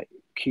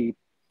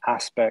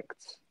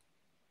aspect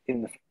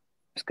in the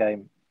first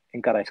game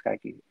in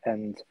Karaiskaki.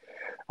 And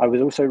I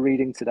was also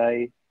reading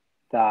today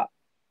that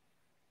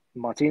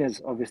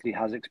Martinez obviously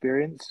has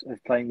experience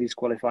of playing these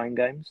qualifying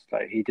games.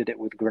 Like he did it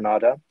with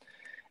Granada.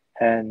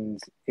 And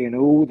in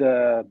all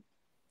the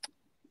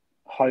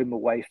home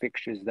away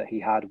fixtures that he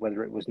had,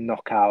 whether it was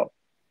knockout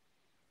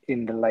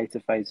in the later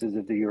phases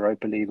of the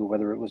Europa League or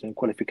whether it was in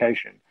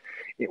qualification,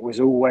 it was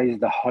always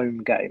the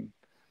home game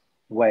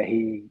where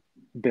he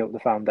built the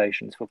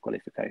foundations for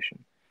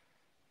qualification.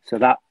 So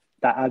that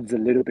adds a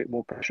little bit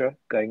more pressure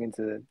going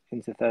into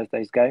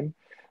Thursday's game.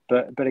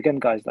 But again,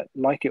 guys,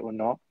 like it or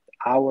not,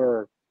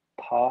 our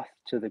path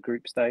to the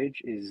group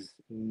stage is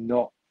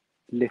not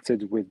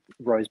littered with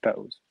rose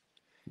petals.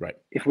 Right.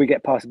 If we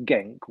get past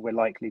Genk, we're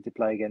likely to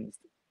play against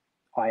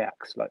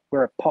Ajax. Like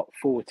we're a pot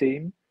 4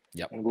 team,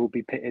 and we'll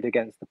be pitted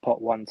against the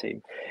pot 1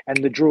 team. And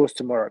the draw's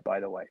tomorrow, by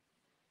the way.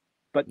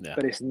 But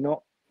it's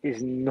not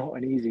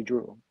an easy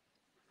draw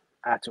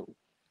at all.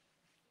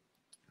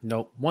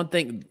 No, one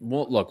thing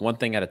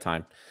at a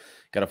time.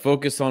 Got to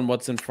focus on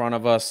what's in front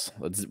of us.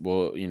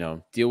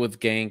 We'll deal with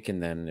Genk,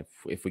 and then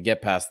if we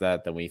get past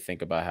that, then we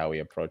think about how we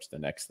approach the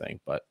next thing.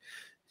 But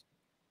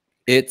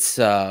it's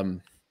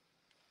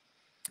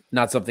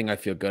not something I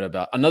feel good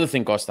about. Another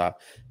thing, Costa,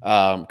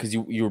 because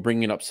you were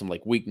bringing up some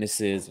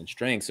weaknesses and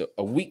strengths. So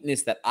a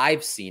weakness that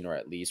I've seen, or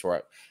at least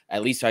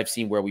I've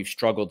seen where we've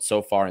struggled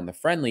so far in the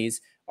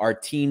friendlies, are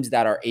teams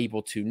that are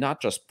able to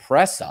not just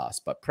press us,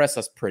 but press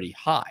us pretty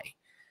high.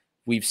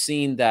 We've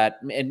seen that,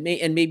 and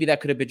maybe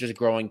that could have been just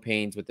growing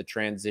pains with the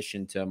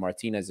transition to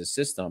Martinez's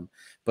system.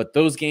 But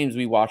those games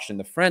we watched in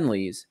the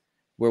friendlies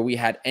where we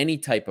had any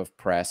type of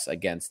press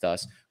against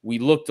us, we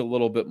looked a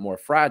little bit more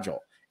fragile.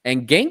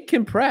 And Genk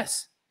can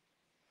press.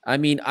 I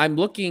mean, I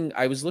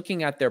was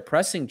looking at their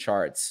pressing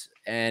charts,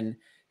 and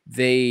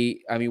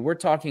we're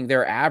talking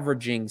they're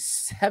averaging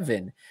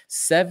seven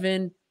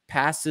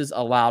passes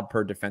allowed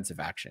per defensive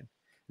action.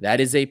 That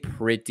is a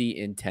pretty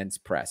intense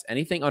press.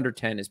 Anything under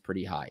 10 is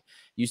pretty high.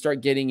 You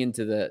start getting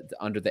into the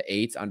under the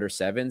 8s, under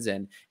 7s,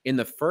 and in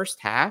the first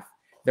half,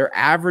 they're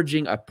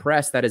averaging a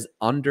press that is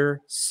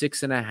under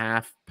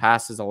 6.5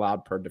 passes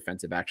allowed per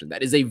defensive action.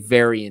 That is a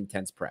very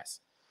intense press.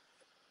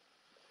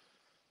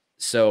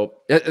 So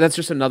that's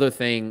just another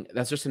thing.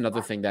 That's just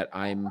another thing that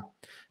I'm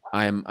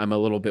a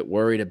little bit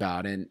worried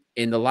about. And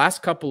in the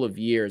last couple of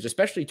years,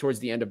 especially towards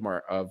the end of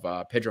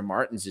Pedro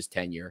Martins'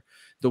 tenure,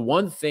 the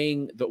one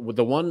thing, the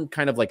one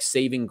kind of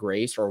saving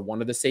grace, or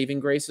one of the saving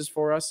graces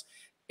for us,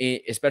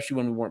 especially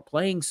when we weren't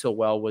playing so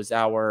well, was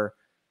our,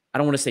 I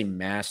don't want to say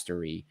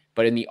mastery,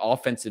 but in the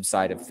offensive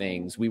side of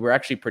things, we were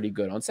actually pretty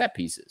good on set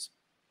pieces.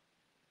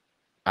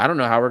 I don't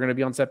know how we're going to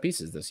be on set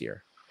pieces this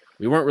year.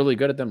 We weren't really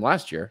good at them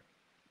last year.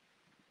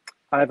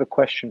 I have a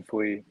question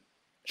for you.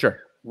 Sure.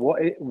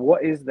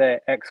 What is their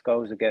X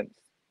goals against?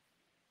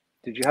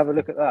 Did you have a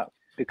look at that?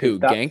 Because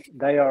Genk?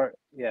 They are,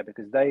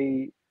 because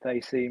they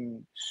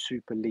seem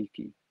super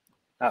leaky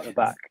at the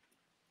back.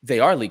 They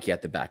are leaky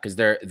at the back because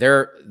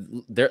they're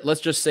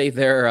let's just say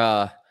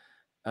they're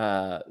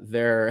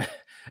they're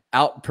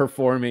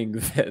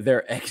outperforming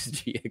their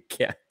XG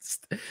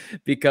against,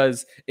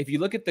 because if you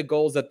look at the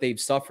goals that they've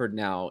suffered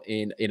now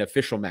in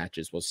official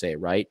matches, we'll say,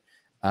 right,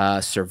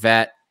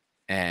 Servette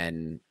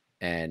and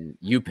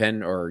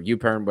Eupen or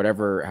Eupern,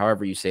 whatever,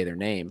 however you say their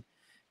name.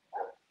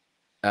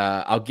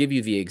 I'll give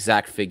you the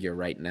exact figure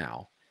right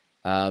now.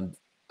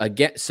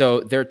 Again,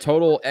 so their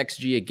total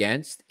XG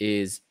against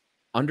is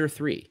under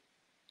 3.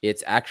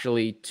 It's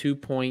actually 2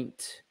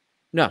 point.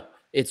 No,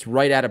 it's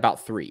right at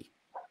about 3.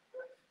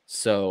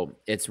 So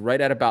it's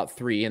right at about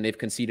 3, and they've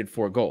conceded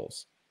 4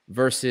 goals.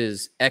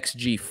 Versus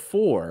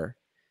XG4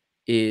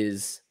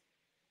 is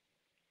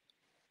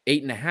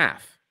 8.5,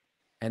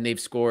 and they've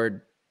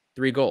scored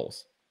 3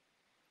 goals.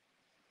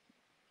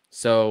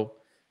 So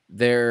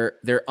they're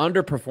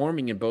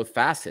underperforming in both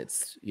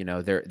facets. You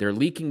know, they're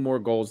leaking more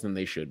goals than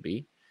they should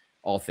be,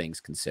 all things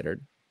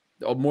considered.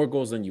 More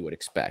goals than you would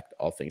expect,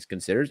 all things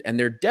considered. And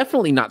they're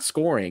definitely not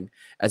scoring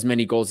as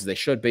many goals as they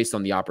should based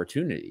on the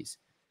opportunities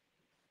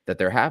that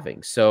they're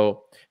having.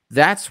 So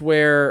that's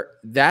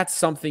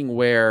something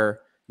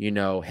where, you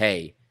know,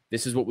 hey,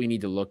 this is what we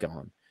need to look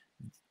on.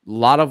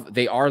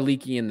 They are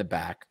leaky in the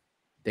back.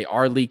 They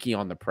are leaky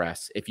on the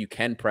press. If you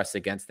can press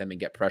against them and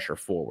get pressure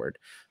forward,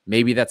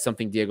 maybe that's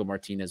something Diego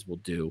Martinez will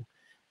do.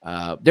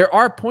 There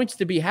are points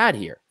to be had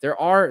here. There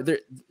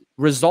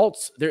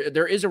results.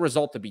 There is a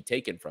result to be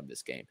taken from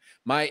this game.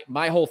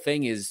 My whole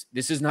thing is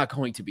this is not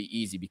going to be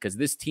easy, because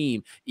this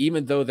team,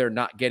 even though they're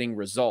not getting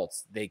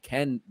results, they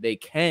can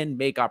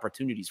make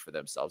opportunities for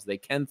themselves. They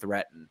can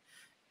threaten.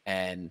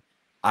 And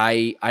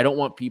I don't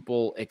want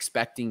people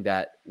expecting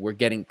that we're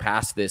getting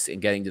past this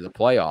and getting to the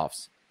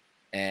playoffs,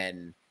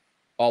 and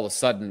all of a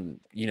sudden,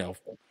 you know,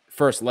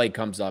 first leg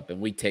comes up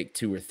and we take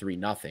 2 or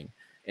 3-0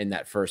 in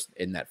that first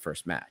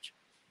match.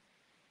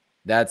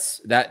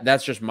 That's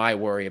just my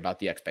worry about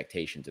the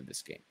expectations of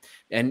this game.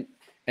 And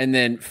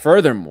then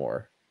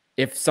furthermore,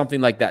 if something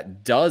like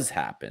that does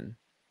happen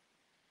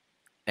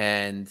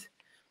and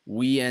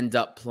we end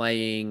up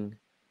playing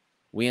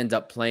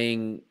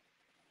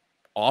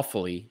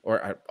awfully,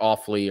 or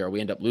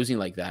we end up losing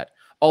like that,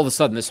 all of a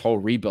sudden this whole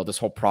rebuild, this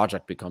whole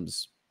project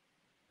comes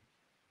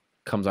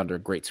under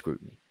great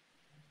scrutiny.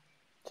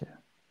 Yeah.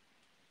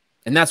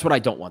 And that's what I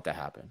don't want to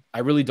happen. I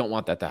really don't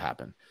want that to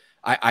happen.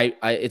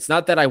 It's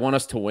not that I want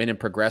us to win and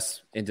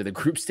progress into the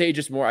group stage.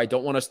 It's more, I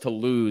don't want us to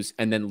lose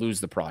and then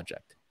lose the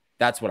project.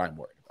 That's what I'm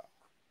worried about.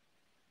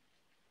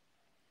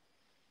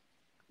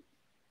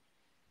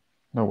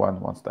 No one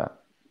wants that.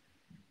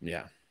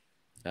 Yeah.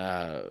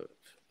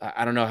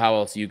 I don't know how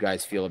else you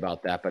guys feel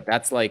about that, but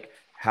that's like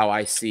how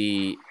I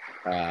see,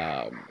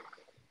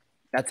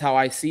 that's how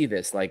I see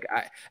this. Like,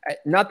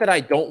 not that I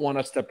don't want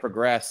us to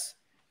progress,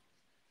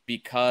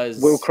 because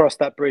we'll cross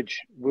that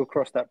bridge.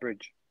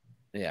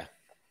 Yeah.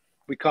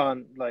 We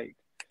can't, like,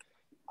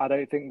 I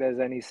don't think there's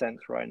any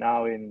sense right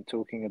now in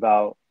talking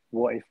about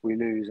what if we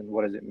lose and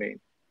what does it mean.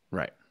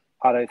 Right.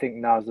 I don't think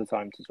now's the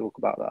time to talk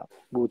about that.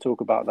 We'll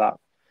talk about that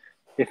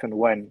if and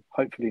when,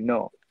 hopefully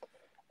not.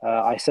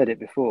 I said it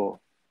before,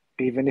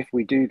 even if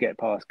we do get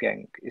past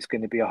Genk, it's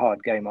going to be a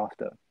hard game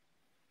after.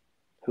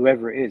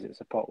 Whoever it is,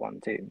 it's a pot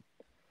 1 team.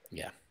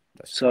 Yeah.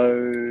 That's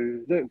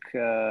true. Look,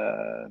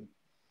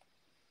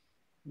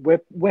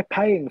 we're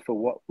paying for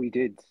what we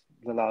did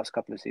the last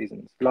couple of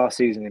seasons, last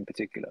season in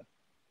particular.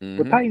 Mm-hmm.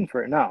 We're paying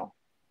for it now.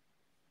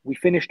 We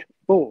finished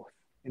 4th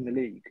in the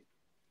league.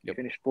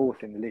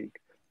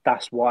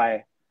 That's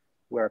why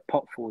we're a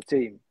pot 4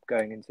 team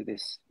going into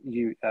this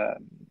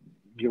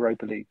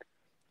Europa League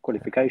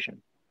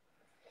qualification.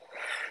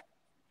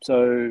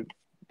 So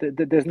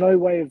there's no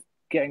way of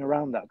getting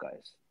around that,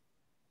 guys.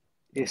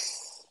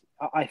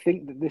 I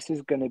think that this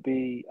is going to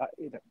be...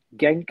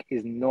 Genk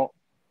is not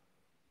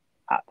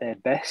at their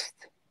best.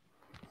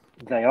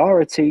 They are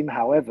a team,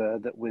 however,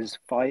 that was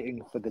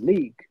fighting for the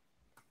league.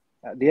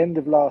 At the end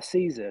of last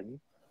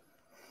season,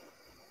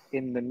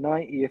 in the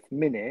 90th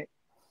minute,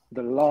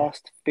 the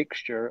last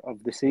fixture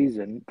of the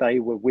season, they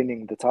were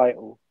winning the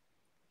title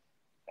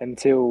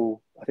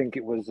until, I think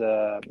it was,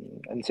 Toby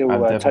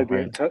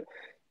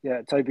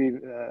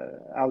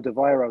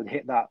Alderweireld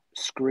hit that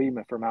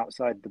screamer from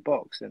outside the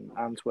box, and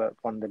Antwerp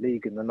won the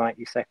league in the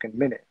 92nd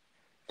minute.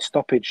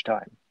 Stoppage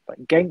time.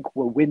 But Genk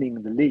were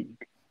winning the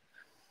league.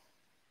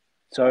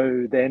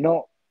 So they're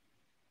not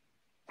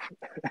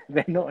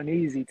an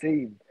easy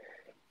team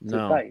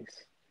to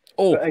face.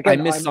 Oh, again,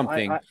 I missed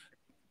something.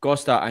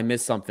 Costa, I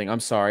missed something. I'm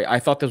sorry. I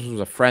thought this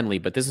was a friendly,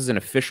 but this is an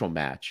official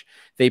match.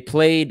 They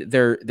played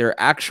their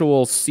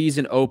actual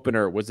season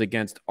opener was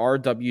against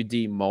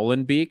RWD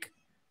Molenbeek,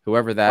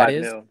 whoever that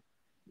 5-0. Is.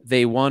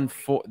 They won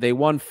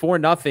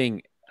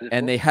 4-0,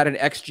 and they had an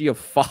XG of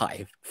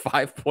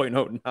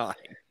 5.09.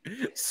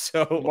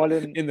 So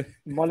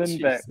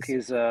Molenbeek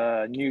is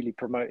a newly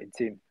promoted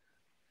team.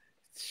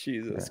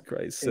 Jesus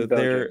Christ. So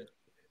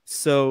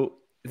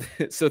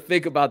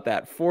think about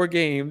that. 4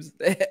 games,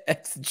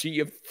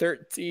 XG of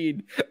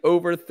 13,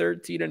 over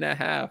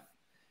 13.5.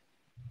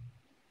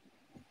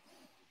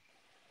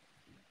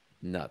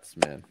 Nuts,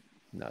 man.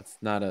 No, it's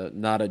not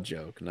a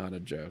joke. Not a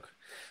joke.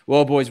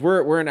 Well, boys,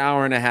 we're an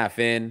hour and a half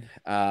in.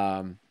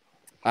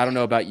 I don't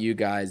know about you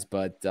guys,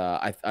 but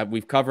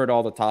we've covered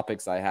all the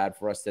topics I had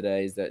for us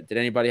today. Did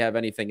anybody have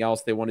anything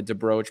else they wanted to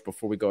broach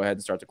before we go ahead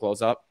and start to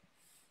close up?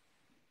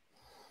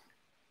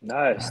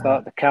 No,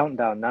 start the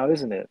countdown now,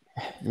 isn't it?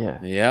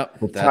 Yeah. Yep.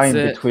 The time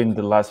between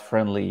the last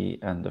friendly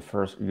and the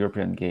first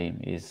European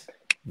game is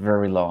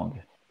very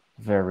long.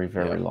 Very,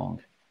 very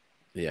long.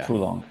 Yeah. Too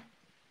long.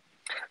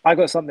 I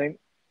got something.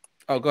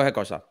 Oh, go ahead,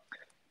 Costa.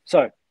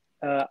 So,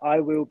 I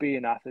will be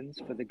in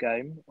Athens for the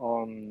game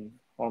on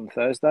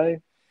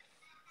Thursday.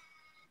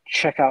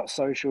 Check out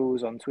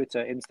socials on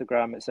Twitter,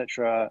 Instagram,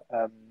 etc.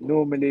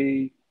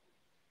 Normally,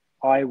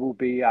 I will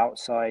be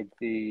outside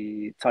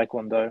the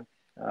Taekwondo,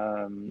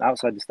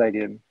 outside the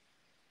stadium,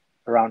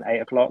 around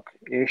 8:00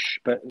 ish.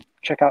 But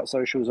check out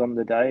socials on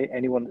the day.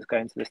 Anyone that's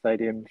going to the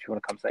stadium, if you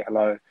want to come say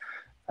hello,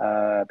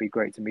 it'd be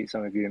great to meet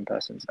some of you in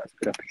person. So that's a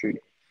good opportunity.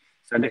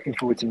 So looking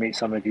forward to meet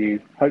some of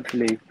you.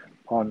 Hopefully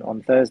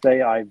on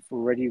Thursday. I've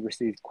already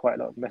received quite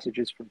a lot of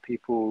messages from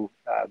people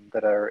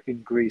that are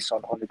in Greece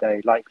on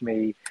holiday, like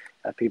me,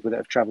 people that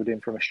have travelled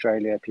in from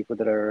Australia, people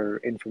that are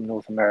in from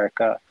North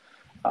America,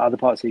 other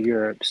parts of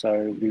Europe. So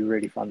it'll be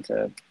really fun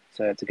to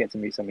get to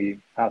meet some of you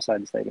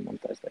outside the stadium on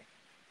Thursday.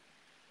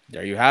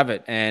 There you have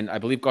it. And I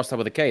believe Costa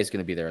with a K is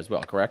going to be there as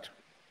well, correct?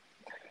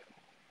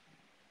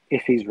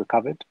 If he's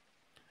recovered.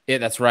 Yeah,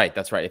 that's right.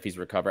 That's right. If he's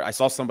recovered. I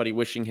saw somebody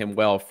wishing him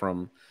well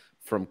from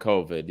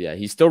COVID. Yeah,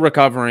 he's still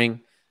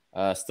recovering.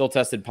 Still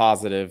tested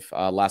positive.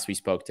 Last we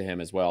spoke to him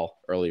as well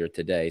earlier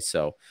today.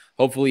 So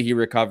hopefully he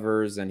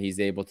recovers and he's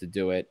able to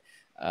do it.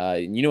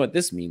 You know what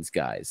this means,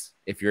 guys?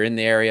 If you're in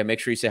the area, make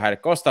sure you say hi to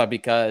Costa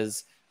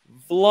because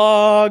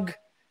vlog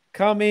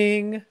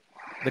coming.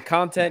 The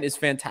content is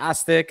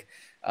fantastic.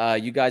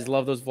 You guys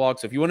love those vlogs.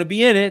 So if you want to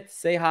be in it,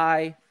 say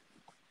hi.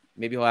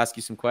 Maybe he'll ask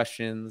you some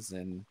questions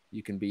and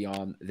you can be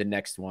on the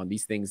next one.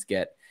 These things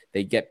get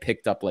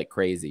picked up like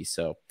crazy.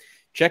 So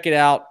check it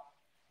out.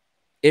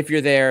 If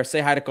you're there,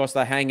 say hi to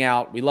Costa, hang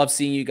out. We love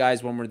seeing you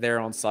guys when we're there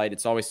on site.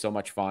 It's always so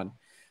much fun.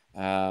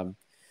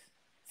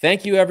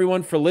 Thank you,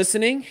 everyone, for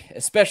listening,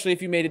 especially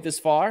if you made it this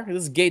far.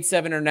 This is Gate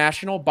 7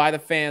 International, by the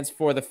fans,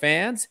 for the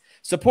fans.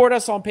 Support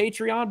us on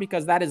Patreon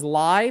because that is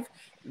live.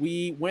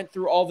 We went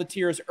through all the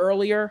tiers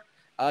earlier.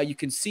 You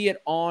can see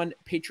it on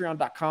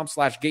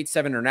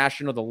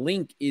patreon.com/Gate7International. The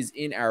link is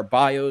in our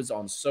bios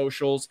on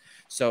socials.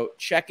 So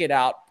check it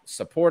out.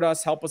 Support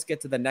us. Help us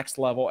get to the next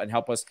level and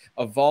help us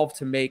evolve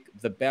to make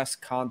the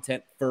best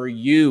content for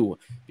you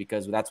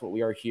because that's what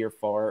we are here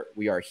for.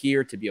 We are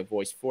here to be a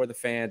voice for the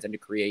fans and to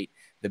create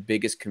the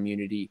biggest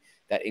community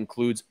that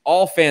includes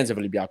all fans of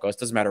Olympiakos.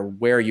 Doesn't matter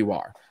where you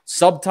are.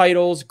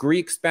 Subtitles,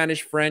 Greek,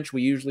 Spanish, French,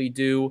 we usually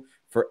do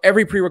for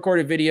every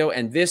pre-recorded video,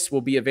 and this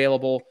will be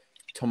available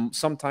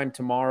sometime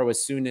tomorrow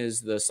as soon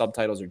as the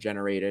subtitles are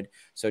generated.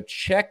 So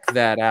check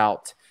that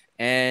out.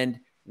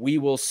 And we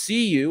will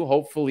see you.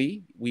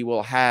 Hopefully, we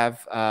will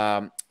have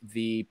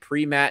the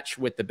pre-match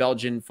with the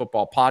Belgian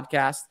football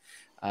podcast.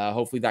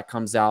 Hopefully, that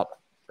comes out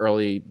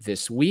early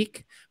this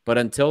week. But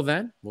until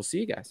then, we'll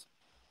see you guys.